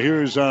lead now.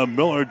 Here's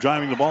Miller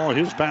driving the ball.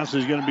 His pass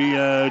is going to be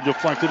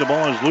deflected. The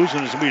ball is loose,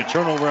 and it's going to be a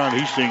turnover on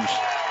Hastings.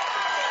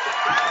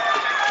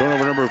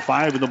 Turnover number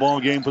 5 in the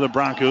ball game for the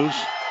Broncos.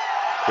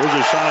 There's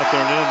a shot up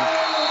there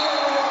and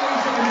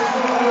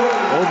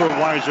in.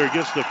 Oberweiser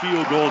gets the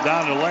field goal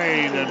down the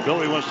lane, and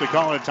Billy wants to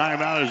call a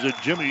timeout as the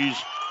Jimmies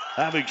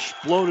have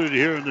exploded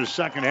here in the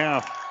second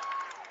half.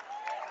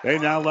 They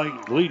now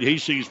lead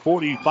Hastings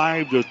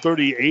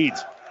 45-38.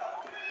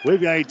 We've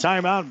got a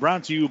timeout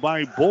brought to you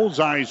by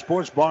Bullseye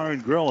Sports Bar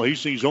and Grill,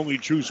 Hastings' only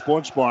true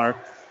sports bar,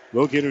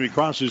 located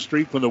across the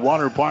street from the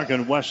water park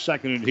on West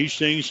 2nd in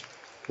Hastings.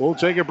 We'll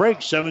take a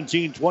break.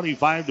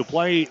 17:25 to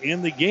play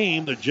in the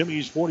game. The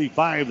Jimmies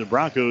 45, the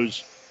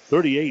Broncos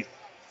 38.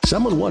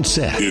 Someone once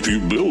said, if you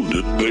build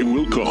it, they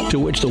will come. To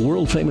which the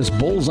world-famous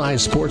Bullseye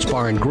Sports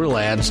Bar and Grill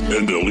adds,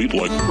 and they'll eat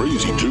like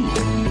crazy, too.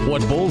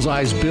 What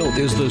Bullseye's built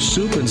is the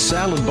soup and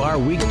salad bar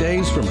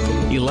weekdays from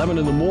 11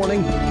 in the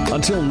morning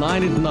until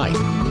 9 at night.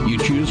 You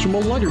choose from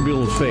a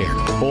Luggerbill affair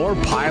or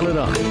pile it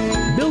on.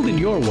 Build it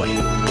your way.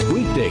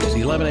 Weekdays,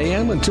 11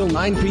 a.m. until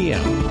 9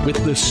 p.m.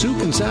 with the soup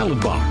and salad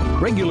bar.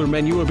 Regular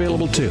menu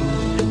available, too,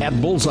 at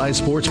Bullseye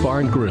Sports Bar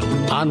and Grill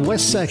on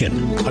West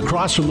 2nd,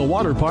 across from the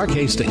water park,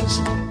 Hastings.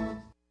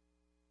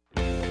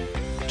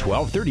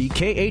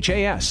 1230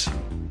 KHAS.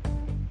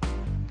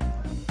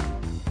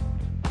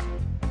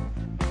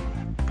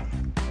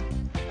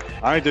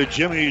 All right, the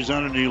Jimmies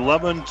on an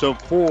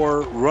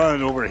 11-4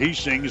 run over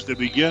Hastings to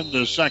begin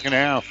the second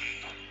half.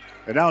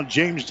 And now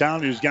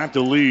Jamestown has got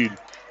the lead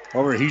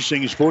over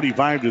Hastings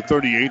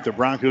 45-38. The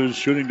Broncos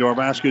shooting to our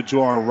basket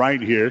to our right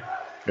here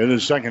in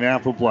the second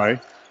half of play.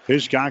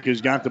 Hiscock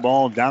has got the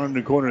ball down in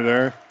the corner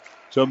there.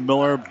 So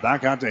Miller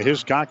back out to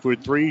Hiscock for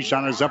three.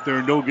 Shot is up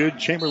there, no good.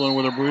 Chamberlain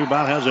with a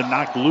rebound has it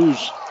knocked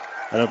loose.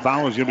 And a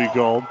foul is going to be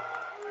called.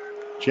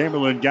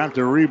 Chamberlain got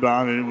the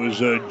rebound, and it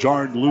was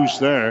jarred loose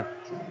there.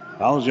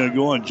 Foul is going to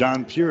go on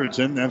John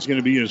Puritan. That's going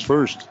to be his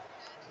first.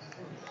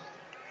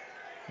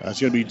 That's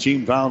going to be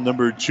team foul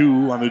number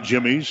 2 on the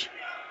Jimmies.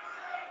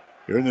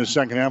 Here in the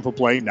second half of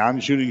play,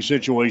 non-shooting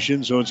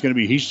situation, so it's going to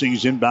be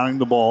Hastings inbounding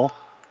the ball.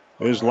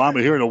 There's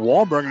Lama here to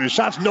Wahlberg, and his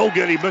shot's no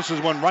good. He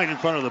misses one right in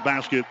front of the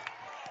basket.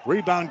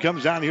 Rebound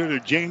comes down here to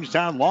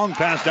Jamestown. Long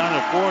pass down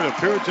the floor to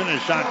Puritan.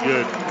 His shot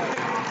good.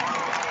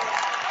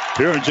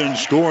 Puritan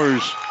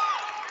scores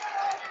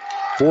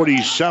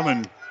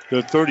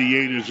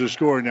 47-38 is the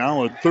score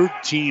now. A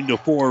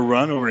 13-4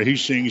 run over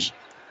Hastings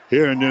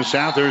here in this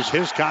half. There's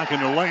Hiscock in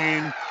the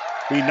lane.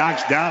 He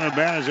knocks down a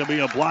man. It's going to be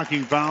a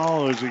blocking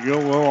foul as it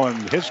goes on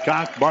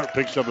Hiscock. Bart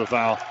picks up the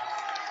foul.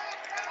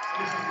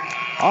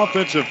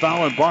 Offensive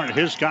foul on Bart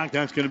Hiscock.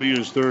 That's going to be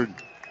his third.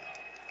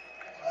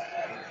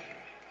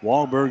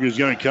 Wahlberg is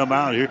going to come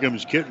out. Here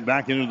comes Kitten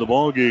back into the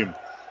ball game.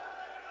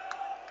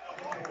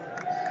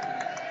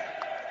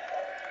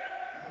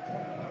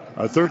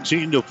 A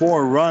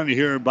 13-4 run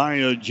here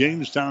by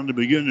Jamestown to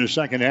begin the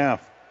second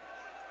half.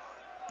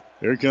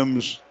 Here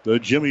comes the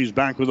Jimmies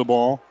back with the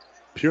ball.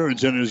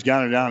 Puritan has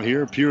got it out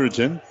here.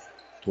 Puritan,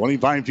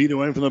 25 feet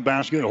away from the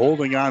basket,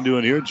 holding on to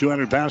it here.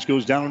 200 pass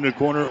goes down in the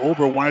corner.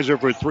 Oberweiser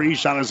for three.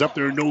 Shot is up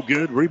there, no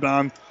good.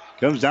 Rebound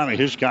comes down to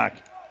Hiscock.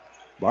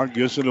 Bart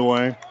gets it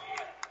away.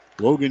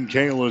 Logan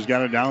Cale has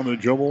got it down the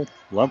dribble.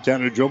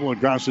 Left-handed dribble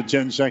across the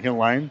 10-second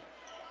line.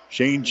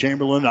 Shane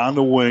Chamberlain on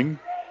the wing.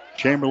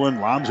 Chamberlain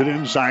lobs it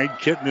inside.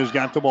 Kitten has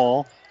got the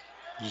ball.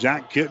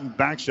 Zach Kitten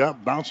backs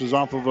up, bounces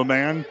off of a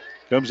man.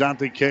 Comes out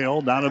to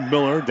Cale, down to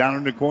Miller, down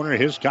in the corner.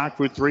 Hiscock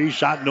for three,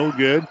 shot no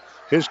good.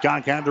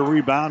 Hiscock had the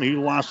rebound. He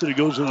lost it. It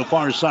goes to the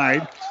far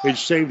side. It's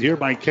saved here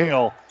by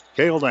Cale.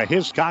 Cale to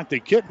Hiscock to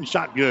Kitten,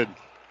 shot good.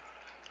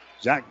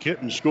 Zach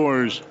Kitten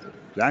scores.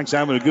 Zach's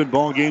having a good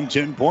ball game,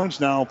 10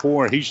 points now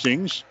for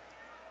Hastings.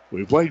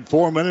 We played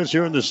 4 minutes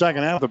here in the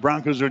second half. The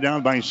Broncos are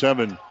down by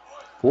 7.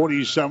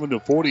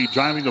 47-40,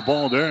 driving the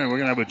ball there, and we're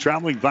going to have a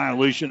traveling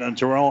violation on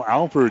Terrell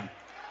Alford.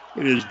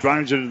 It is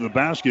drives it into the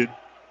basket.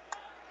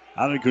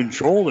 Out of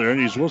control there,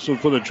 and he's whistled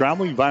for the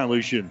traveling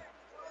violation.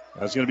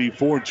 That's going to be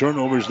 4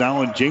 turnovers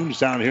now in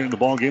Jamestown here in the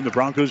ball game. The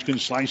Broncos can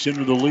slice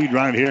into the lead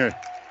right here.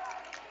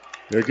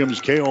 Here comes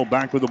Cale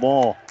back with the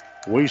ball.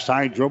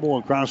 Waist-high dribble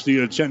across the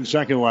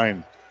 10-second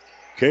line.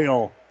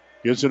 Cale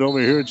gets it over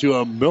here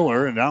to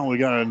Miller, and now we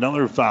got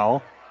another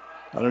foul.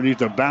 Underneath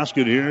the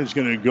basket here, it's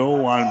going to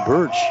go on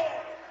Birch.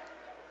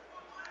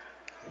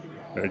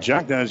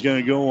 Jack, that's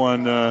going to go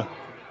on...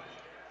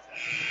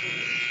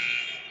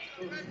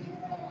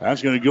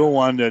 That's going to go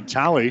on to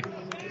Talley.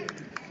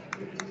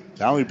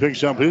 Talley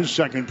picks up his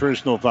second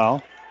personal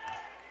foul.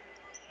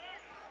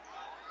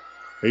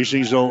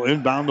 Hastings will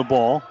inbound the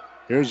ball.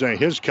 Here's a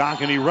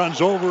Hiscock, and he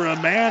runs over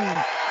a man.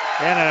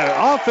 And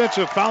an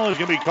offensive foul is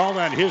going to be called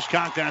on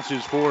Hiscock. That's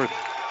his fourth.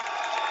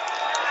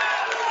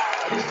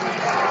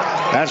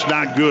 That's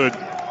not good.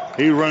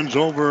 He runs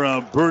over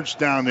Birch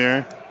down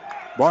there.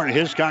 Bart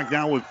Hiscock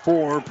now with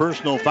 4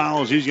 personal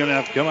fouls. He's going to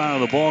have to come out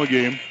of the ball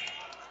game.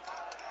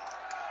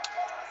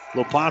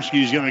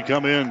 Leposki's going to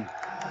come in.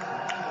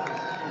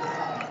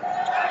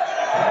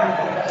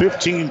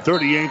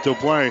 15:38 to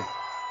play.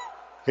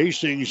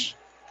 Hastings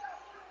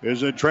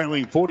is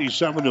trailing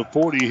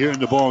 47-40 here in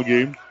the ball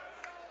game.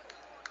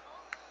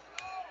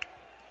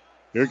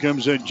 Here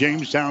comes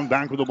Jamestown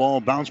back with the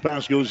ball. Bounce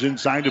pass goes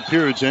inside to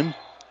Puritan.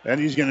 And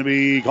he's going to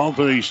be called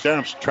for the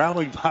steps.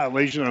 Traveling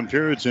violation on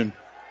Puritan.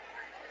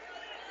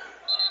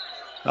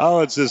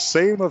 Oh, it's the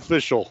same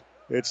official.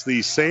 It's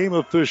the same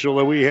official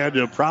that we had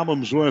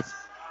problems with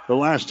the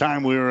last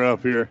time we were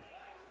up here.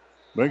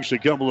 Makes a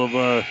couple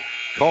of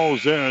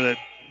calls there that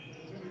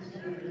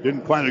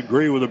didn't quite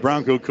agree with the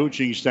Bronco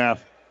coaching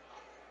staff.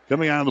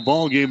 Coming out of the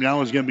ball game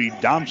now is going to be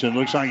Dobson.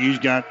 Looks like he's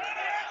got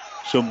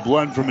some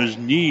blood from his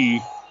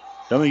knee.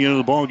 Coming into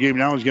the ball game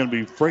now is going to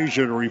be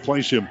Frazier to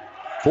replace him.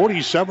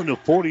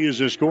 47-40 is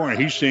the score.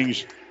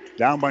 Hastings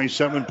down by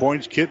 7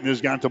 points. Kitten has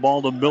got the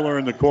ball to Miller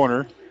in the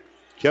corner.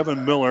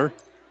 Kevin Miller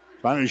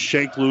trying to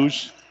shake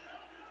loose.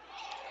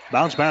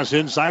 Bounce pass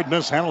inside,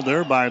 mishandled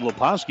there by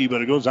Leposki,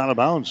 but it goes out of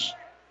bounds.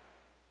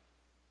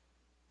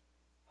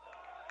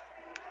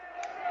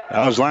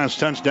 That was last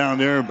touchdown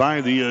there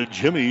by the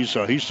Jimmies,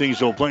 so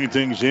Hastings will play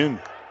things in.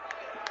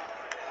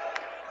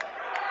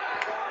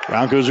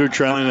 Broncos are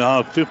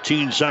trailing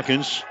 15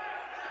 seconds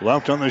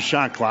left on the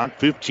shot clock.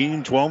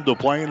 15-12 to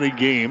play in the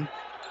game.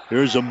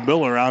 Here's a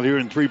Miller out here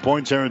in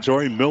three-point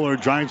territory. Miller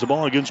drives the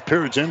ball against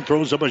Puritan,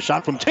 throws up a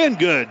shot from 10,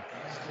 good.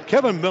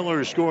 Kevin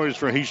Miller scores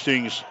for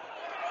Hastings.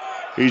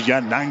 He's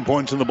got 9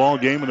 points in the ball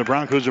game, and the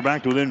Broncos are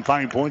back to within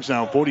 5 points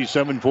now,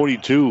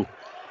 47-42.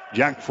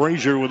 Jack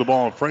Frazier with the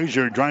ball.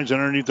 Frazier drives it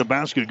underneath the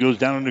basket, goes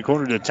down in the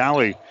corner to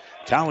Talley.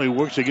 Talley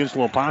works against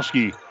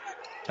Leposki.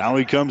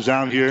 Talley comes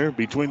out here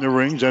between the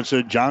rings. That's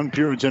John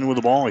Puritan with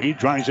the ball. He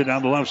drives it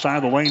down the left side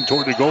of the lane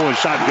toward the goal. A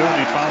shot good.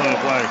 He fouled the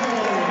play.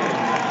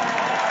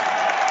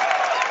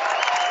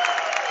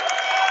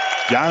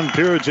 John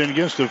Puritan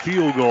gets the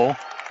field goal.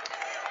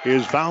 He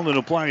is fouled in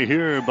the play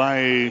here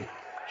by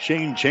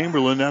Shane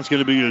Chamberlain. That's going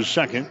to be his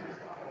second.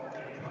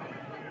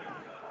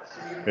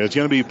 It's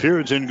going to be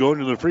Puritan going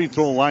to the free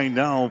throw line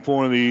now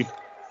for the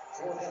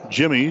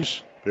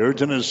Jimmies.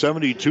 Puritan is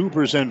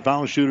 72%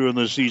 foul shooter in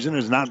the season.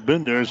 Has not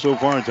been there so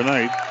far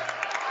tonight.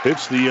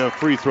 Hits the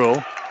free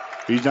throw.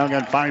 He's now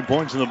got 5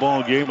 points in the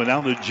ball game, and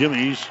now the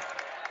Jimmies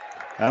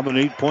have an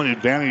 8-point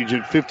advantage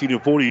at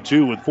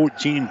 50-42 with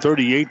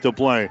 14:38 to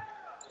play.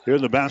 Here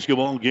in the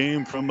basketball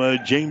game from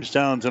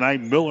Jamestown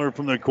tonight. Miller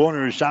from the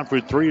corner. Shot for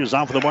three is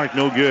off of the mark.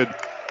 No good.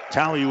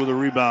 Talley with a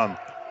rebound.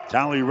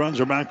 Talley runs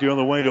her back the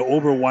other way to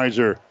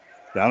Oberweiser.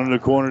 Down in the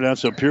corner,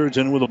 that's a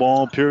Puritan with the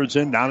ball.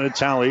 Puritan down to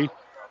Talley.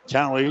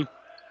 Talley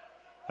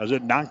has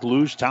it knocked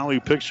loose.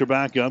 Talley picks her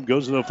back up.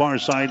 Goes to the far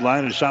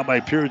sideline. A shot by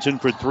Puritan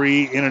for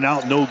three. In and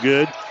out. No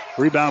good.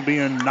 Rebound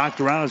being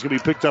knocked around. It's going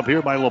to be picked up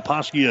here by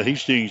Leposki of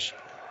Hastings.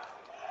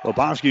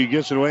 Leposki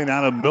gets it away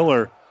now to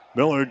Miller.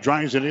 Miller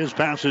drives it. His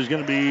pass is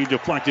going to be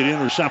deflected,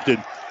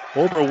 intercepted.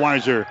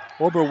 Oberweiser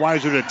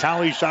to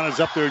Talley. Shot is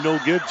up there, no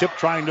good. Tip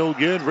try, no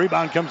good.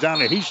 Rebound comes down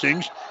to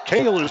Hastings.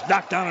 Cale is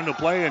knocked down into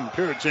play, and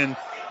Puritan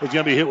is going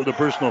to be hit with a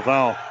personal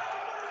foul.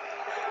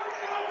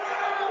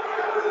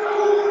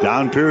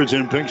 Don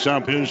Puritan picks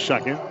up his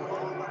second.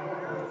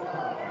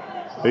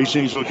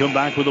 Hastings will come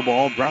back with the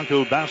ball.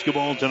 Bronco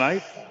basketball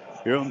tonight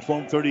here on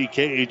 1230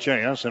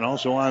 KHAS and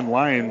also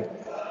online.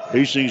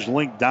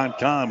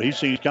 HastingsLink.com.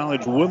 Hastings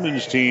College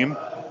women's team.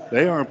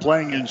 They are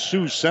playing in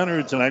Sioux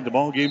Center tonight. The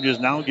ball game is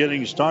now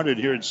getting started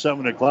here at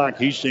 7 o'clock.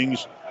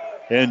 Hastings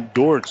and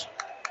Dort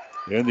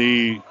in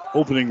the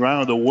opening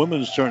round of the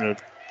women's tournament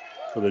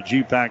for the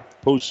GPAC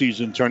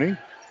postseason tourney.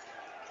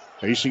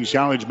 Hastings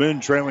College men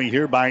trailing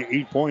here by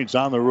 8 points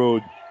on the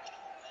road.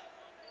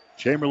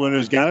 Chamberlain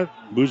has got it.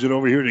 Moves it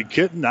over here to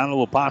Kitten. Down to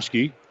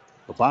Leposki.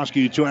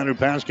 Leposki, 200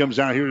 pass comes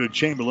out here to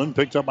Chamberlain.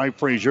 Picked up by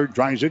Frazier.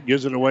 Drives it.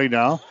 Gives it away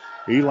now.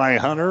 Eli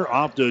Hunter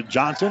off to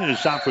Johnson. His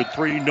shot for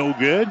three. No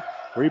good.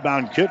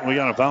 Rebound Kitten. We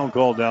got a foul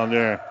call down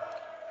there.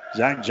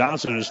 Zach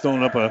Johnson is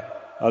throwing up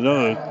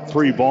another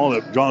three ball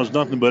that draws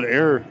nothing but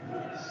air.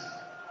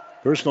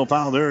 Personal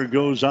foul there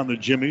goes on the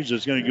Jimmies.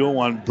 It's going to go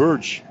on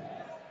Birch.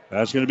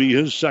 That's going to be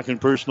his second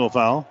personal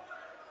foul.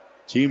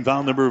 Team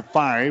foul number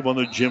 5 on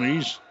the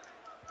Jimmies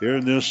here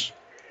in this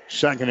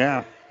second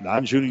half.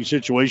 Non-shooting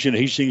situation.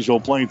 Hastings will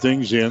play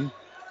things in.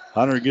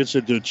 Hunter gets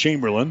it to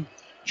Chamberlain.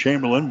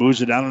 Chamberlain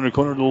moves it down in the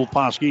corner to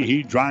Leposki.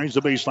 He drives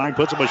the baseline,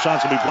 puts up a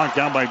shot to be blocked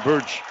down by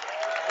Birch.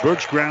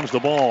 Birch grabs the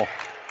ball.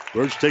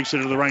 Birch takes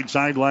it to the right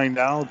sideline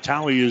now.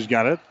 Talley has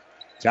got it.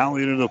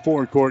 Talley into the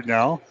forecourt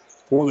now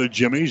for the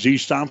Jimmies. He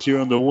stops here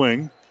on the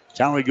wing.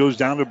 Talley goes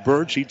down to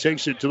Birch. He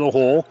takes it to the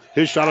hole.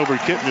 His shot over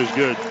Kitten is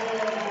good.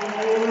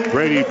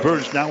 Brady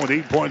Birch now with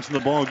 8 points in the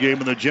ball game,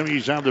 and the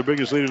Jimmies have their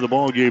biggest lead of the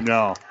ball game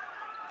now.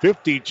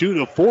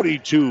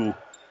 52-42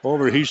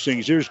 over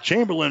Hastings. Here's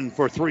Chamberlain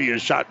for three.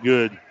 His shot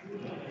good.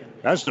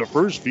 That's the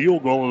first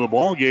field goal of the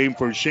ball game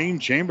for Shane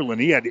Chamberlain.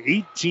 He had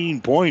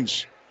 18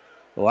 points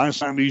the last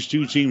time these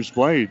two teams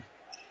played.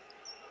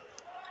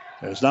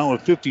 It's now a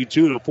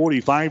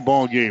 52-45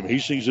 ball game.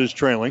 Hastings is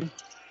trailing.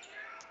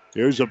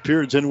 Here's a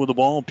Puritan with the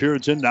ball.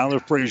 Puritan down to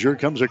Frazier.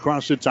 Comes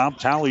across the top.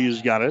 Talley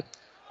has got it.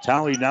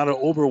 Talley now to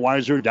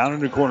Oberweiser. Down in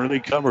the corner. They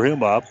cover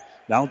him up.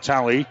 Now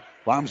Talley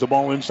bombs the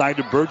ball inside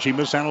to Birch. He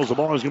mishandles the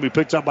ball. It's going to be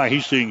picked up by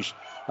Hastings.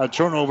 A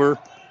turnover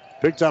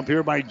picked up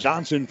here by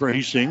Johnson for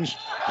Hastings.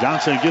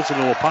 Johnson gets it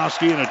to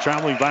Leposki, and a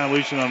traveling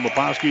violation on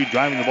Leposki,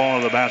 driving the ball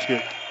to the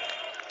basket.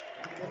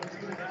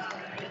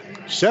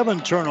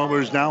 7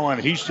 turnovers now on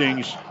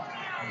Hastings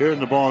here in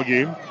the ball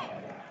game.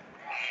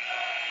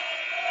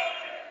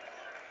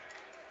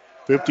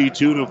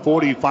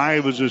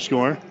 52-45 is the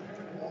score.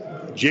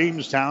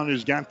 Jamestown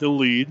has got the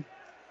lead.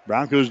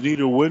 Broncos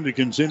need a win to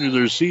continue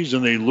their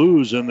season. They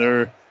lose, and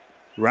they're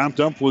wrapped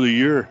up for the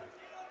year.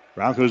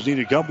 Broncos need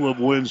a couple of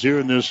wins here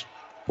in this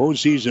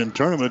postseason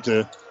tournament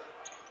to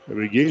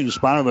regain the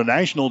spot of the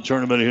national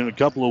tournament in a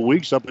couple of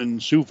weeks up in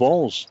Sioux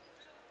Falls.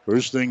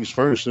 First things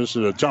first, this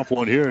is a tough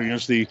one here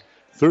against the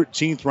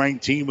 13th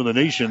ranked team in the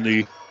nation,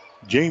 the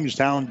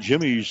Jamestown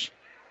Jimmies.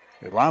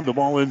 They lob the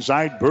ball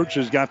inside. Birch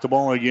has got the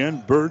ball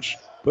again. Birch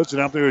puts it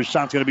up there. His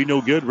shot's going to be no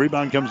good.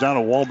 Rebound comes down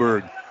to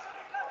Wahlberg.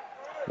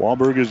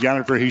 Wahlberg has got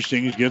it for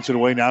Hastings. Gets it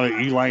away now to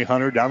Eli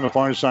Hunter down the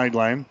far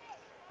sideline.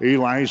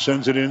 Eli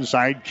sends it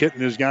inside.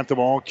 Kitten has got the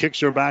ball. Kicks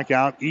her back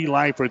out.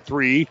 Eli for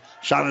three.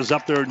 Shot is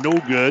up there. No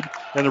good.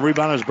 And the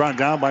rebound is brought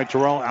down by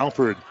Terrell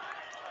Alford.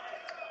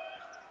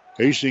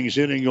 Hastings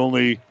hitting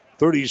only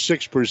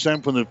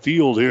 36% from the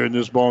field here in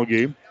this ball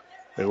game.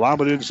 They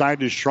lob it inside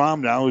to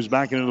Schramm now, who's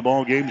back into the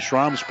ball game.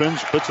 Schramm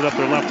spins, puts it up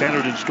there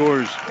left-handed and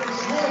scores.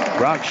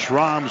 Brock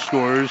Schramm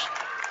scores.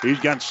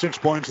 He's got 6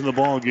 points in the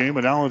ball game,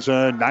 and now it's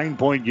a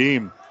 9-point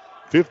game.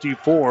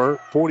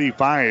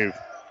 54-45.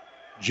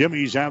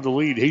 Jimmies have the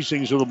lead.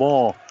 Hastings with the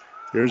ball.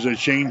 Here's a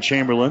Shane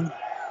Chamberlain.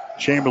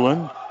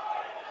 Chamberlain.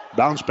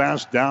 Bounce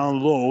pass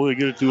down low. They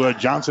get it to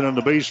Johnson on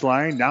the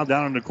baseline. Now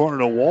down in the corner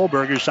to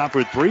Wahlberg. His shot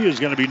for three is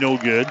going to be no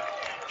good.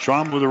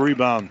 Schramm with a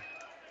rebound.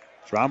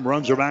 Schramm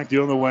runs her back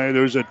the other way.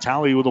 There's a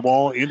Talley with the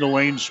ball in the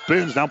lane.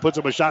 Spins. Now puts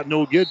up a shot.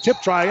 No good. Tip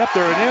try up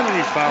there and in, and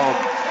he's fouled.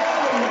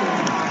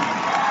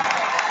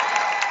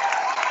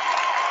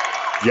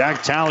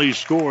 Jack Talley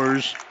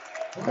scores,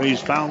 and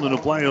he's fouled in the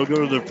play. He'll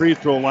go to the free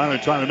throw line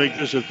and try to make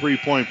this a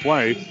three-point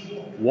play.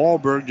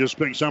 Wahlberg just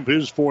picks up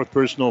his fourth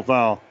personal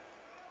foul.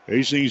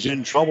 Hastings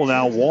in trouble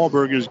now.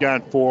 Wahlberg has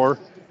got 4.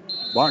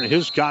 Martin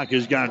Hiscock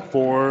has got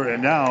 4.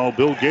 And now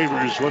Bill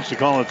Gavers wants to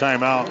call a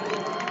timeout.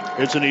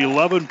 It's an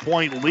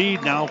 11-point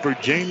lead now for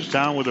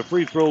Jamestown with a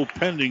free throw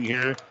pending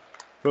here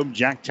from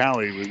Jack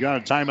Talley. We've got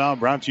a timeout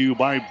brought to you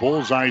by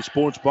Bullseye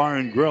Sports Bar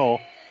and Grill.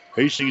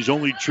 Hastings'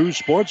 only true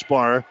sports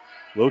bar,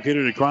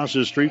 located across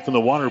the street from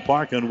the water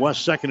park on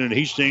West 2nd and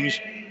Hastings.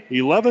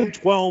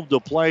 11-12 to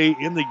play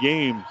in the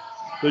game.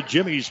 The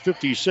Jimmies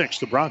 56,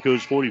 the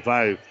Broncos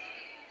 45.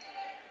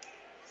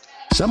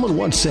 Someone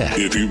once said,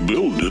 if you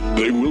build it,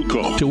 they will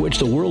come. To which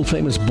the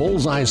world-famous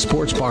Bullseye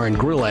Sports Bar and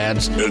Grill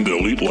adds, and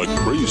they'll eat like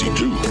crazy,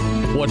 too.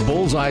 What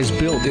Bullseye's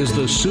built is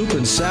the soup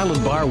and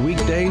salad bar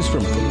weekdays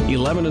from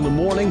 11 in the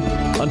morning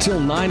until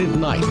 9 at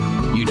night.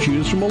 You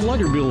choose from a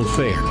Luggerbill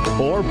fare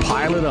or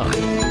pile it on.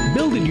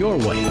 Build it your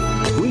way.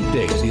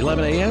 Weekdays,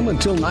 11 a.m.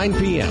 until 9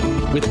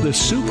 p.m. with the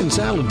soup and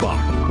salad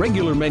bar.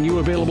 Regular menu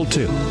available,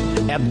 too.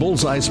 At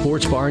Bullseye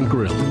Sports Bar and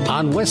Grill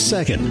on West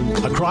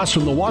 2nd, across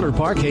from the water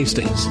park,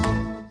 Hastings.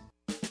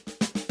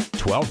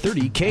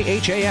 1230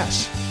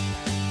 KHAS.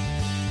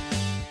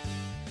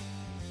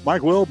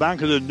 Mike Will back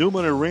to the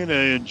Newman Arena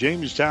in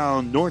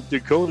Jamestown, North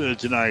Dakota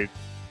tonight.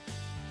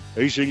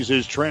 Hastings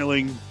is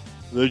trailing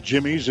the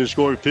Jimmies. They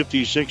scored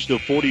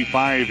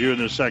 56-45 here in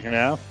the second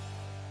half.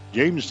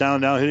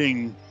 Jamestown now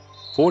hitting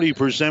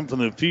 40% from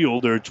the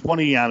field. They're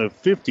 20 out of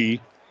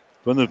 50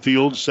 from the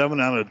field, 7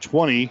 out of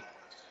 20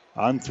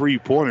 on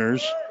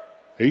three-pointers.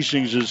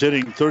 Hastings is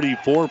hitting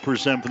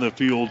 34% from the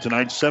field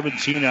tonight,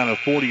 17 out of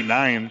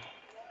 49.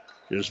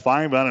 Is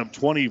 5 out of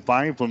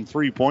 25 from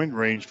three-point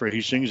range for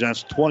Hastings.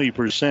 That's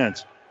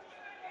 20%.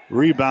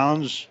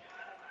 Rebounds,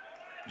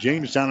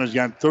 Jamestown has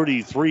got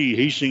 33.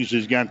 Hastings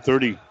has got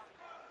 30.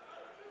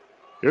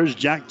 Here's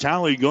Jack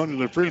Talley going to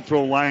the free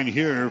throw line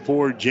here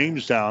for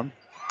Jamestown.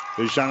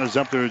 His shot is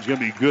up there. It's going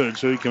to be good,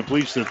 so he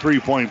completes the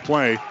three-point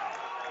play.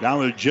 Now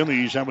the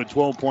Jimmies have a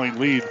 12-point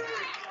lead.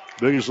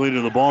 Biggest lead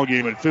of the ball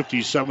game at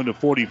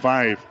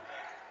 57-45.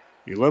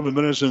 11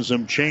 minutes and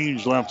some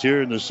change left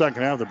here in the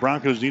second half. The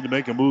Broncos need to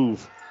make a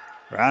move.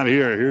 Right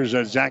here. Here's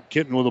Zach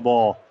Kitten with the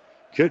ball.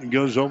 Kitten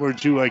goes over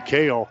to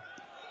Kale.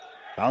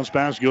 Bounce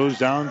pass goes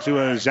down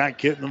to Zach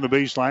Kitten on the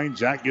baseline.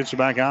 Zach gets it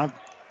back out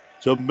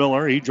to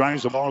Miller. He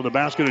drives the ball to the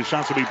basket. His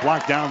shot's to be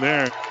blocked down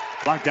there.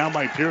 Blocked down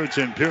by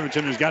Puritan.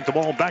 Puritan has got the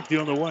ball back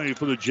the other way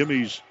for the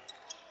Jimmies.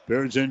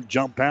 Puritan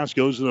jump pass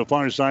goes to the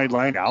far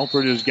sideline.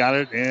 Alford has got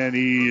it, and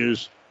he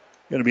is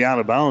going to be out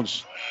of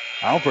bounds.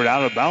 Alford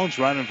out of bounds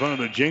right in front of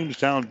the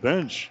Jamestown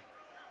bench.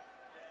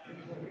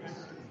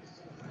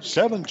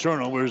 7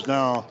 turnovers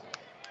now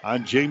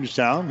on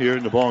Jamestown here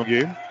in the ball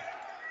game.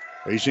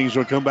 Hastings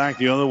will come back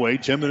the other way.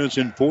 10 minutes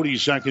and 40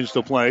 seconds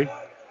to play.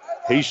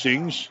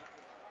 Hastings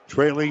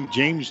trailing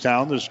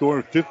Jamestown. The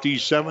score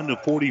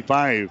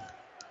 57-45.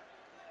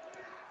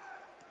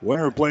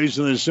 Winner plays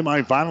in the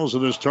semifinals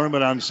of this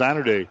tournament on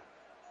Saturday.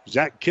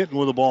 Zach Kitten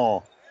with the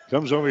ball.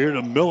 Comes over here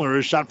to Miller.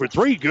 His shot for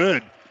 3.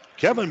 Good.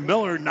 Kevin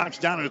Miller knocks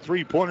down a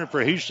three-pointer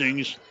for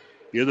Hastings.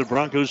 Give the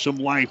Broncos some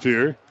life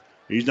here.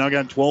 He's now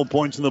got 12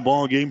 points in the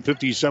ball game,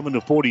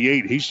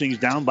 57-48. Hastings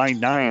down by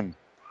 9.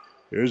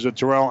 Here's a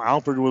Terrell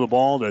Alford with the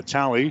ball to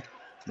Talley.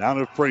 Now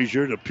to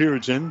Frazier to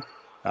Puritan.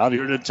 Out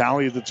here to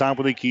Talley at the top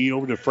of the key.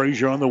 Over to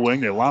Frazier on the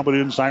wing. They lob it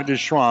inside to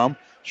Schramm.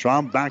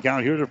 Schramm back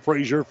out here to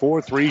Frazier.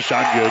 4-3.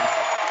 Shot good.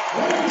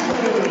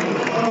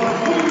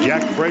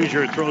 Jack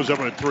Frazier throws up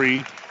a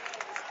 3.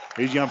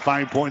 He's got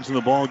 5 points in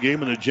the ball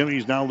game, and the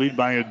Jimmies now lead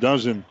by a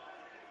dozen.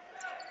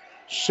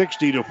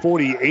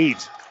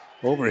 60-48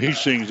 over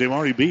Hastings. They've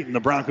already beaten the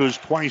Broncos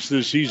twice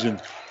this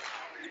season.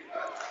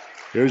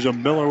 Here's a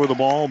Miller with the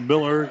ball.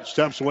 Miller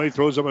steps away,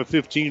 throws up a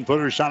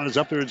 15-footer. Shot is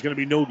up there. It's going to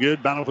be no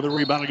good. Battle for the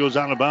rebound. It goes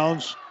out of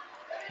bounds.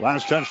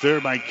 Last touch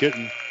there by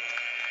Kitten.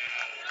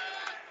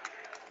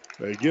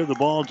 They give the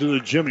ball to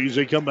the Jimmies.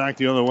 They come back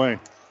the other way.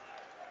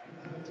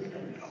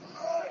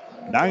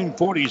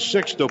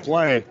 9:46 to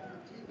play.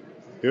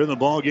 Here in the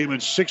ball game,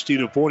 it's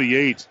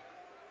 60-48.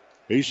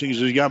 Hastings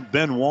has got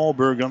Ben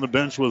Wahlberg on the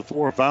bench with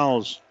 4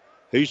 fouls.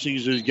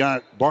 Hastings has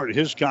got Bart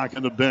Hiscock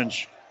on the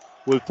bench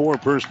with 4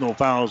 personal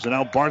fouls. And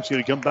now Bart's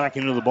going to come back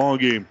into the ball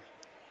game.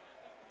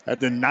 At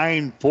the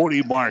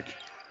 9:40 mark,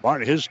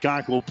 Bart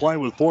Hiscock will play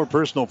with 4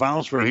 personal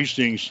fouls for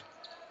Hastings.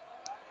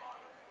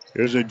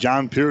 Here's a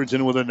John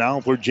Puritan with it now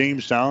for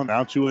Jamestown.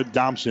 Out to a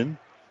Dobson.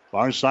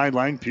 Far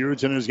sideline,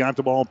 Puritan has got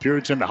the ball.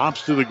 Puritan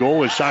hops to the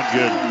goal. His shot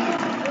good.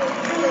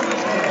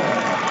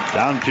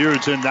 Don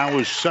Puritan now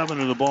with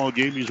 7 in the ball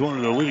game. He's one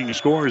of the leading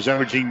scorers,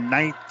 averaging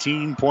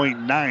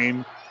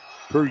 19.9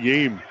 per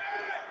game.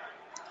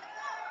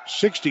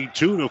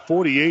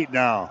 62-48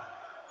 now.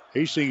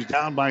 Hastings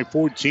down by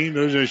 14.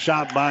 There's a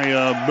shot by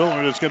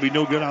Miller that's going to be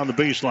no good on the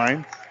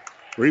baseline.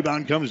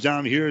 Rebound comes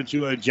down here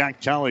to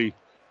Jack Talley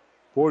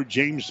for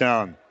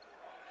Jamestown.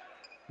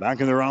 Back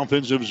in their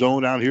offensive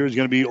zone out here is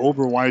going to be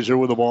Oberweiser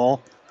with the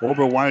ball.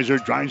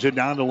 Oberweiser drives it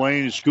down the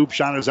lane. Scoop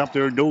shot is up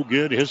there, no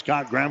good.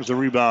 Hiscock grabs the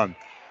rebound.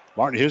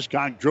 Martin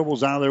Hiscock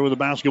dribbles out there with the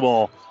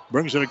basketball.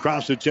 Brings it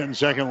across the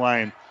 10-second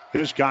line.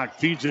 Hiscock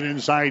feeds it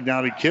inside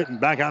now to Kitten.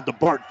 Back out to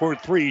Bart for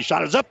three.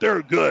 Shot is up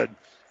there, good.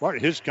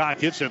 Martin Hiscock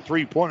hits a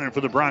three-pointer for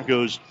the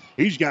Broncos.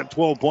 He's got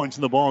 12 points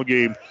in the ball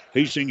game.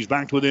 Hastings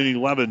back to within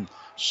 11.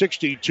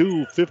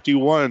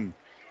 62-51.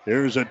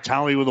 There's a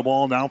Talley with the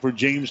ball now for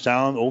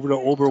Jamestown. Over to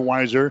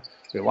Oberweiser.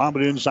 They lob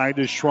it inside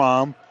to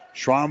Schramm.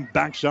 Schramm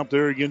backs up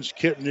there against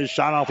Kitten. His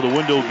shot off of the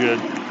window, good.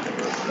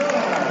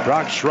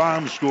 Brock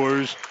Schramm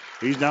scores.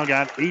 He's now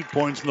got 8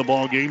 points in the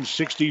ball game.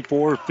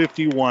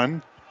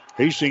 64-51.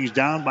 Hastings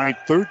down by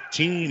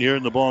 13 here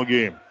in the ball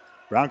game.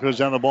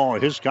 Broncos on the ball.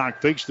 Hiscock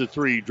fakes the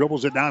three.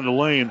 Dribbles it down the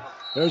lane.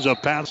 There's a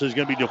pass that's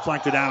going to be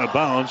deflected out of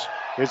bounds.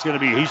 It's going to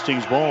be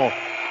Hastings' ball.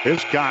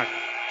 Hiscock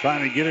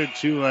trying to get it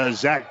to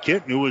Zach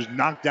Kitten, who was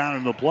knocked down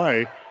in the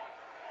play.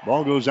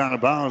 Ball goes out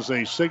of bounds.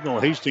 They signal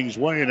Hastings'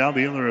 way, and now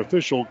the other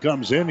official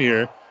comes in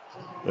here.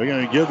 They're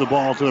going to give the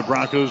ball to the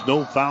Broncos.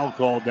 No foul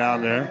called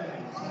down there.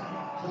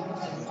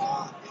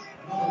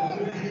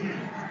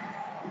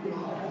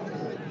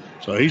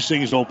 So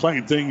Hastings will play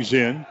things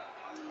in.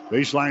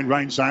 Baseline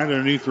right side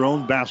underneath their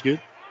own basket.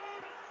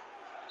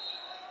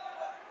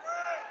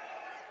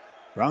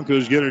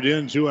 Broncos get it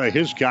into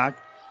Hiscock.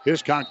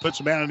 Hiscock puts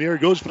a man in the air,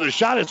 goes for the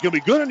shot. It's going to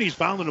be good, and he's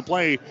fouled in the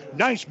play.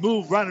 Nice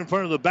move right in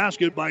front of the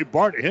basket by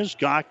Bart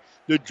Hiscock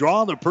to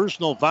draw the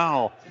personal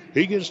foul.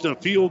 He gets the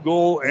field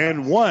goal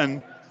and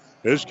one.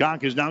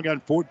 Hiscock has now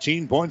got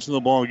 14 points in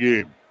the ball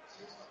game.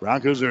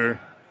 Broncos are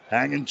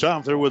hanging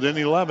tough. They're within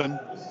 11.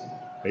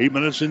 8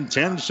 minutes and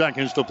 10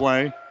 seconds to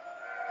play.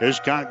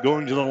 Hiscock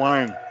going to the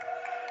line.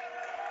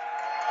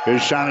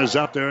 His shot is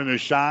up there, and the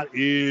shot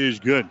is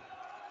good.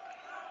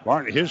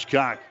 Bart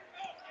Hiscock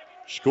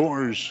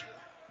scores.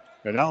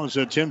 And now it's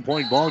a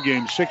 10-point ball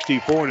game,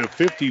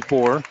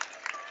 64-54.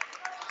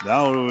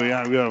 Now we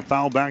got a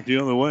foul back the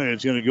other way.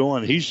 It's going to go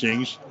on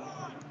Hastings.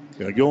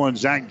 Going to go on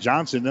Zach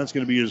Johnson. That's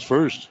going to be his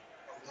first.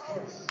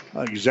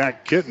 Like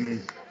Zach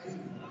Kitten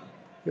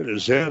hit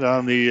his head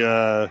on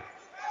the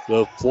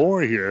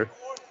floor here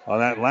on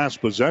that last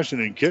possession,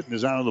 and Kitten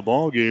is out of the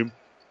ball game.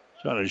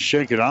 Trying to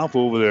shake it off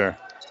over there.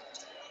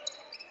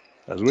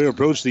 As we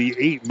approach the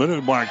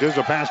 8-minute mark, there's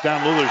a pass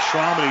down low to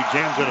Schramm, and he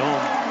jams it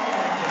home.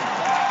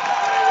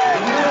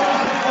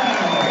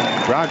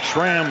 Brock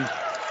Schramm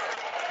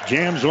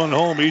jams one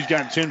home. He's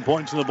got 10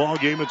 points in the ball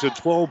game. It's a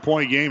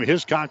 12-point game.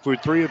 Hiscock for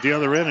three at the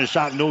other end. A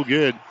shot no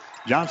good.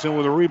 Johnson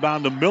with a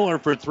rebound to Miller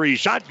for three.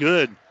 Shot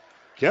good.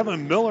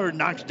 Kevin Miller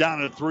knocks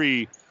down a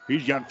three.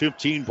 He's got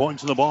 15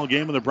 points in the ball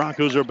game, and the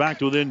Broncos are back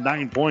to within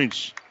 9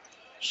 points.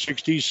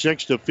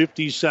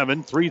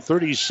 66-57.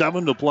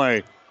 3:37 to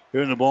play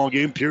here in the ball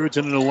game.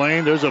 Puritan in the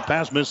lane. There's a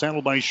pass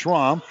mishandled by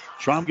Schramm.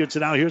 Schramm gets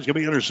it out here. It's going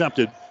to be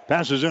intercepted.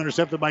 Pass is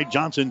intercepted by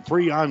Johnson.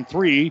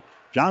 3-on-3.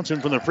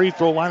 Johnson from the free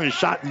throw line is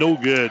shot no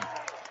good.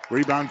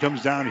 Rebound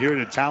comes down here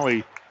to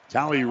Talley.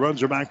 Talley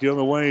runs her back the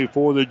other way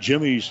for the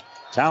Jimmies.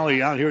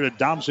 Talley out here to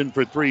Thompson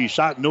for three.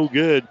 Shot no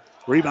good.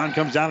 Rebound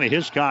comes down to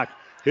Hiscock.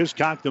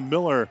 Hiscock to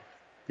Miller.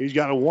 He's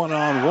got a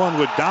one-on-one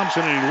with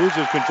Thompson, and he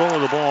loses control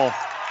of the ball.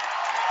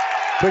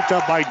 Picked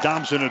up by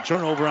Thompson. A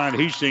turnover on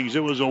Hastings.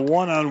 It was a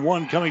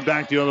one-on-one coming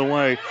back the other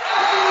way.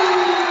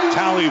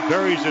 Talley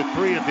buries a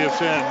three at this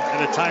end,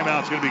 and a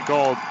timeout's going to be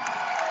called.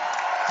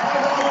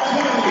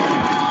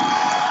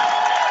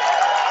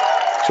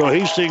 So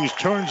Hastings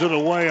turns it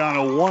away on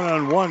a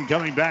one-on-one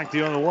coming back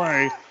the other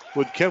way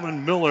with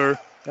Kevin Miller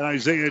and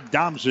Isaiah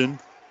Thompson.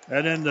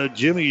 And then the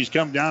Jimmies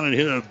come down and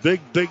hit a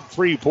big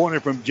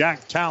three-pointer from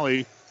Jack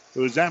Talley,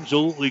 who is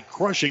absolutely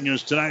crushing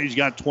us tonight. He's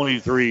got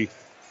 23.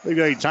 We've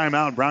got a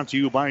timeout brought to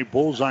you by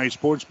Bullseye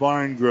Sports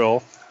Bar and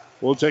Grill.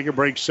 We'll take a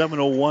break.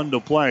 7:01 to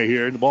play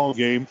here in the ball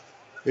game.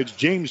 It's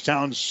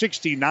Jamestown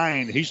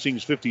 69,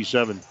 Hastings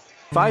 57.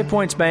 5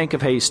 Points Bank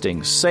of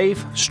Hastings,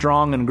 safe,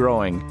 strong, and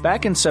growing.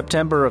 Back in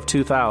September of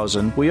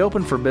 2000, we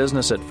opened for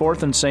business at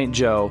 4th and St.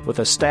 Joe with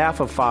a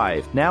staff of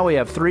 5. Now we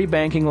have 3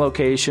 banking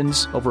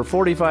locations, over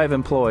 45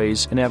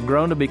 employees, and have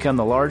grown to become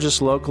the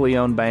largest locally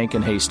owned bank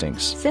in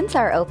Hastings. Since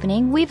our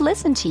opening, we've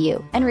listened to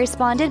you and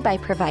responded by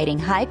providing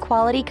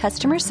high-quality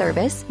customer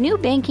service, new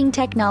banking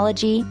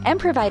technology, and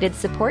provided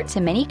support to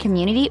many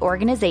community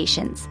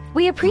organizations.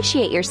 We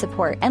appreciate your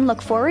support and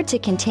look forward to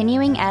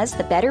continuing as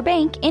the better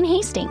bank in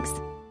Hastings.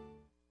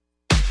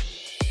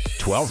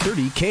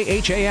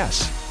 1230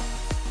 KHAS.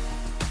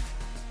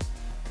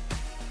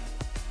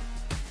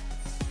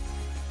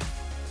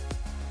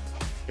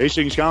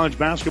 Hastings College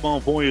basketball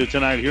for you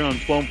tonight here on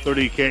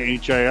 1230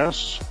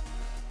 KHAS.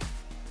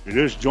 If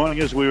you're just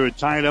joining us, we were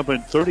tied up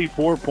at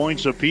 34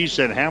 points apiece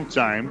at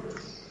halftime.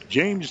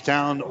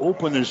 Jamestown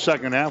opened the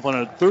second half on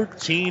a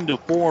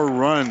 13-4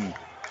 run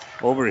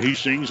over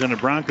Hastings, and the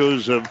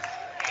Broncos have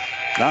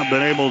not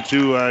been able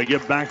to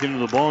get back into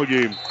the ball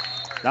game.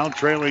 Now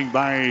trailing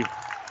by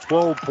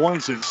 12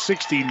 points at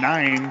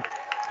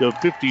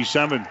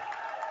 69-57.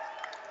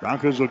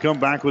 Broncos will come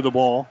back with the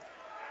ball.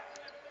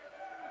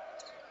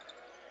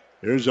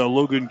 There's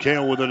Logan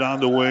Kale with it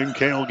on the wing.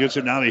 Kale gets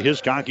it now to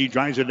Hiscock. He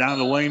drives it down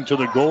the lane to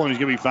the goal, and he's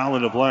going to be fouled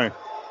in the play.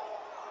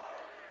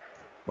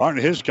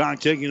 Martin Hiscock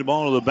taking the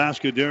ball to the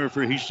basket there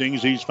for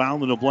Hastings. He's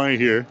fouled in the play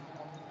here.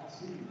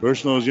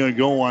 Personal is going to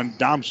go on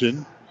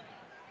Dobson.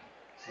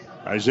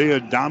 Isaiah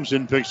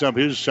Dobson picks up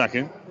his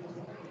second.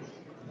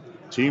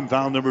 Team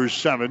foul number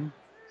 7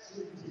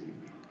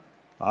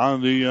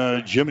 on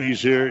the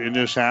Jimmies here in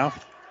this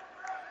half.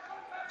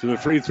 To the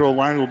free throw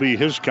line will be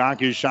Hiscock.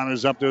 His shot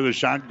is up there. The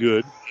shot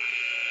good.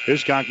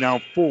 Hiscock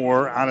now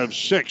 4 out of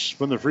 6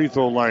 from the free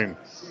throw line.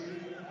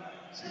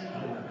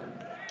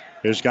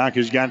 Hiscock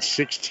has got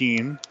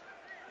 16.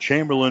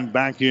 Chamberlain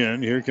back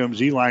in. Here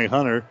comes Eli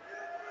Hunter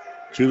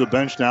to the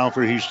bench now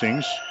for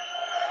Hastings.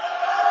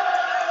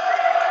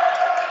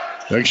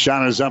 Next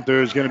shot is up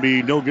there. It's going to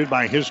be no good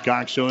by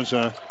Hiscock, so it's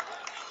a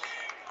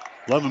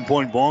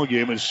 11-point ball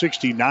game. It's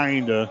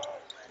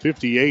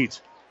 69-58.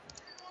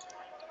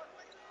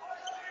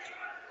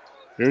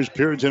 Here's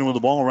Puritan with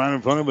the ball right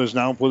in front of us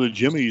now for the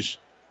Jimmies.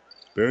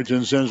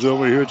 Puritan sends it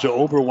over here to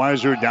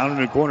Oberweiser down in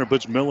the corner,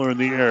 puts Miller in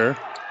the air.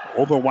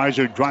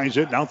 Oberweiser drives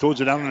it, now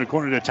throws it down in the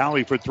corner to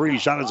Talley for 3.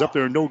 Shot is up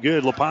there, no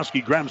good.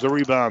 Leposki grabs the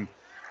rebound.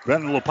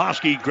 Brendan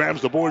Leposki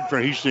grabs the board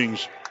for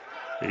Hastings.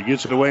 He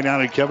gets it away now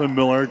to Kevin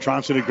Miller,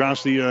 trots it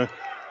across the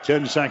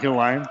 10-second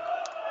line.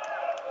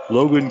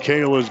 Logan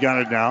Kale has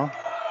got it now.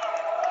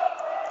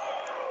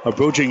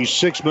 Approaching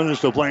 6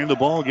 minutes to play in the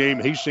ball game.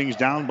 Hastings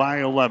down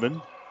by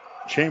 11.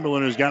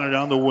 Chamberlain has got it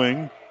on the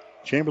wing.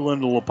 Chamberlain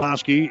to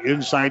Leposki,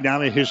 inside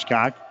down to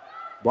Hiscock.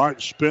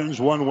 Bart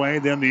spins one way,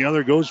 then the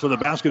other, goes for the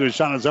basket. The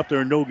shot is up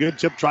there, no good.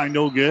 Tip try,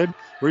 no good.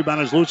 Rebound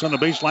is loose on the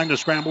baseline. The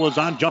scramble is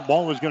on. Jump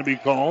ball is going to be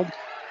called.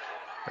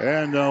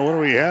 And what do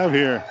we have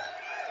here?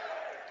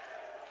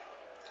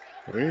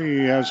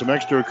 We have some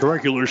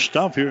extracurricular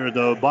stuff here at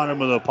the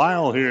bottom of the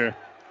pile here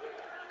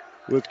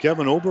with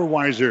Kevin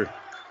Oberweiser.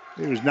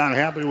 He was not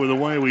happy with the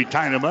way we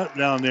tied him up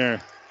down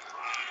there.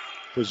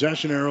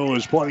 Possession arrow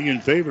is pointing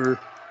in favor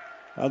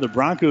of the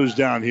Broncos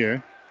down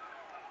here.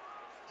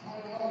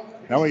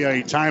 Now we got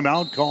a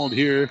timeout called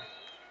here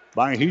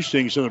by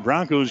Hastings. So the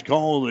Broncos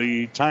call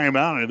the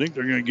timeout. I think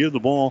they're going to give the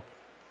ball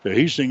to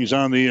Hastings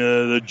on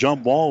the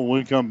jump ball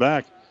when we come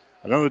back.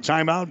 Another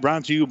timeout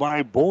brought to you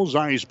by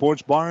Bullseye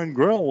Sports Bar and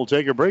Grill. We'll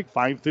take a break.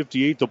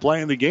 5:58 to play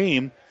in the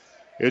game.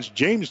 It's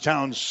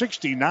Jamestown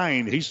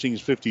 69, Hastings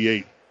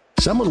 58.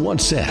 Someone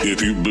once said,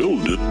 if you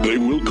build it, they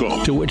will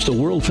come. To which the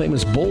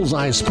world-famous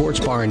Bullseye Sports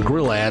Bar and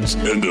Grill adds,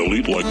 and they'll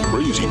eat like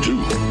crazy, too.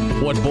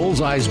 What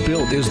Bullseye's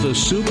built is the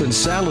soup and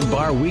salad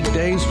bar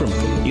weekdays from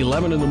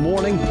 11 in the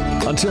morning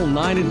until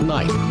 9 at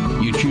night.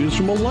 You choose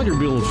from a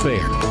Luggerbill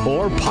fare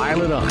or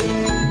pile it on.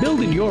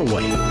 Build it your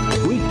way.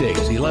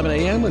 Weekdays, 11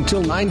 a.m.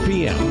 until 9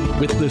 p.m.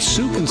 with the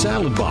soup and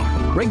salad bar.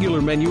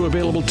 Regular menu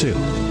available, too,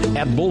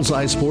 at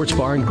Bullseye Sports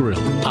Bar and Grill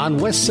on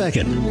West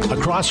 2nd,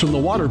 across from the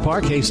Water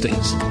Park,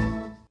 Hastings.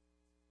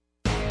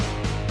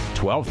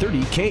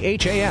 1230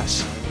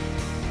 KHAS.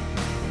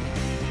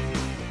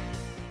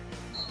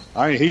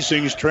 All right,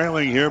 Hastings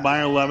trailing here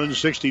by 11,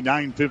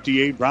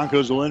 69-58.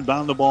 Broncos will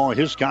inbound the ball.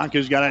 Hiscock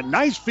has got a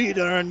nice feed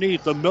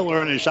underneath the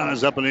Miller, and his shot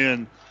is up and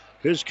in.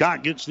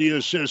 Hiscock gets the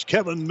assist.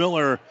 Kevin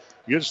Miller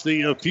gets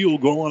the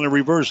field goal on a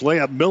reverse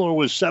layup. Miller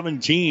was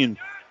 17.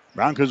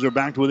 Broncos are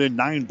back to within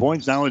 9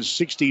 points. Now it's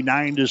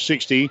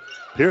 69-60.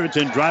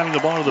 Puritan driving the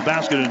ball to the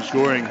basket and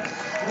scoring.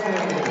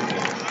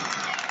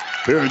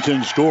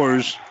 Puritan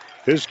scores.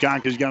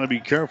 Hiscock has got to be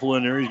careful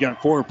in there. He's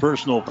got 4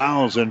 personal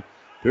fouls, and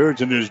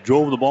Puritan has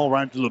drove the ball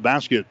right to the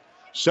basket.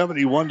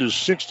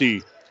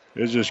 71-60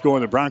 is the score.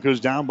 The Broncos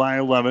down by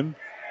 11.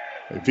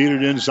 They feed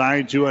it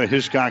inside to a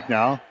Hiscock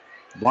now.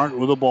 Bart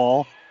with the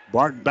ball.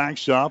 Bart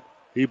backs up.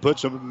 He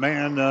puts a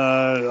man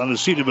on the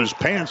seat of his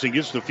pants and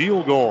gets the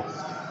field goal.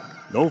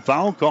 No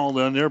foul called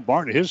in there.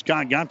 Bart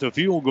Hiscock got the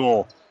field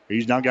goal.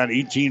 He's now got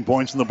 18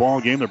 points in the ball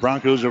game. The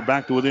Broncos are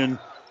back to within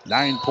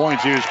 9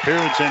 points. Here's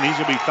Puritan. He's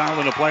going to be fouled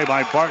in the play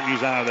by Bart.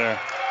 He's out of there.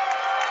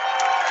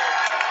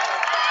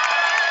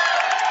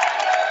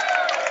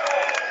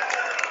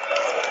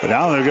 But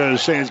now they're going to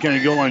say it's going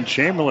to go on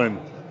Chamberlain.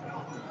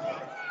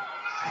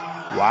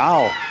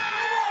 Wow.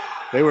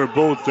 They were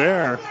both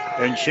there,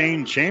 and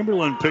Shane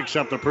Chamberlain picks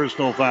up the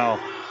personal foul.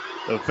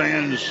 The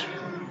fans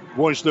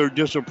voice their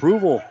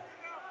disapproval.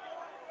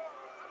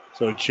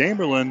 So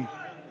Chamberlain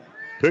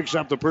picks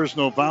up the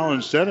personal foul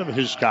instead of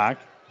Hiscock.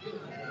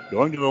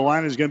 Going to the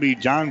line is going to be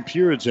John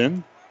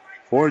Puritan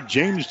for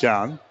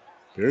Jamestown.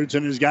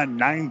 Puritan has got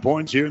 9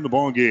 points here in the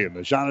ball game.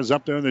 The shot is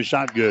up there and the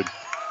shot good.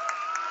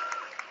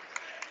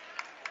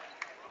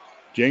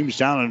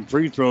 Jamestown in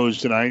free throws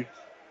tonight.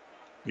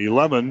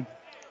 11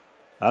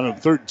 out of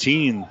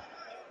 13.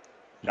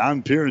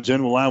 John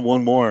Puritan will have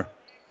one more.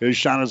 His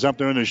shot is up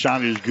there and the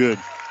shot is good.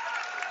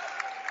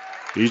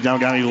 He's now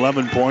got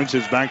 11 points.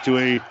 It's back to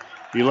a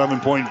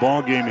 11-point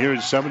ball game here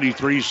at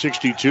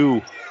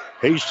 73-62.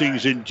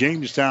 Hastings and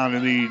Jamestown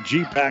in the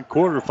GPAC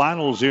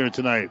quarterfinals here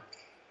tonight.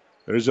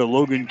 There's a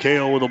Logan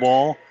Kale with the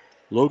ball.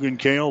 Logan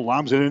Kale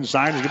lobs it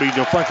inside. It's going to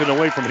be deflected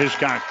away from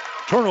Hiscock.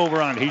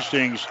 Turnover on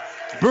Hastings.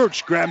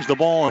 Birch grabs the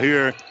ball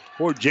here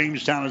for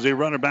Jamestown as they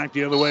run it back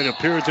the other way to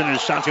Puritan.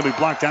 His shot's going to be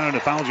blocked down, and the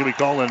foul's going to be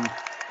called on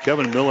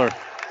Kevin Miller.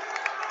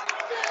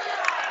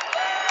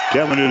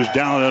 Kevin is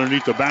down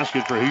underneath the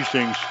basket for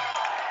Hastings.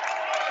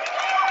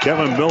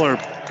 Kevin Miller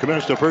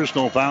commits a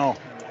personal foul.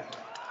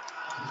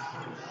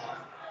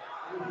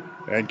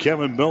 And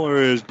Kevin Miller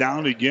is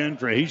down again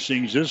for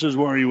Hastings. This is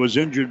where he was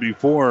injured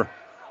before.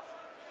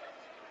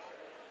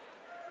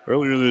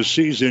 Earlier this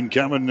season,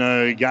 Kevin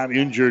got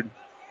injured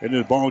in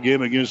the ball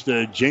game against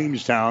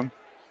Jamestown.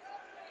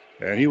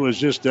 And he was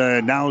just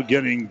now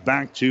getting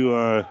back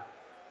to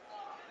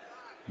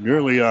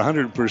nearly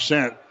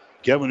 100%.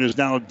 Kevin is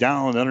now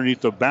down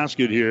underneath the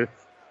basket here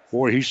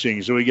for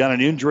Hastings. So we got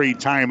an injury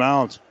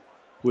timeout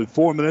with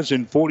 4 minutes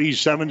and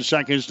 47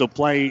 seconds to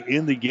play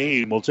in the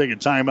game. We'll take a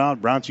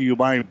timeout brought to you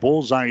by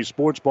Bullseye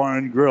Sports Bar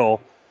and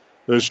Grill.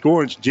 The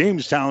score is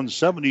Jamestown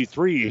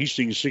 73,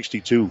 Hastings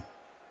 62.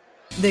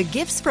 The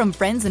gifts from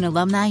friends and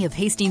alumni of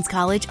Hastings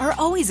College are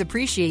always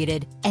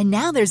appreciated. And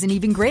now there's an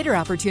even greater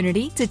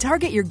opportunity to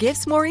target your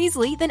gifts more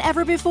easily than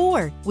ever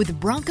before with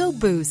Bronco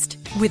Boost.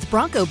 With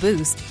Bronco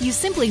Boost, you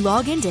simply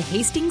log into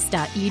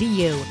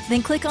hastings.edu,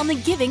 then click on the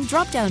Giving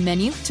drop-down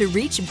menu to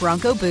reach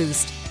Bronco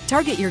Boost.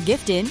 Target your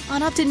gift in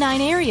on up to 9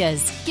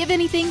 areas. Give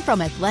anything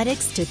from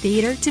athletics to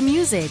theater to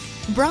music.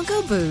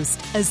 Bronco Boost,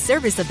 a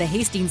service of the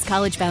Hastings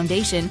College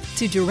Foundation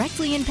to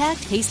directly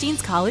impact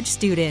Hastings College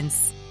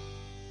students.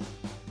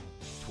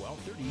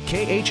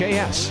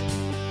 KHAS.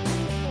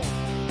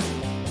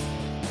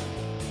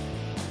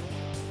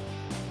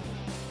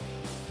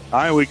 All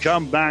right, we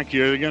come back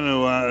here. They're going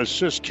to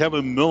assist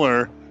Kevin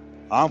Miller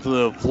off of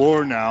the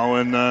floor now,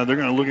 and they're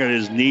going to look at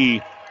his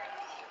knee.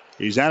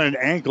 He's had an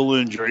ankle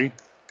injury,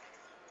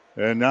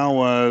 and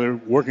now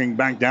they're working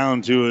back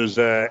down to his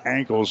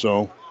ankle,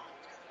 so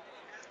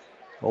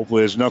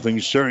hopefully it's nothing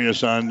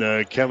serious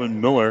on Kevin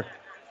Miller.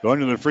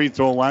 Going to the free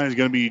throw line is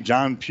going to be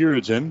John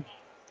Puritan.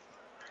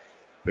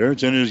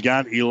 Puritan has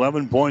got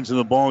 11 points in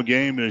the ball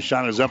game. His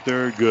shot is up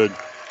there, good.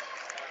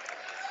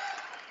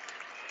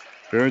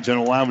 Puritan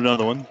will have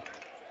another one.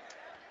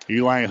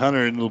 Eli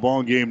Hunter in the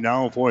ball game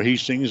now for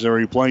Hastings to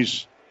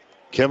replace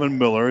Kevin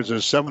Miller. It's a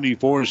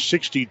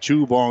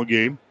 74-62 ball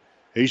game.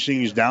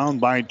 Hastings down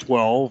by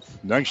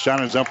 12. Next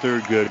shot is up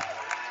there, good.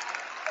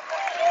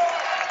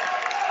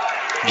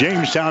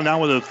 Jamestown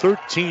now with a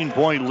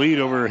 13-point lead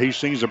over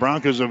Hastings. The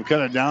Broncos have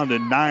cut it down to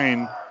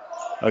 9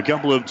 a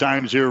couple of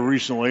times here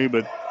recently,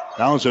 but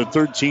now it's a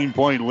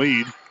 13-point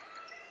lead.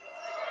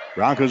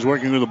 Broncos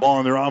working with the ball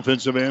on their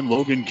offensive end.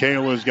 Logan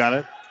Kale has got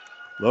it.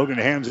 Logan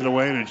hands it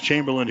away to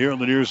Chamberlain here on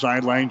the near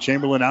sideline.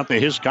 Chamberlain out to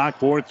Hiscock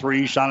for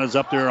 3. Shot is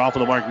up there off of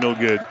the mark, no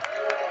good.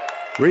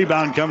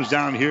 Rebound comes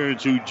down here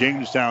to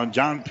Jamestown.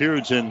 John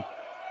Puritan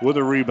with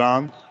a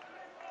rebound.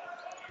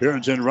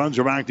 Puritan runs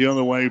her back the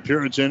other way.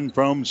 Puritan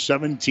from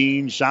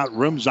 17. Shot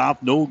rims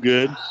off, no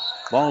good.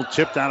 Ball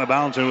tipped out of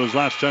bounds and was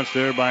last touched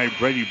there by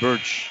Brady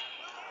Birch.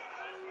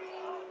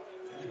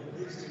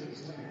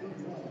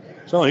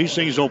 So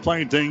Hastings will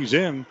play things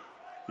in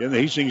the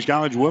Hastings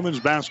College women's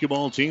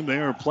basketball team. They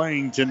are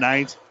playing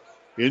tonight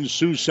in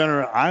Sioux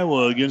Center,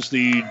 Iowa against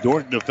the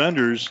Dordt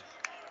Defenders.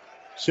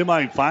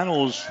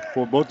 Semifinals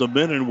for both the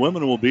men and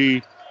women will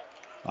be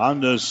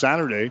on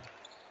Saturday,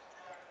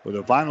 with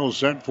the finals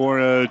set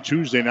for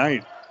Tuesday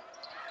night.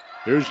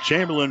 Here's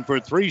Chamberlain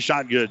for 3,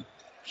 shot good.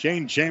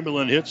 Shane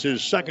Chamberlain hits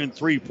his second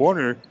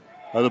three-pointer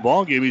of the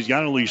ball game. He's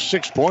got only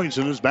 6 points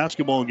in this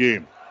basketball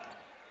game.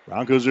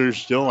 Broncos are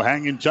still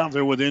hanging tough.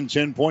 They're within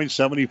 10 points,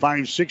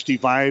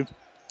 75-65.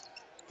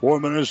 4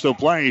 minutes to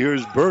play.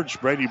 Here's Birch.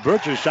 Brady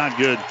Birch's shot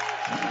good.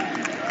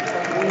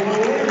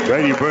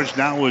 Brady Birch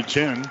now with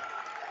 10.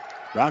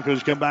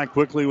 Broncos come back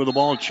quickly with the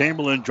ball.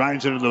 Chamberlain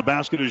drives into the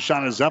basket. His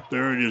shot is up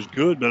there. It is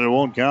good, but it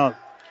won't count.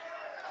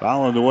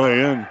 Foul on the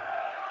way in.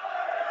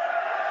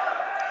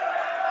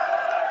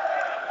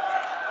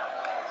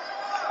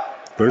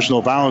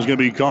 Personal foul is going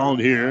to be called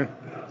here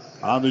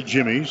on the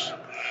Jimmies.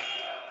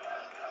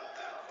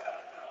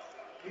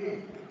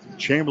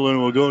 Chamberlain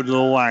will go to the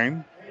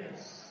line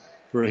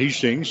for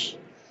Hastings.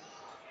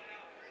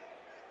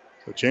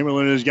 So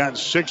Chamberlain has got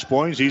 6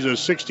 points. He's a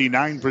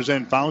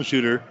 69% foul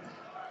shooter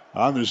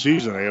on the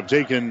season. They have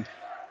taken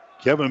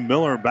Kevin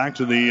Miller back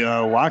to the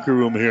locker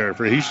room here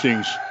for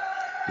Hastings.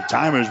 The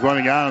time is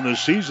running out on the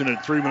season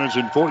at 3 minutes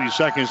and 40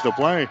 seconds to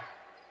play.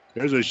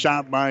 There's a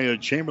shot by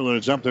Chamberlain.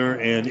 It's up there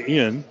and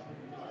in.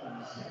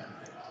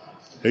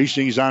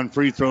 Hastings on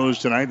free throws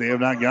tonight. They have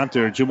not got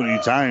there too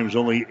many times.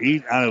 Only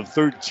 8 out of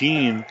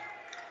 13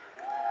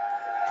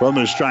 from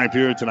the stripe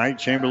here tonight.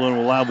 Chamberlain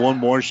will have one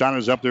more. Shot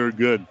is up there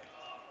good.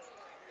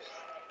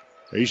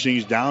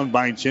 Hastings down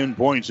by 10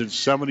 points. It's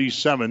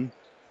 77-67.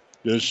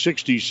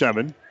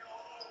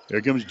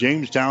 Here comes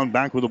Jamestown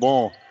back with the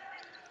ball.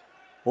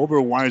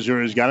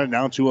 Oberweiser has got it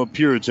now to a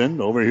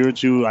Puritan. Over here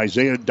to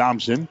Isaiah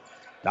Dobson.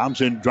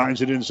 Thompson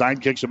drives it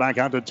inside, kicks it back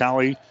out to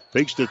Talley.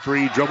 Fakes the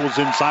three, dribbles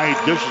inside,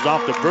 dishes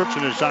off to Birch,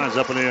 and his shot is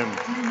up and in.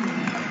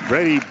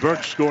 Brady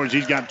Birch scores.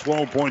 He's got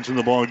 12 points in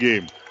the ball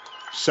game.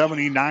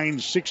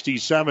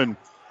 79-67.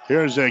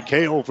 Here's a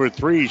KO for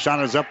three.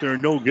 Shot is up there,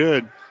 no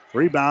good.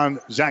 Rebound,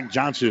 Zach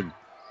Johnson.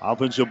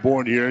 Offensive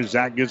board here.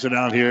 Zach gets it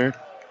out here.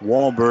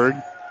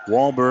 Wahlberg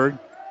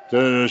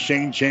to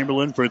Shane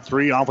Chamberlain for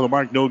three. Off of the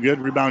mark, no good.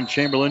 Rebound,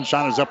 Chamberlain.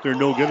 Shot is up there,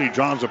 no good. He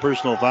draws a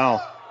personal foul.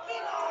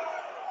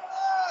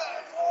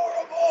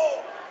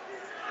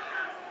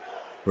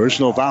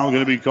 Personal foul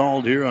going to be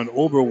called here on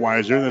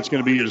Oberweiser. That's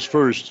going to be his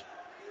first.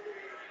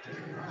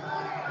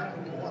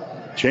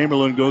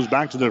 Chamberlain goes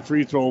back to the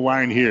free throw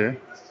line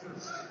here.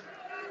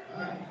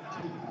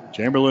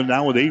 Chamberlain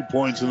now with 8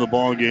 points in the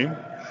ball game.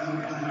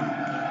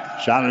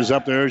 Shot is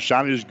up there.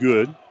 Shot is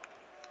good.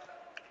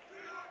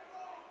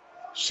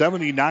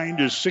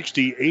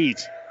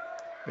 79-68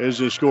 is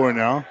the score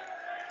now.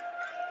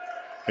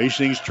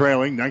 Hastings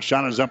trailing. Next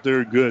shot is up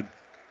there. Good.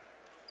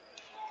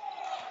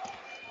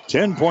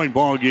 10-point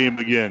ball game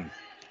again.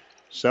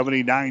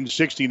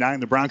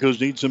 79-69. The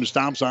Broncos need some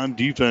stops on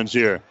defense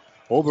here.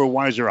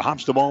 Oberweiser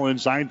hops the ball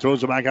inside,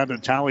 throws it back out to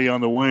Talley on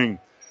the wing.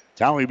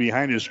 Talley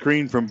behind his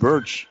screen from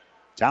Birch.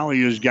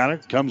 Talley has got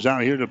it. Comes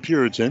out here to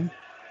Puritan.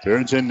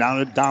 Puritan now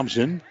to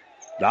Thompson.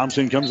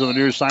 Thompson comes on the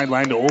near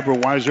sideline to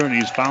Oberweiser, and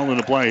he's fouled in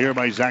the play here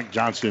by Zach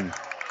Johnson.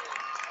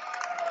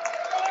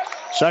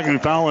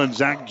 Second foul on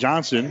Zach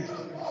Johnson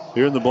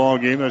here in the ball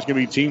game. That's going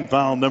to be team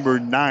foul number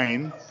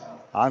 9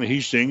 on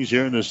Hastings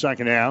here in the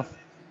second half.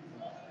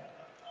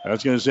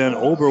 That's going to send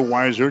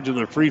Oberweiser to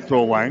the free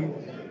throw line.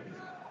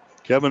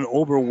 Kevin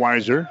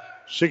Oberweiser,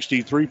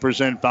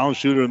 63% foul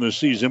shooter in the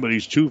season, but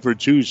he's 2 for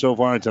 2 so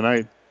far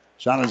tonight.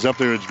 Shot is up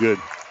there. It's good.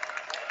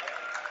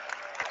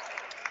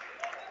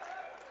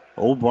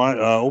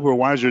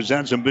 Oberweiser's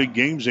had some big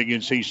games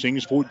against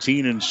Hastings,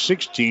 14 and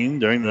 16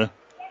 during the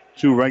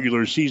 2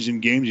 regular season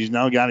games. He's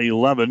now got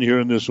 11 here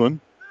in this one.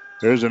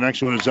 There's the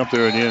next one. It's up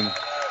there and in.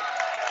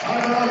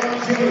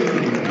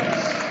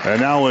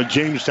 And now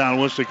Jamestown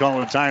wants to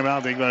call a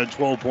timeout. They've got a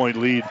 12-point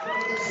lead.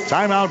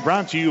 Timeout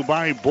brought to you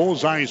by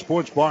Bullseye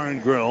Sports Bar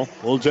and Grill.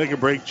 We'll take a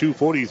break.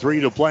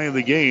 2:43 to play in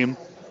the game.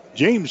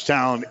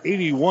 Jamestown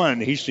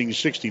 81, Hastings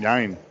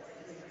 69.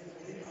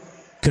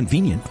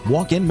 Convenient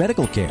walk-in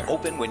medical care.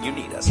 Open when you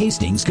need us.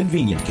 Hastings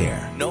Convenient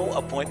Care. No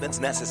appointments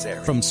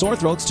necessary. From sore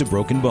throats to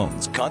broken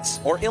bones, cuts,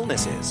 or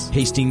illnesses.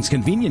 Hastings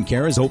Convenient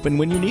Care is open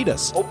when you need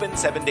us. Open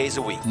 7 days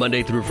a week.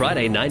 Monday through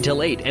Friday, 9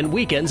 till 8, and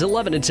weekends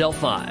 11 until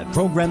 5.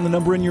 Program the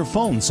number in your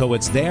phone so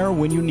it's there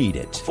when you need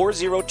it.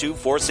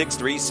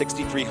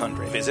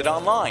 402-463-6300. Visit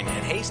online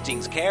at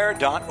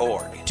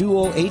hastingscare.org.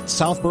 208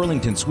 South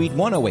Burlington, Suite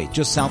 108,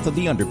 just south of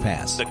the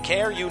underpass. The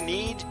care you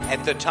need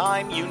at the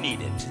time you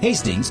need it.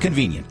 Hastings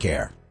Convenient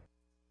Care.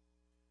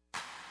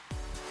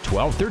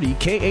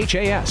 1230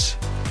 KHAS.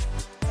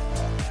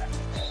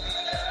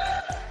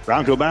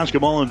 Bronco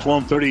basketball on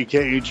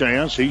 1230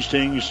 KHAS.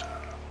 Hastings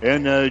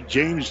and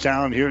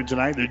Jamestown here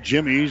tonight. The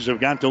Jimmies have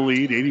got the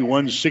lead,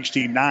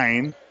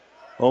 81-69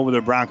 over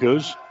the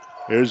Broncos.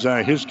 There's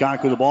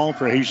Hiscock with the ball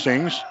for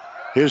Hastings.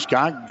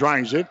 Hiscock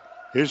drives it.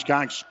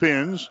 Hiscock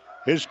spins.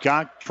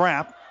 Hiscock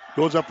trap.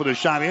 Goes up with a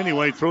shot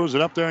anyway. Throws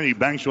it up there, and he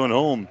banks one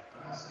home.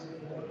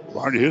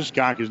 Bart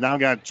Hiscock has now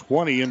got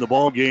 20 in the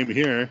ball game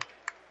here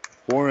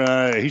for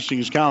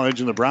Hastings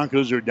College, and the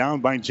Broncos are down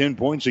by 10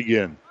 points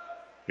again.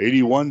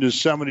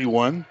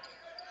 81-71.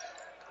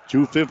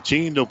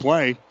 2:15 to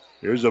play.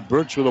 Here's a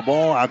Birch with the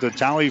ball out to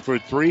Talley for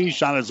three.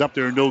 Shot is up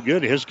there, no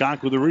good.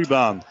 Hiscock with the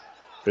rebound.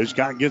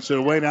 Hiscock gets it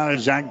away now to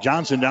Zach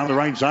Johnson down the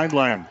right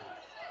sideline.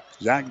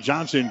 Zach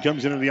Johnson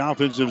comes into the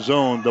offensive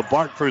zone. The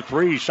Bart for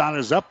three. Shot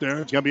is up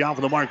there. It's going to be off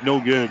of the mark, no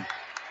good.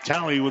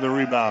 Talley with the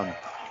rebound.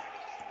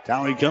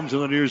 Talley comes to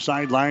the near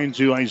sideline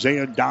to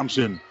Isaiah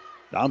Thompson.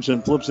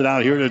 Thompson flips it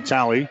out here to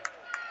Talley.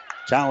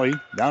 Talley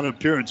down to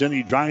Puritan.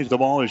 He drives the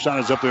ball. His shot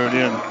is up there and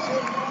in.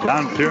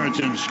 Don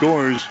Puritan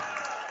scores.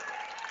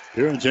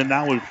 Puritan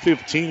now with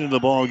 15 in the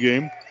ball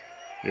game.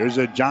 Here's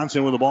a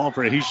Johnson with the ball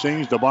for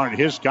Hastings. The Bart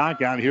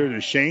Hiscock out here to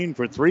Shane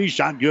for three.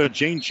 Shot good.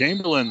 Shane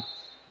Chamberlain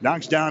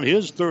knocks down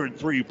his third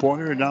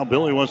three-pointer. And now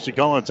Billy wants to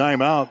call a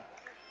timeout.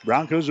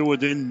 Broncos are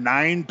within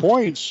 9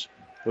 points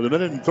with 1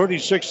 minute and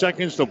 36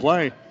 seconds to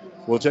play.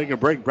 We'll take a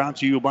break. Brought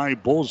to you by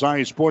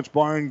Bullseye Sports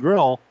Bar and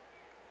Grill.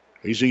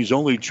 Hastings'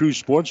 only true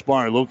sports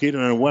bar located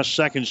on West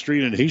 2nd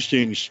Street in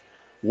Hastings.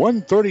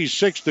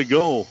 1:36 to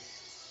go.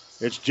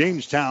 It's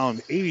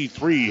Jamestown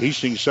 83,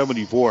 Hastings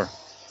 74.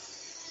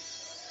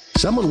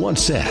 Someone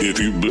once said, if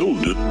you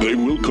build it, they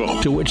will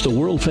come. To which the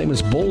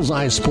world-famous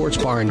Bullseye Sports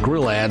Bar and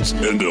Grill adds,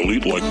 and they'll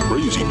eat like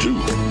crazy, too.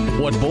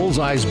 What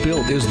Bullseye's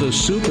built is the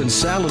soup and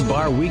salad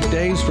bar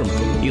weekdays from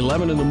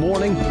 11 in the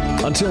morning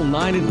until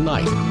 9 at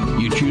night.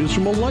 You choose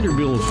from a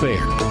Luggerbill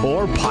affair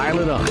or pile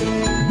it on.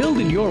 Build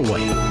it your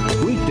way.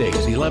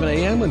 Weekdays, 11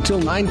 a.m. until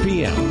 9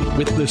 p.m.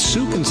 with the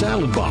soup and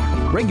salad bar.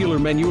 Regular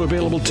menu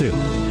available, too,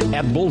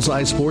 at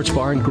Bullseye Sports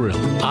Bar and Grill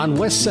on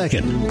West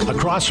 2nd,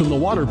 across from the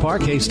Water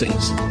Park,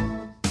 Hastings.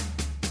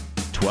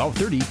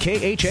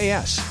 1230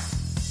 KHAS.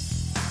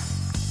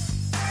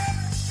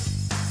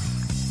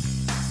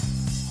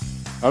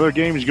 Other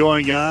games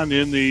going on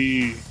in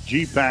the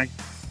GPAC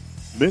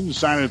men's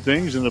side of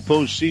things in the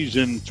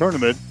postseason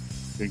tournament.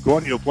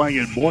 Concordia playing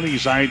at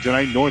Morningside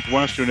tonight.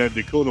 Northwestern at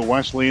Dakota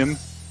Wesleyan.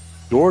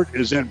 Dort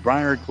is at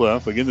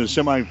Briarcliff. Again, the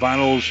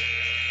semifinals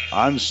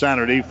on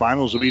Saturday.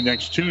 Finals will be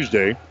next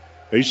Tuesday.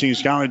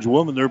 Hastings College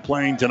women, they're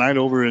playing tonight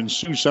over in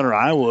Sioux Center,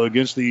 Iowa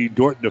against the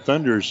Dort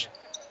defenders.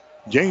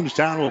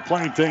 Jamestown will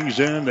play things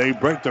in. They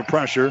break the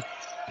pressure.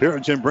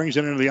 Perriton brings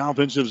it into the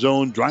offensive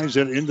zone, drives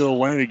it into the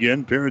lane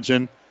again.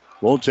 Perriton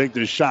will take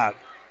the shot.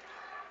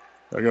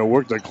 They're going to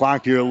work the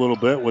clock here a little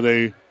bit with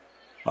a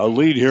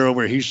lead here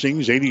over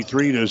Hastings,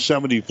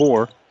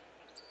 83-74.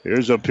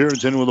 Here's a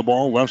Perriton with the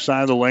ball, left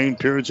side of the lane.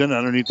 Perriton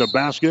underneath the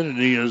basket, and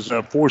he is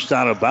forced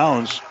out of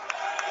bounds.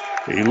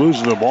 He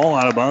loses the ball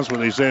out of bounds,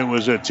 but they say it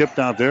was tipped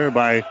out there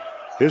by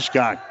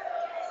Hiscock.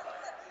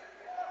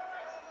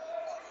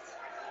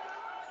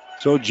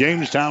 So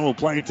Jamestown will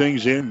play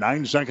things in.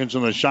 9 seconds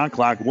on the shot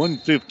clock.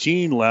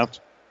 1:15 left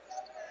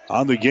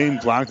on the game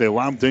clock. They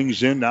lob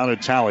things in now to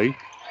Talley.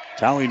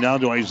 Talley now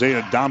to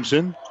Isaiah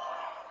Dobson.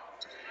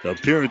 To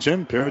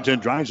Perriton.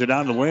 Perriton drives it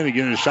down the lane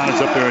again. His shot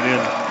is up there and in.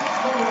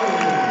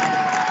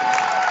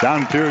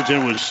 Don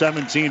Perriton was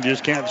 17.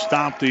 Just can't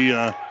stop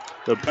the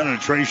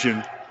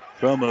penetration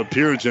from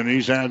Perriton.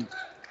 He's had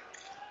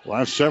the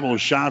last several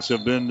shots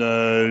have been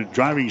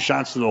driving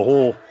shots to the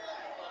hole.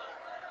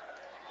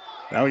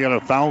 Now we got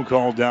a foul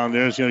call down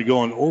there. It's going to go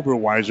on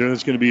Oberweiser.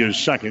 That's going to be his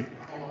second.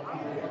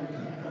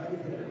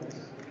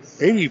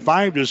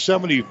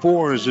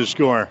 85-74 is the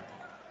score.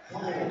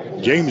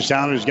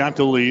 Jamestown has got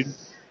the lead.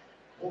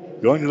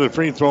 Going to the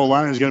free throw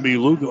line is going to be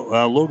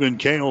Logan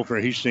Kale for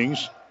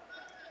Hastings.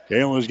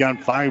 Kale has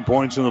got 5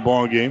 points in the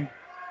ball game.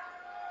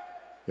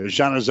 His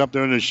shot is up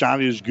there, and the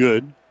shot is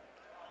good.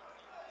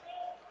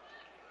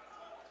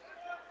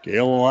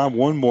 Kale will have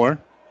one more.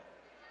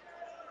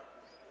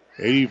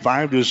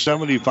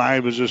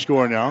 85-75 is the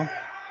score now.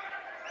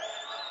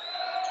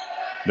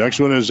 Next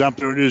one is up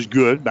there. It is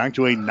good. Back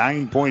to a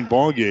 9-point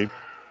ball game.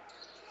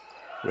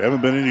 We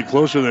haven't been any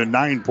closer than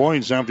 9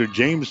 points after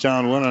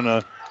Jamestown went on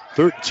a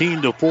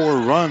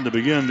 13-4 run to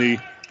begin the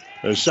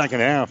second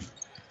half.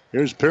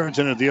 Here's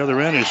Perriton at the other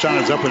end. His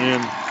shot is up and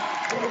in.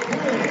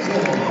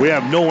 We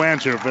have no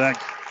answer for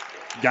that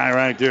guy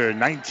right there.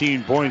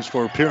 19 points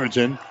for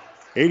Perriton.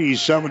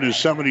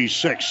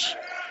 87-76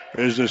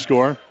 is the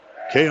score.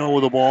 Kale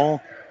with the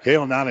ball.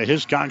 Kale now to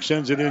Hiscock,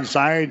 sends it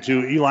inside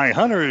to Eli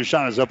Hunter. His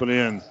shot is up and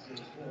in.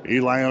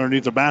 Eli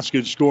underneath the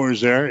basket scores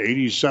there.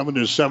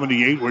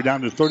 87-78. We're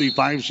down to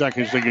 35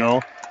 seconds to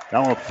go.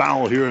 Now a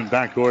foul here in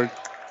backcourt.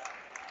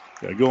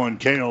 Going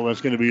Kale.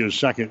 That's going to be his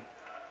second.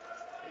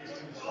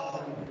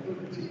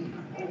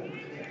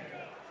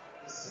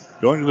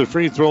 Going to the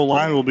free throw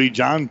line will be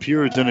John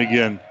Perriton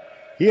again.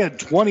 He had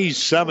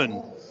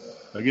 27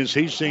 against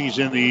Hastings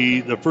in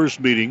the first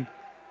meeting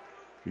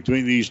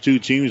between these two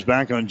teams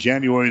back on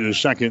January the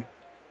 2nd.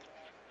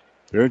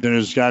 Perriton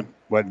has got,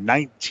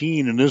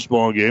 19 in this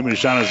ball game. His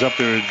shot is up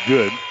there. It's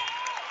good.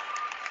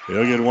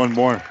 He'll get one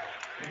more.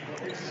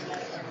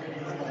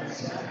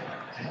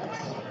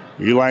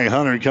 Eli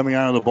Hunter coming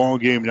out of the ball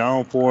game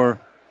now for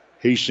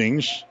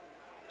Hastings.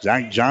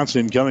 Zach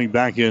Johnson coming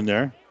back in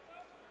there.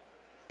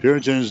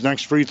 Perriton's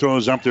next free throw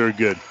is up there.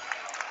 Good.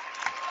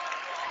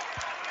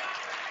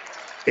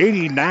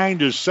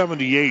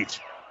 89-78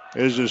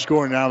 is the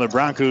score now. The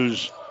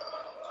Broncos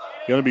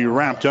going to be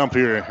wrapped up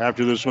here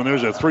after this one.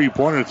 There's a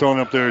three-pointer thrown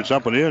up there. It's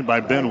up and in by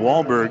Ben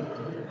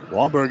Wahlberg.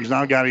 Wahlberg's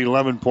now got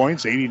 11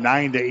 points.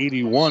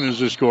 89-81 is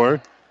the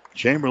score.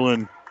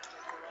 Chamberlain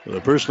with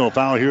a personal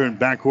foul here in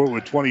backcourt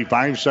with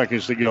 25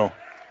 seconds to go.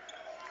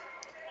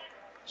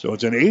 So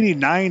it's an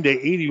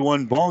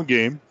 89-81 ball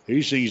game.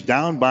 Hastings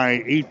down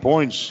by 8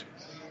 points.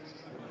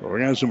 We're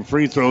going to have some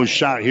free throws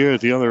shot here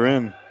at the other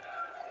end.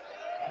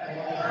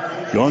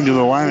 Going to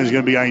the line is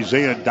going to be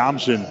Isaiah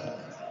Dobson.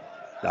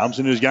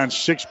 Dobson has got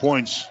 6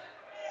 points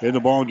in the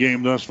ball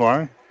game thus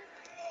far. A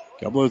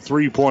couple of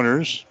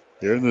three-pointers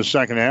here in the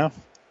second half.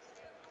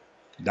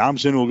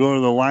 Dobson will go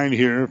to the line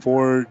here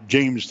for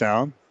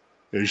Jamestown.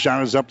 His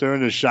shot is up there,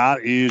 and the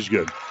shot is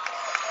good.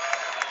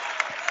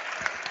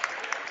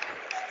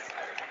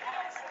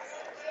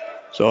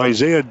 So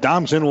Isaiah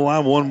Dobson will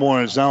have one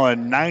more. It's now a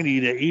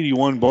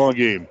 90-81 ball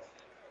game.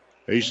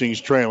 Hastings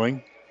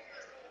trailing.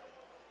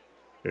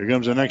 Here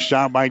comes the next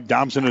shot by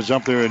Dobson. Is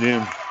up there and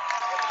in.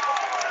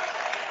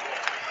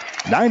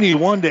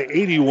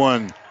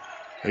 91-81.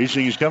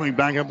 Hastings coming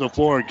back up the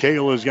floor.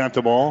 Kale has got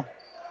the ball.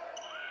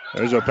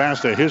 There's a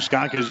pass to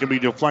Hiscock. It's going to be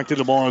deflected.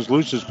 The ball is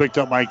loose. It's picked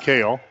up by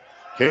Kale.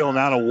 Kale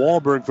now to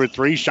Wahlberg for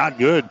three. Shot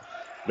good.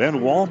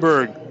 Then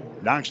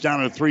Wahlberg knocks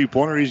down a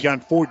three-pointer. He's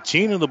got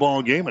 14 in the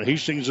ball game, and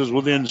Hastings is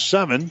within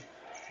 7.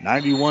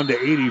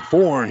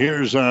 91-84.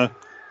 Here's a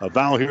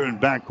foul here in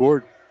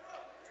backcourt.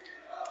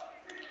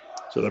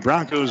 So the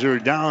Broncos are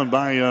down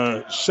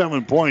by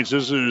 7 points.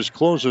 This is as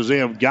close as they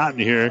have gotten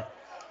here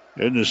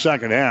in the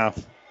second half.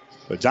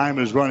 The time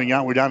is running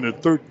out. We're down to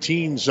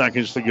 13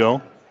 seconds to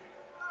go.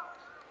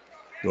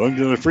 Going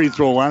to the free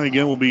throw line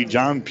again will be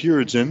John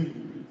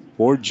Perriton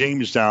for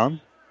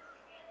Jamestown.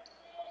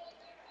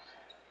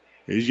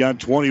 He's got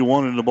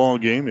 21 in the ball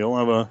game. He'll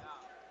have a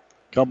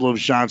couple of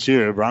shots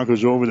here.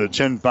 Broncos are over the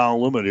 10-foul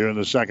limit here in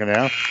the second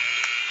half.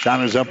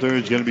 Shot is up there.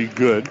 It's going to be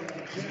good.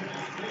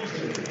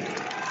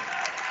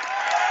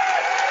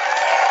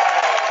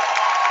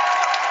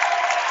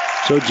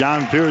 So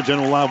John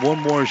Puritan will have one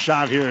more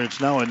shot here. It's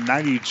now a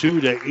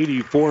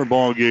 92-84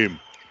 ball game.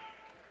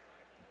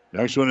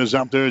 Next one is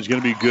up there. It's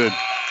going to be good.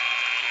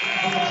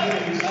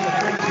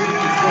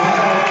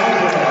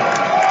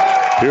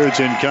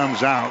 Puritan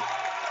comes out.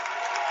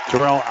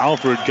 Terrell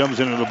Alford comes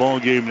into the ball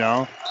game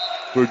now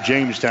for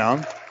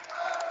Jamestown.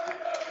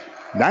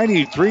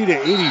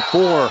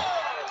 93-84.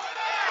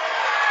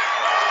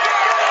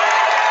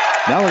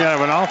 Now we're going to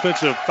have an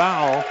offensive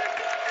foul.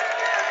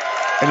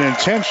 An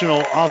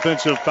intentional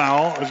offensive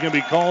foul is going to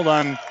be called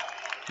on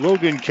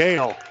Logan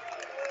Kale.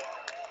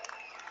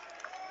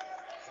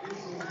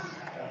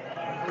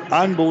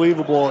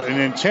 Unbelievable. An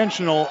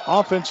intentional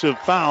offensive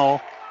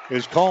foul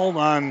is called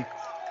on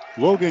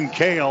Logan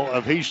Kale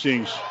of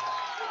Hastings.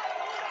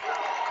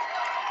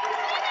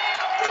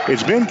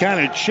 It's been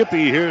kind of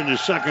chippy here in the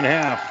second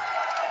half.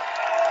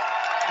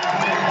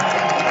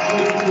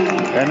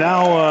 And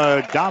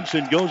now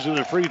Dobson goes to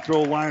the free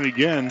throw line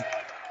again.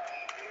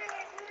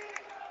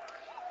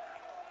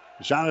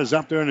 The shot is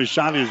up there and the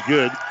shot is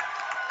good.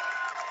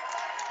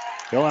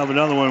 He'll have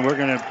another one.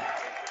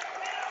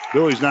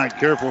 Billy's not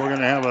careful. We're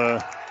going to have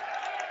a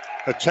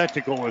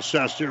technical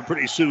assessed here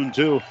pretty soon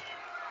too.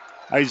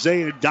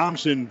 Isaiah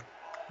Dobson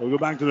will go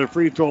back to the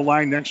free throw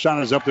line. Next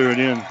shot is up there and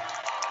in.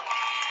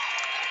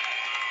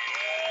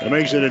 That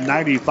makes it a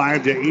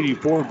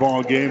 95-84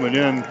 ball game. And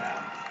then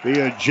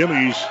the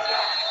Jimmy's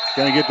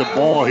going to get the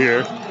ball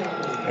here.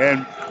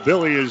 And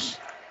Billy is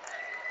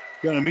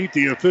going to meet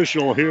the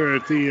official here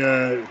at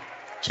the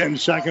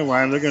 10-second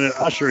line. They're going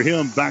to usher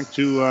him back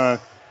to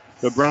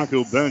the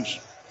Bronco bench.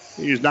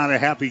 He is not a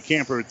happy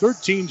camper.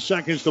 13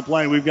 seconds to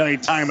play. We've got a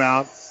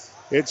timeout.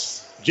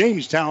 It's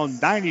Jamestown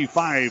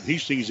 95,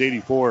 Hastings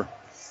 84.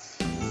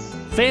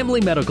 Family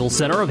Medical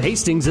Center of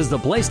Hastings is the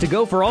place to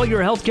go for all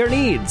your healthcare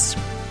needs.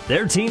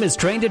 Their team is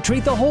trained to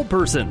treat the whole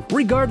person,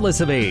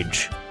 regardless of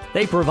age.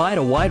 They provide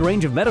a wide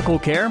range of medical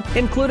care,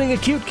 including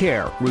acute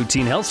care,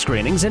 routine health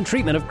screenings, and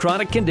treatment of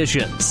chronic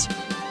conditions.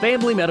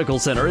 Family Medical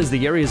Center is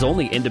the area's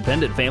only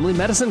independent family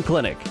medicine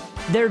clinic.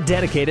 They're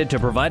dedicated to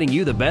providing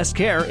you the best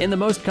care in the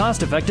most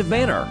cost-effective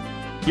manner.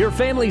 Your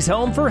family's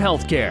home for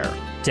health care.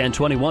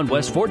 1021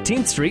 West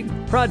 14th Street,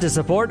 proud to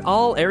support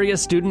all area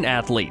student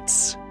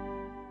athletes.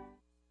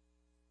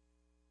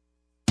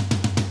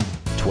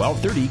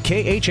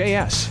 1230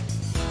 KHAS.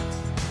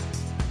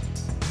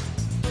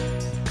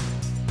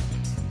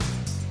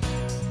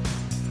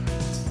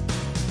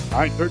 All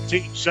right,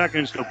 13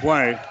 seconds to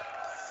play.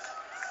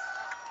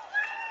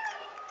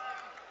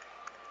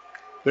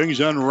 Things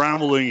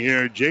unraveling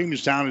here.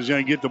 Jamestown is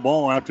going to get the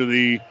ball after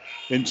the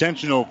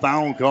intentional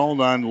foul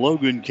called on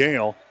Logan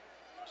Kale.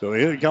 So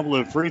they hit a couple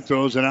of free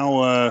throws, and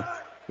now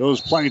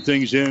those play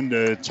things in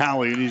to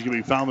tally, and he's going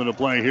to be fouled into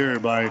play here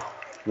by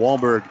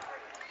Wahlberg.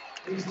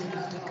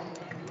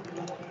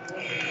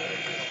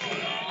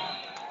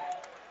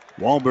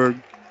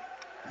 Wahlberg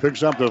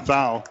picks up the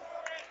foul.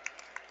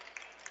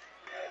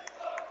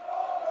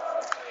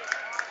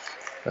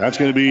 That's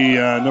going to be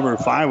number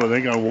 5, I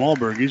think, on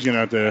Wahlberg. He's going to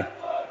have to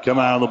come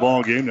out of the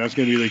ball game. That's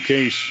going to be the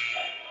case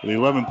with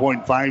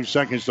 11.5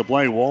 seconds to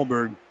play.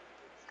 Wahlberg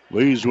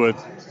leads with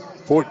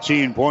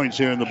 14 points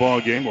here in the ball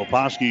game.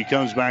 Leposki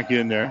comes back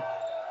in there.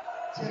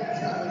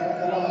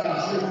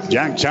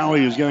 Jack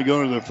Talley is going to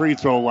go to the free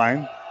throw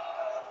line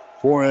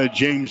for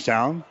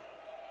Jamestown.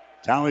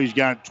 Talley's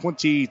got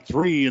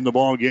 23 in the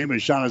ball game.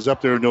 His shot is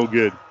up there, no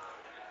good.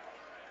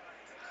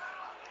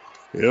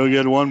 He'll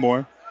get one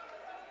more.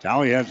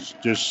 Talley has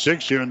just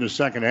 6 here in the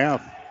second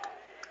half.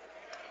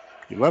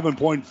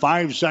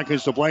 11.5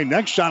 seconds to play.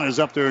 Next shot is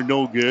up there,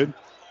 no good.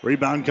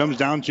 Rebound comes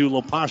down to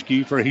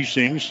Leposki for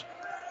Hastings.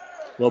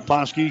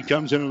 Leposki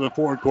comes into the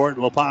forecourt.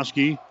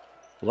 Leposki,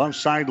 left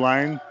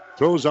sideline,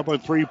 throws up a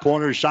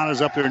three-pointer. Shot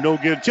is up there, no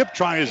good. Tip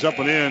try is up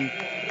and in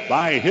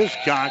by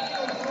Hiscock,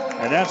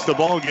 and that's the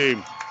ball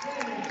game.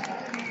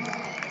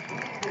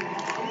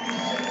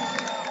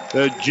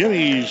 The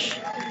Jimmies,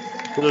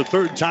 for the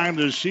third time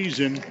this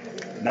season,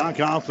 knock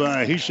off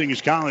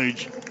Hastings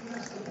College.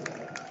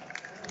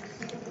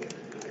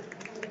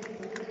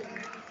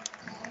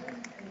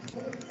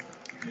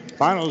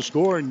 Final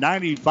score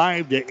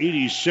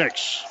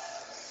 95-86.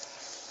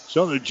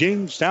 So the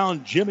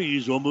Jamestown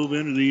Jimmies will move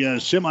into the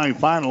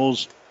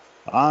semifinals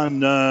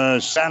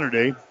on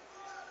Saturday.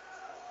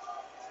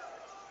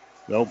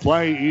 They'll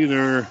play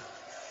either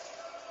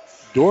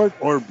Dordt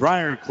or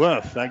Briar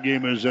Cliff. That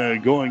game is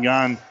going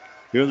on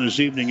here this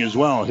evening as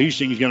well.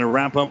 Hastings going to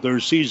wrap up their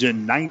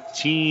season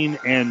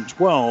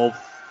 19-12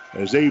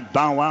 as they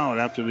bow out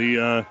after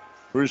the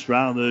first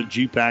round of the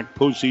GPAC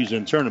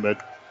postseason tournament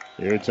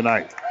here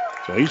tonight.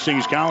 So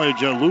Hastings College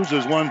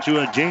loses one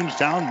to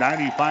Jamestown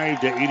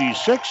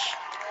 95-86.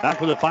 Back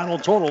with the final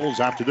totals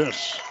after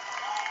this.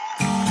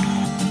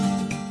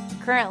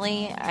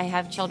 Currently, I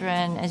have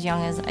children as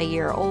young as a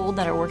year old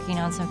that are working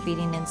on some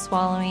feeding and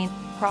swallowing,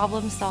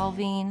 problem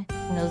solving,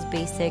 and those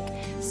basic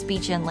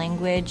speech and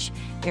language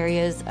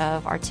areas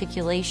of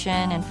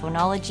articulation and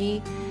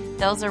phonology.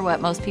 Those are what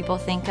most people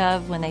think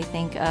of when they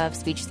think of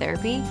speech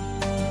therapy.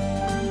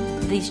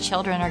 These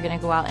children are going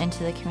to go out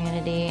into the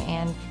community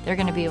and they're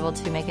going to be able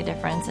to make a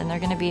difference and they're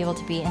going to be able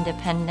to be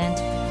independent.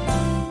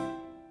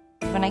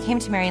 When I came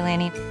to Mary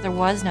Lanning, there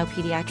was no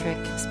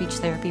pediatric speech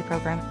therapy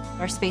program.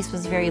 Our space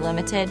was very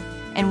limited,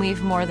 and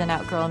we've more than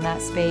outgrown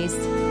that space.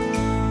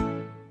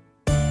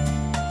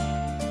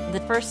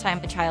 The first time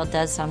a child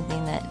does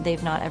something that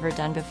they've not ever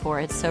done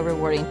before, it's so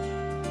rewarding.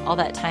 All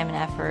that time and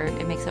effort,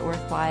 it makes it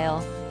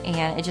worthwhile,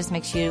 and it just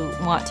makes you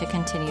want to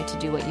continue to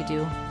do what you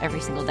do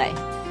every single day.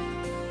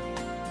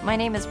 My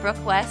name is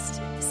Brooke West,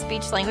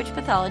 speech-language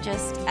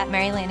pathologist at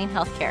Mary Lanning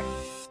Healthcare.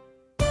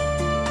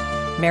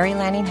 Mary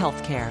Lanning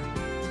Healthcare.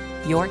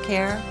 Your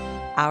care,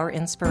 our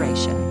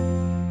inspiration.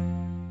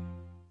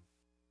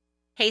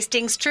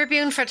 Hastings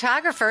Tribune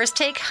photographers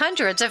take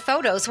hundreds of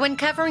photos when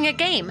covering a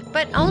game,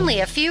 but only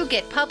a few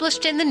get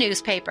published in the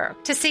newspaper.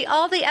 To see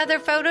all the other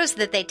photos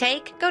that they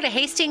take, go to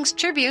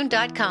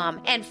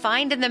hastingstribune.com and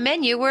find in the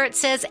menu where it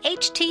says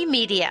HT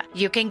Media.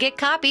 You can get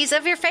copies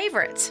of your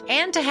favorites.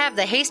 And to have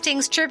the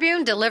Hastings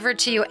Tribune delivered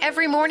to you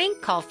every morning,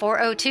 call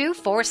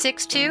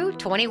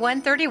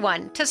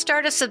 402-462-2131 to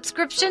start a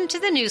subscription to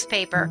the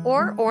newspaper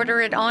or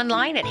order it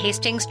online at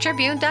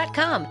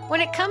hastingstribune.com. When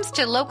it comes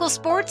to local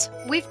sports,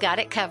 we've got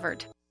it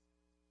covered.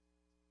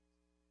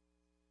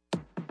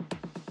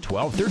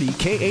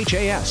 1230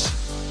 KHAS.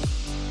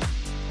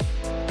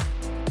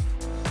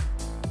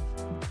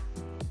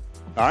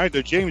 All right,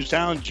 the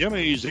Jamestown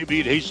Jimmies, they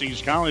beat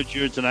Hastings College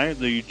here tonight,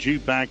 the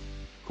GPAC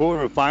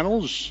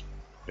quarterfinals.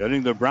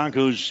 Ending the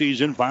Broncos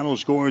season, final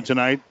score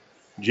tonight,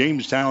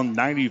 Jamestown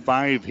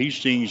 95,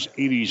 Hastings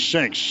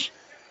 86.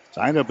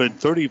 Tied up at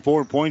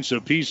 34 points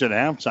apiece at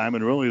halftime,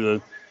 and really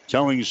the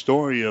telling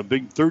story, a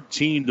big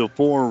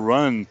 13-4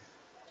 run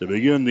to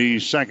begin the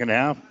second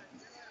half.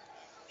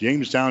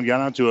 Jamestown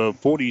got out to a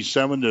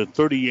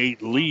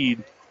 47-38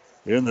 lead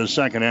in the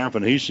second half,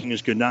 and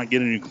Hastings could not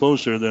get any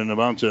closer than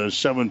about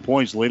 7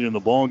 points late in the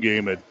ball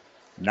game at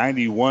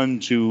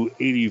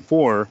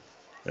 91-84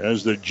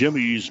 as the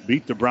Jimmies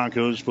beat the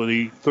Broncos for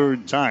the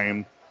third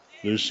time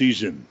this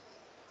season.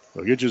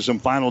 We'll get you some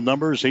final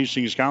numbers.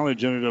 Hastings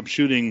College ended up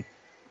shooting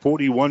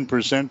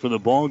 41% for the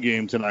ball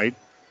game tonight,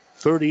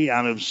 30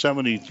 out of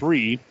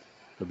 73.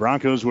 The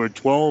Broncos were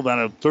 12 out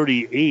of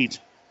 38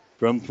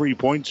 from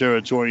three-point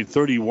territory,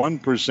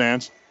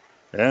 31%,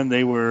 and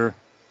they were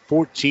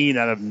 14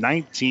 out of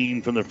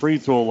 19 from the free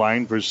throw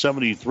line for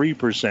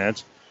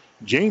 73%.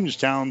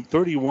 Jamestown,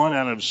 31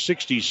 out of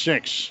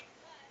 66.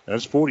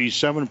 That's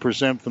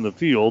 47% from the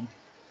field.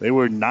 They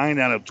were 9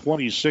 out of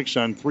 26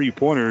 on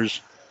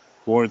three-pointers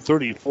for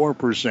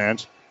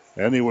 34%,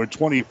 and they were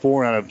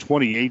 24 out of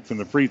 28 from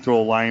the free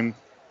throw line,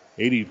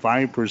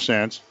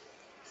 85%.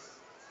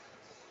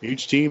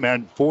 Each team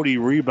had 40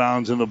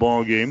 rebounds in the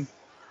ball game.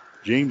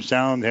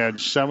 Jamestown had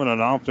 7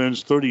 on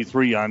offense,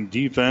 33 on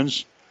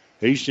defense.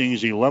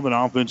 Hastings, 11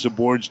 offensive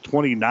boards,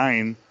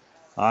 29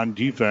 on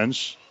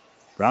defense.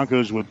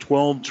 Broncos with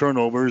 12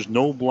 turnovers,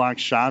 no block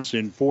shots,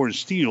 and 4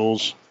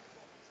 steals.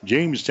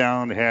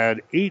 Jamestown had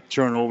 8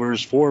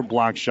 turnovers, 4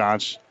 block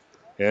shots,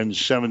 and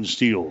 7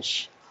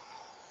 steals.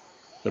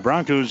 The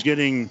Broncos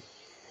getting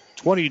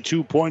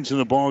 22 points in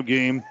the ball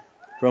game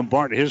from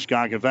Bart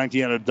Hiscock. In fact, he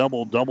had a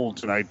double-double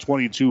tonight,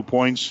 22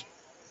 points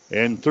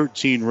and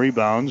 13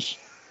 rebounds.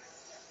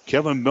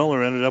 Kevin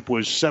Miller ended up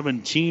with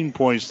 17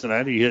 points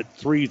tonight. He hit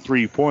 3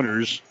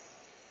 3-pointers.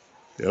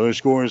 The other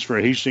scorers for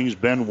Hastings,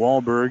 Ben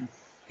Wahlberg,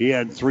 he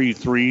had 3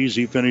 threes.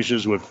 He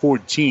finishes with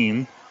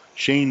 14.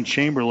 Shane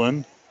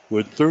Chamberlain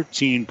with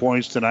 13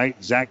 points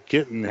tonight. Zach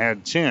Kitten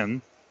had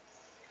 10.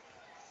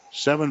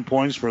 7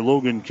 points for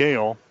Logan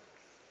Kale.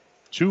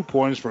 2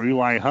 points for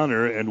Eli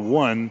Hunter and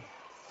 1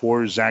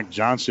 for Zach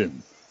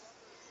Johnson.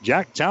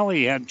 Jack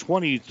Talley had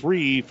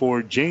 23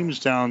 for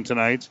Jamestown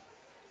tonight.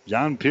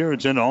 John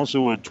Puritan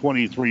also with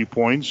 23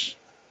 points.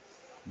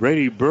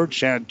 Brady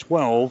Birch had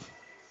 12.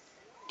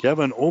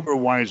 Kevin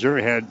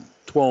Oberweiser had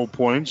 12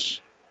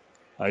 points.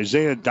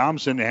 Isaiah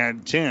Thompson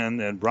had 10,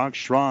 and Brock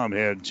Schramm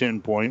had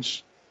 10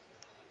 points.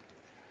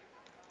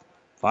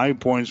 5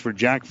 points for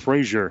Jack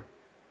Frazier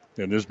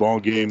in this ball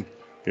game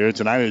here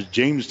tonight as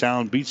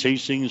Jamestown beats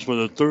Hastings for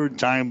the third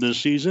time this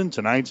season.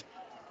 Tonight,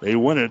 they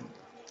win it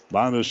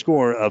by the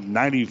score of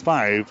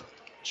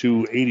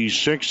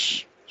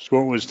 95-86.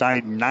 Score was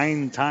tied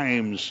 9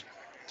 times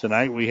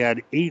tonight. We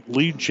had 8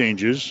 lead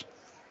changes.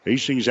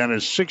 Hastings had a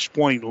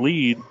 6-point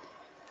lead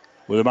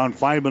with about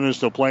 5 minutes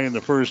to play in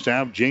the first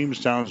half.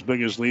 Jamestown's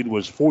biggest lead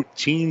was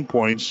 14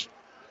 points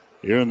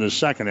here in the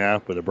second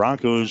half, but the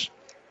Broncos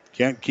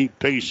can't keep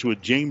pace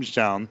with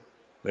Jamestown.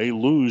 They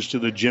lose to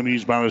the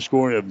Jimmies by the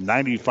score of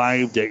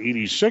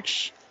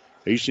 95-86.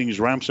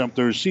 Hastings wraps up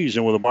their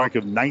season with a mark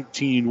of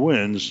 19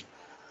 wins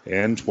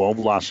and 12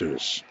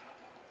 losses.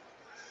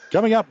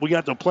 Coming up, we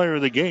got the player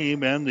of the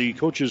game and the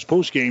coach's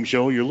postgame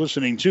show. You're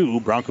listening to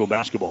Bronco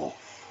Basketball.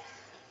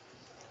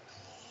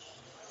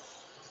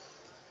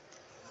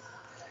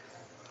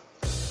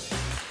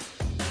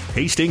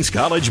 Hastings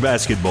College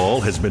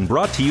basketball has been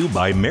brought to you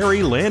by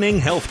Mary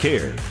Lanning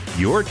Healthcare.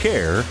 Your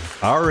care,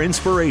 our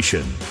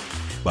inspiration.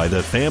 By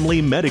the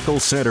Family Medical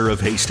Center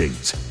of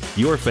Hastings.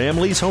 Your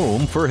family's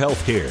home for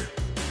healthcare.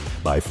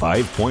 By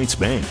 5 Points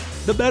Bank,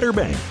 the better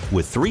bank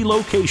with 3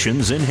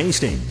 locations in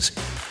Hastings.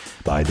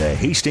 By the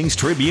Hastings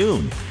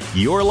Tribune,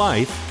 your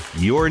life,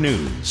 your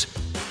news.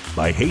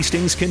 By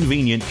Hastings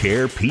Convenient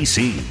Care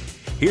PC,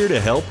 here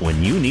to help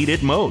when you need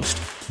it most,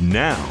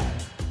 now.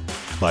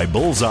 By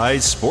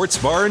Bullseye's Sports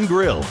Bar and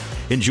Grill,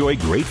 enjoy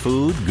great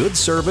food, good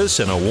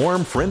service, and a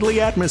warm, friendly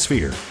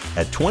atmosphere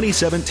at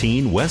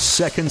 2017 West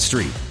 2nd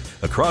Street,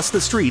 across the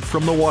street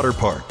from the water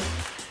park.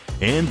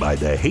 And by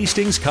the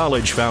Hastings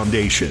College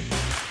Foundation.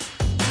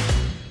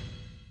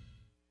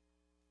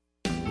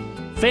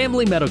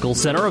 Family Medical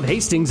Center of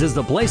Hastings is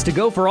the place to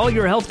go for all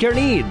your healthcare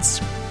needs.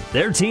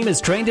 Their team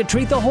is trained to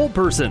treat the whole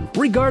person,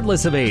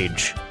 regardless of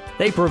age.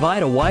 They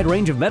provide a wide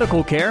range of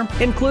medical care,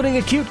 including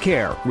acute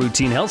care,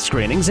 routine health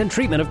screenings, and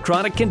treatment of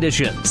chronic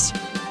conditions.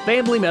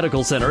 Family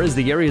Medical Center is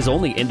the area's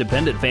only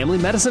independent family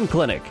medicine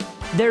clinic.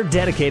 They're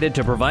dedicated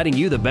to providing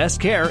you the best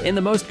care in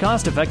the most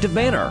cost-effective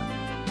manner.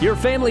 Your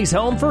family's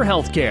home for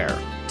health care.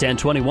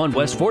 1021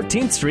 West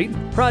 14th Street,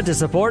 proud to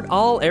support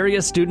all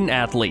area student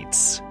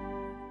athletes.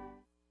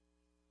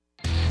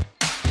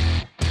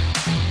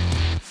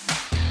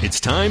 It's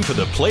time for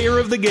the Player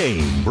of the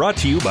Game, brought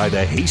to you by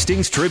the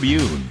Hastings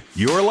Tribune.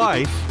 Your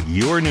life,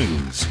 your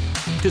news.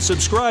 To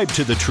subscribe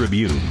to the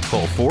Tribune,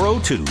 call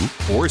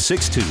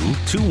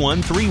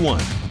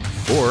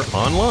 402-462-2131 or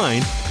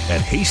online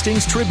at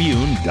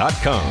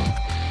hastingstribune.com.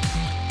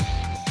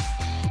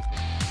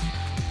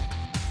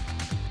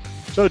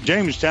 So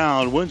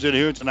Jamestown wins it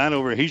here tonight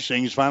over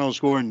Hastings. Final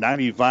score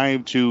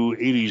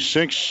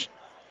 95-86.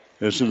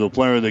 This is the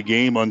Player of the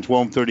Game on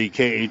 1230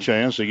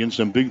 KHIS. Against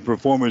some big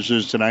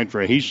performances tonight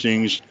for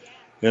Hastings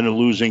in a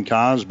losing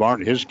cause.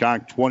 Bart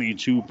Hiscock,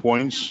 22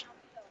 points.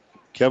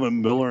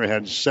 Kevin Miller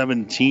had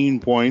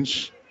 17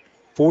 points.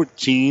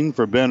 14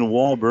 for Ben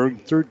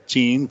Wahlberg.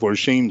 13 for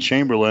Shane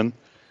Chamberlain.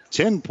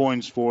 10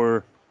 points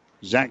for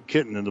Zach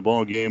Kitten in the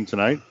ball game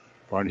tonight.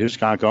 Bart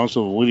Hiscock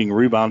also the leading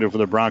rebounder for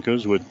the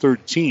Broncos with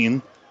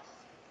 13.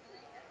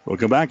 We'll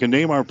come back and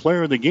name our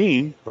Player of the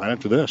Game right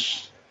after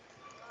this.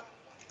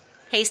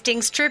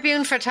 Hastings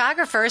Tribune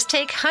photographers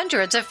take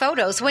hundreds of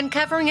photos when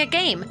covering a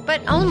game,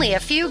 but only a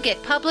few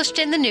get published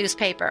in the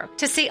newspaper.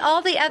 To see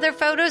all the other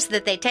photos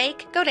that they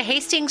take, go to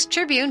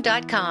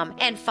hastingstribune.com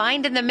and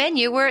find in the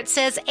menu where it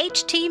says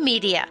HT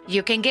Media.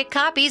 You can get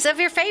copies of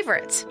your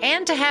favorites.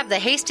 And to have the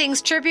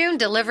Hastings Tribune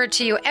delivered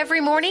to you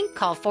every morning,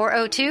 call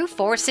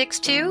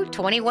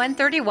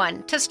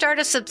 402-462-2131 to start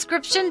a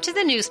subscription to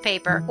the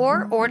newspaper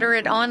or order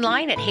it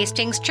online at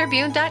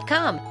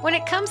hastingstribune.com. When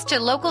it comes to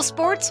local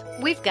sports,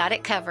 we've got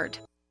it covered.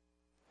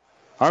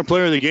 Our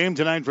player of the game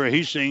tonight for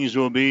Hastings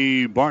will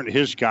be Bart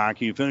Hiscock.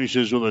 He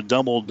finishes with a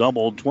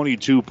double-double,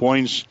 22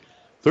 points,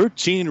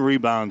 13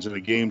 rebounds in the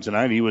game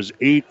tonight. He was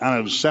 8 out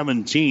of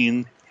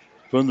 17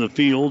 from the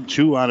field,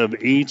 2 out of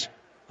 8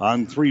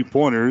 on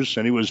three-pointers,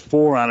 and he was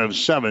 4 out of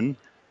 7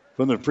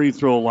 from the free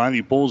throw line.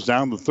 He pulls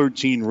down the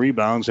 13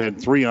 rebounds, had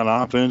 3 on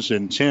offense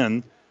and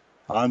 10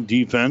 on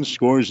defense,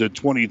 scores at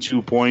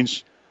 22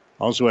 points,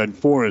 also had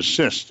 4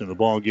 assists in the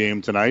ball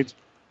game tonight.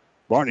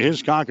 Bart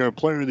Hiscock, our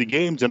player of the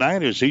game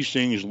tonight, as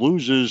Hastings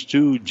loses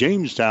to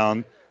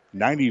Jamestown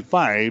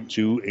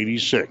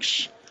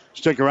 95-86.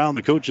 Stick around.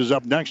 The coach is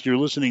up next. You're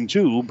listening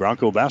to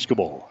Bronco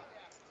Basketball.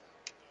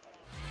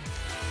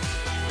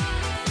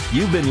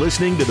 You've been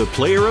listening to the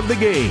Player of the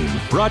Game,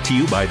 brought to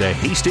you by the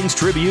Hastings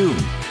Tribune.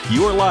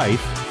 Your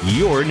life,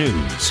 your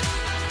news.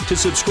 To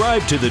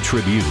subscribe to the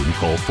Tribune,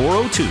 call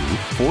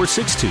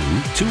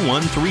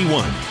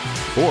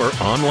 402-462-2131 or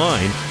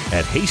online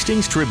at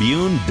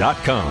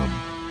hastingstribune.com.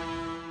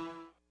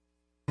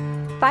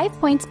 5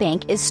 Points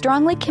Bank is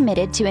strongly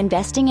committed to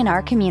investing in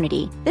our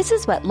community. This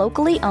is what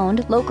locally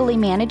owned, locally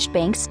managed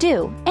banks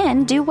do,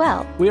 and do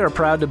well. We are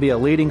proud to be a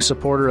leading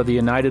supporter of the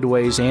United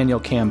Way's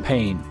annual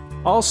campaign.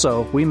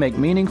 Also, we make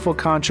meaningful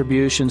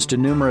contributions to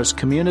numerous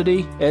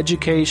community,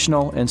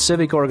 educational, and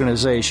civic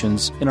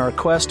organizations in our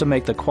quest to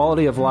make the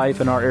quality of life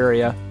in our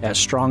area as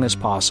strong as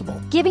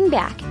possible. Giving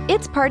back.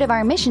 It's part of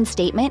our mission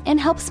statement and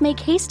helps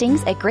make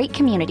Hastings a great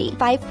community.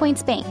 5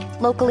 Points Bank.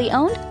 Locally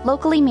owned,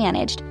 locally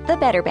managed. The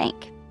better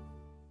bank.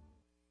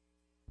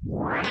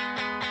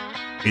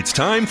 It's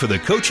time for the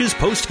Coach's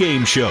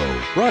Post-Game Show,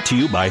 brought to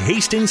you by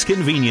Hastings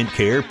Convenient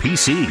Care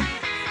PC.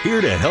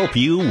 Here to help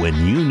you when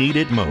you need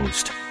it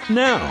most.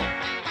 Now,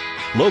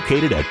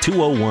 located at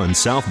 201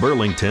 South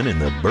Burlington in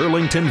the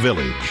Burlington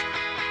Village.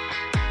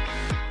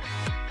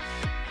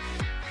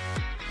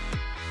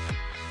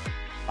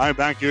 All right,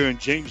 back here in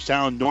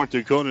Jamestown, North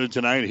Dakota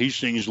tonight.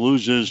 Hastings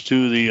loses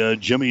to the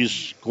Jimmy's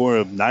score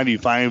of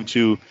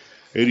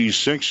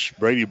 95-86.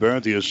 Brady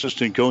Barrett, the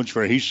assistant coach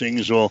for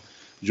Hastings, will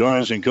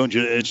join us. And coach,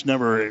 it's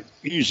never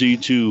easy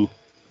to,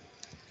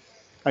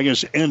 I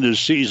guess, end the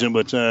season,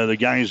 but the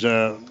guys,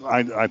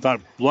 I thought,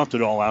 bluffed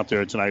it all out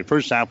there tonight.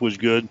 First half was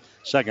good.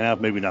 Second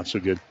half, maybe not so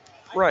good.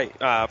 Right.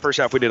 First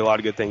half, we did a lot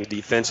of good things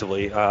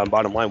defensively.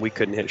 Bottom line, we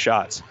couldn't hit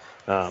shots.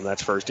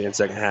 That's first and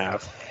second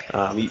half.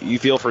 You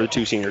feel for the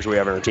two seniors we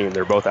have on our team.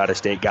 They're both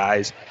out-of-state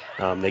guys.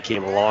 They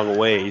came a long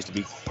ways to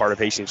be part of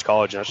Hastings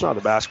College. And that's not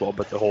the basketball,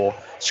 but the whole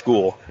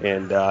school.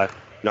 And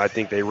I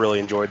think they really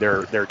enjoyed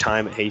their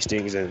time at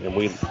Hastings, and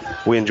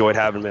we enjoyed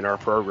having them in our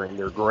program.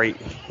 They're great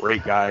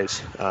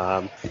guys.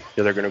 They're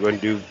going to go and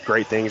do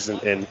great things.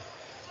 And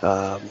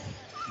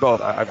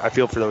both, I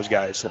feel for those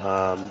guys.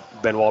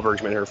 Ben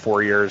Wahlberg's been here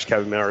 4 years.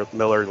 Kevin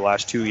Miller the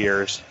last 2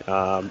 years.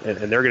 And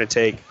they're going to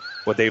take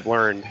what they've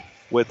learned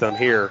with them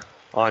here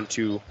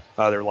onto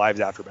their lives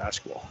after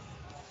basketball.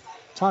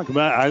 Talk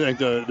about, I think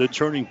the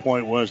turning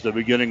point was the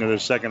beginning of the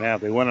second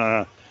half. They went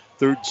on a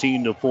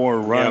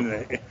 13-4 run.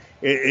 Yep.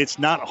 It's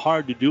not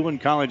hard to do in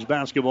college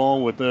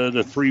basketball with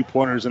the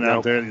three-pointers and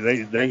out there.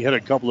 They hit a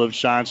couple of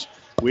shots.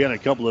 We had a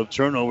couple of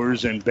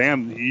turnovers, and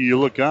bam, you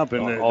look up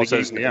and also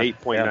it's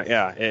 8.9.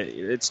 Yeah,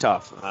 it's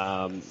tough.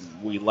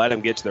 We let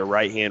them get to their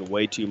right hand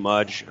way too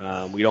much.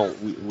 We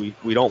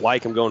don't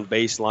like them going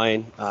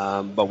baseline,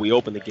 but we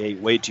open the gate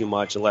way too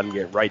much and let them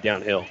get right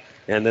downhill.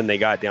 And then they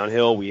got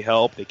downhill. We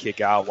help. They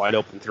kick out wide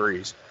open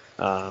threes.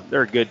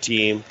 They're a good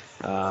team,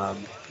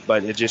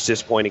 but it's just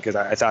disappointing because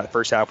I thought the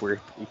first half we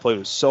played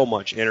with so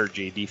much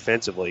energy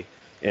defensively,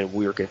 and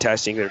we were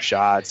contesting their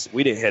shots.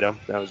 We didn't hit them.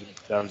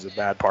 That was the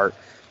bad part.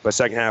 But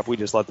second half, we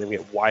just let them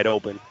get wide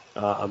open,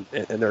 and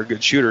they're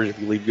good shooters. If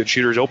you leave good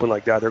shooters open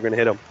like that, they're going to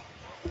hit them.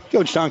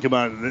 Coach, talk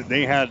about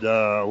they had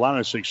a lot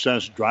of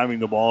success driving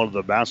the ball to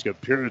the basket.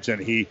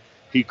 Puritan, he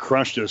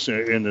crushed us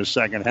in the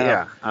second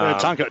half. Yeah,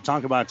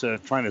 talk about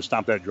trying to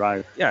stop that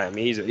drive. Yeah, I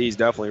mean he's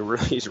definitely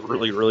he's a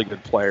really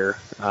good player.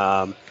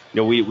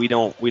 We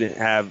didn't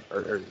have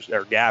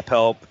our gap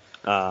help.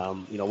 We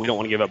don't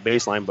want to give up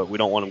baseline, but we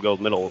don't want them to go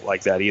middle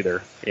like that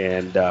either.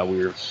 And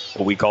we were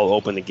what we call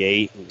open the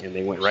gate, and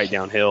they went right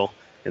downhill.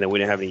 And then we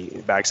didn't have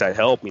any backside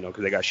help,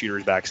 because they got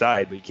shooters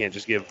backside. But you can't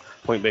just give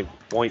point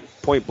blank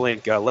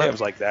layups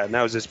like that. And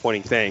that was a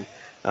disappointing thing.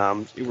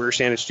 We were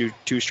standing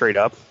too straight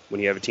up. When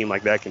you have a team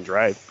like that can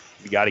drive,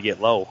 you got to get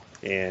low.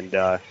 And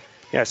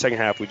second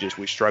half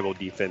we struggled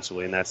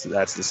defensively, and that's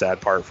the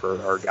sad part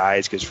for our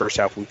guys because first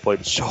half we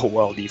played so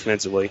well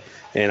defensively,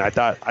 and I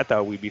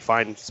thought we'd be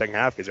fine in the second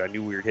half because I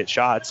knew we would hit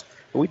shots,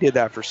 and we did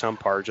that for some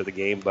parts of the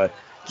game, but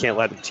can't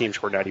let the team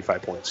score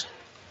 95 points.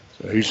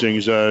 So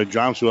Hastings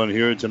drops one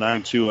here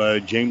tonight to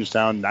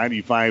Jamestown,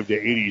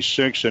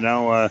 95-86, and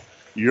now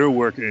your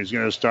work is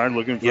going to start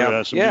looking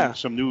for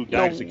some new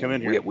guys to come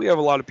in here. We have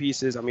a lot of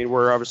pieces. I mean,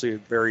 we're obviously a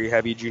very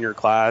heavy junior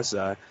class.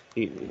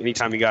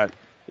 Anytime you got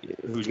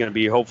who's going to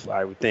be, hopefully,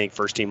 I would think,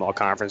 first team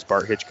all-conference,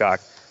 Bart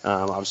Hitchcock,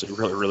 obviously a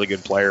really, really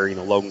good player.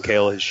 Logan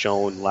Cale has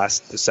shown the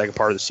second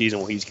part of the season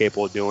what he's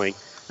capable of doing.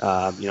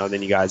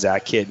 Then you got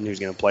Zach Kitten, who's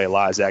going to play a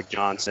lot, Zach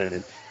Johnson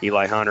and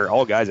Eli Hunter.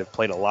 All guys have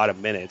played a lot of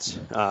minutes.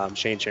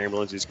 Shane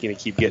Chamberlain's is going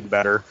to keep getting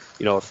better,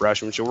 a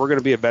freshman. So we're going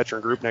to be a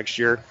veteran group next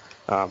year.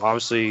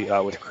 Obviously,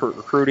 with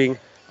recruiting,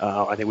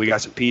 I think we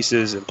got some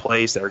pieces in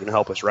place that are going to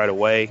help us right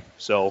away.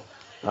 So,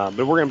 but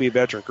we're going to be a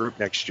veteran group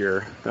next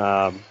year.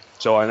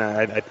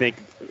 I think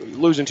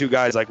losing two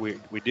guys like we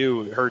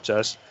do hurts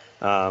us.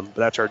 But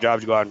that's our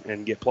job to go out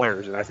and get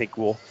players. And I think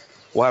we'll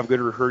have a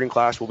good recruiting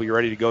class. We'll be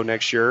ready to go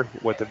next year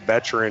with the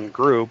veteran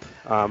group,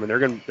 and they're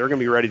going to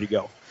be ready to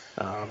go.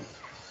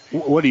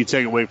 What do you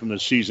take away from the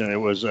season? It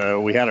was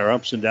we had our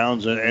ups and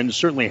downs, and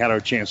certainly had our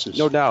chances.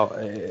 No doubt.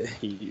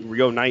 We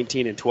go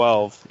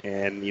 19-12,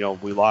 and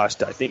we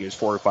lost. I think it was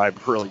 4 or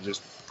 5 really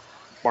just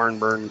barn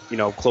burn,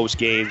 close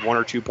games, 1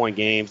 or 2 point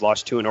games.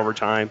 Lost 2 in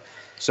overtime.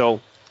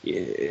 So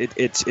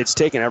it's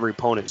taken every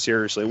opponent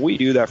seriously. We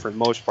do that for the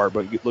most part,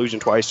 but losing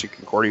twice to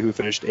Concordia, who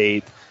finished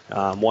 8th,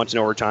 once in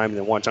overtime, and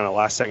then once on a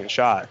last-second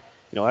shot,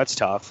 that's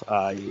tough.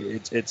 But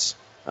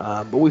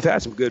we've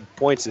had some good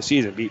points this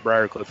season. Beat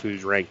Briarcliff,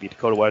 who's ranked, beat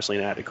Dakota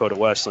Wesleyan at Dakota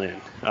Wesleyan.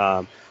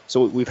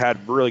 So we've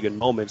had really good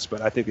moments,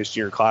 but I think this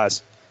junior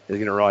class is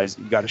going to realize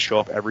you got to show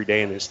up every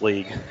day in this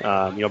league.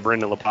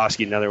 Brendan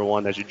Leposki, another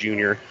one that's a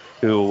junior,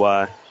 who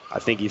I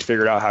think he's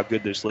figured out how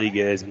good this league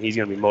is, and he's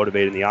going to be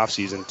motivated in the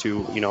offseason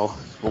to,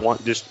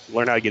 just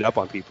learn how to get up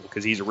on people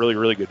because he's a really,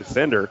 really good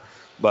defender.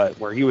 But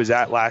where he was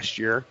at last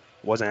year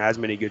wasn't as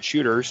many good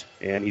shooters,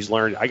 and he's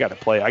learned, I got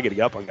to get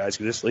up on guys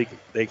because this league,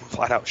 they can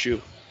flat out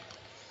shoot.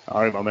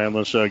 All right, my man,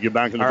 let's get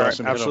back to the bus.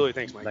 Right, absolutely.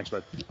 Thanks, Mike. Thanks,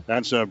 bud.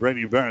 That's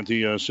Brady Barrett,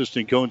 the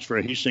assistant coach for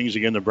Hastings.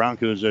 Again, the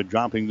Broncos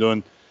dropping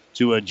down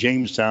to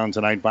Jamestown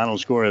tonight. Final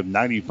score of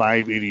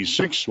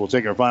 95-86. We'll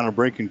take our final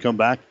break and come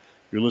back.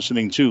 You're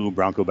listening to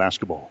Bronco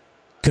Basketball.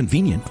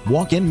 Convenient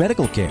walk-in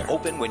medical care.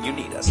 Open when you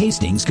need us.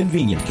 Hastings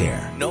Convenient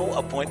Care. No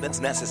appointments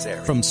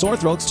necessary. From sore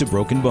throats to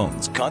broken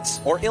bones, cuts,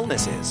 or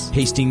illnesses.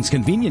 Hastings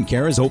Convenient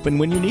Care is open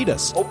when you need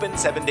us. Open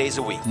 7 days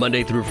a week.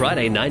 Monday through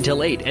Friday, 9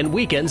 till 8, and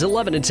weekends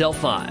 11 until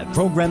 5.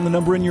 Program the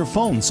number in your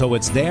phone so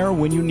it's there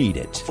when you need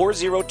it.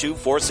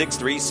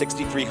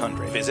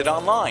 402-463-6300. Visit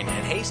online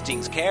at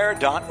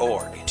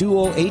hastingscare.org.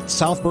 208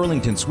 South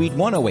Burlington, Suite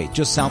 108,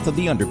 just south of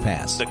the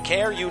underpass. The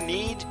care you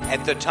need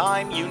at the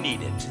time you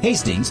need it.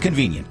 Hastings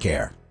Convenient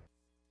Care.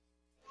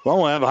 Well,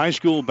 we'll have high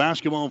school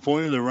basketball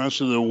for you the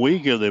rest of the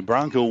week. The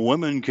Bronco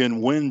women can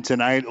win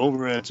tonight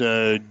over at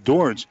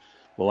Dortz.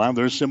 We'll have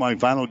their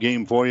semifinal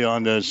game for you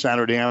on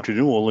Saturday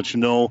afternoon. We'll let you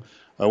know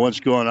what's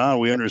going on.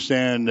 We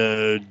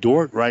understand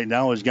Dordt right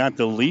now has got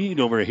the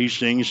lead over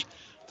Hastings,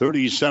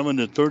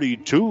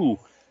 37-32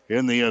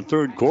 in the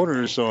third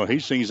quarter. So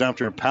Hastings,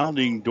 after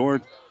pounding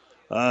Dordt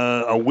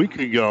a week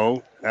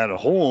ago at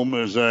home,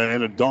 is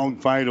in a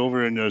dogfight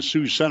over in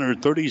Sioux Center,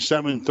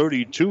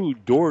 37-32.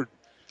 Dordt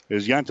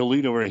has got the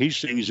lead over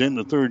Hastings in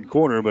the third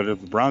quarter, but if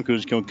the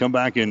Broncos can come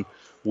back and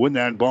win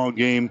that ball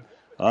game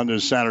on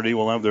this Saturday,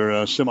 we'll have their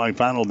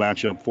semifinal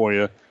matchup for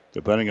you,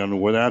 depending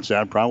on where that's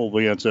at.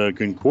 Probably at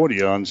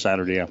Concordia on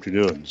Saturday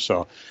afternoon.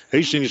 So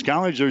Hastings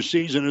College, their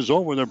season is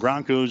over. The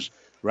Broncos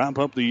wrap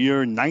up the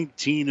year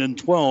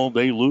 19-12.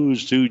 They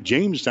lose to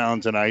Jamestown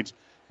tonight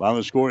by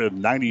the score of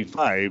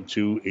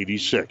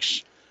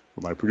 95-86. For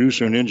my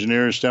producer and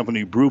engineer,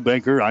 Stephanie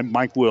Brubaker, I'm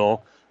Mike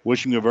Will,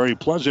 wishing a very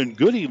pleasant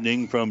good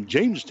evening from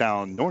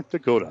Jamestown, North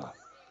Dakota.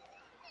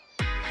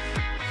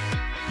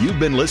 You've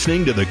been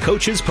listening to the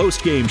Coach's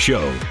Postgame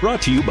Show,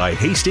 brought to you by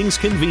Hastings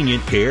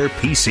Convenient Care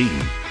PC.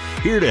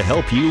 Here to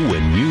help you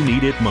when you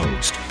need it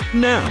most.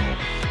 Now,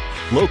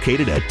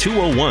 located at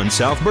 201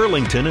 South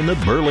Burlington in the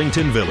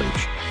Burlington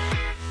Village.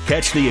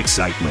 Catch the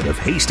excitement of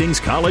Hastings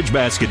College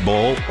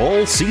basketball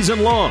all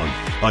season long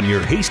on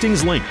your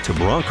Hastings link to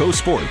Bronco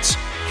Sports,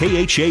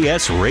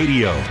 KHAS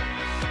Radio.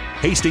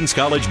 Hastings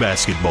College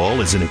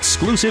basketball is an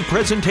exclusive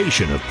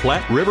presentation of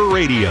Platte River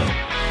Radio.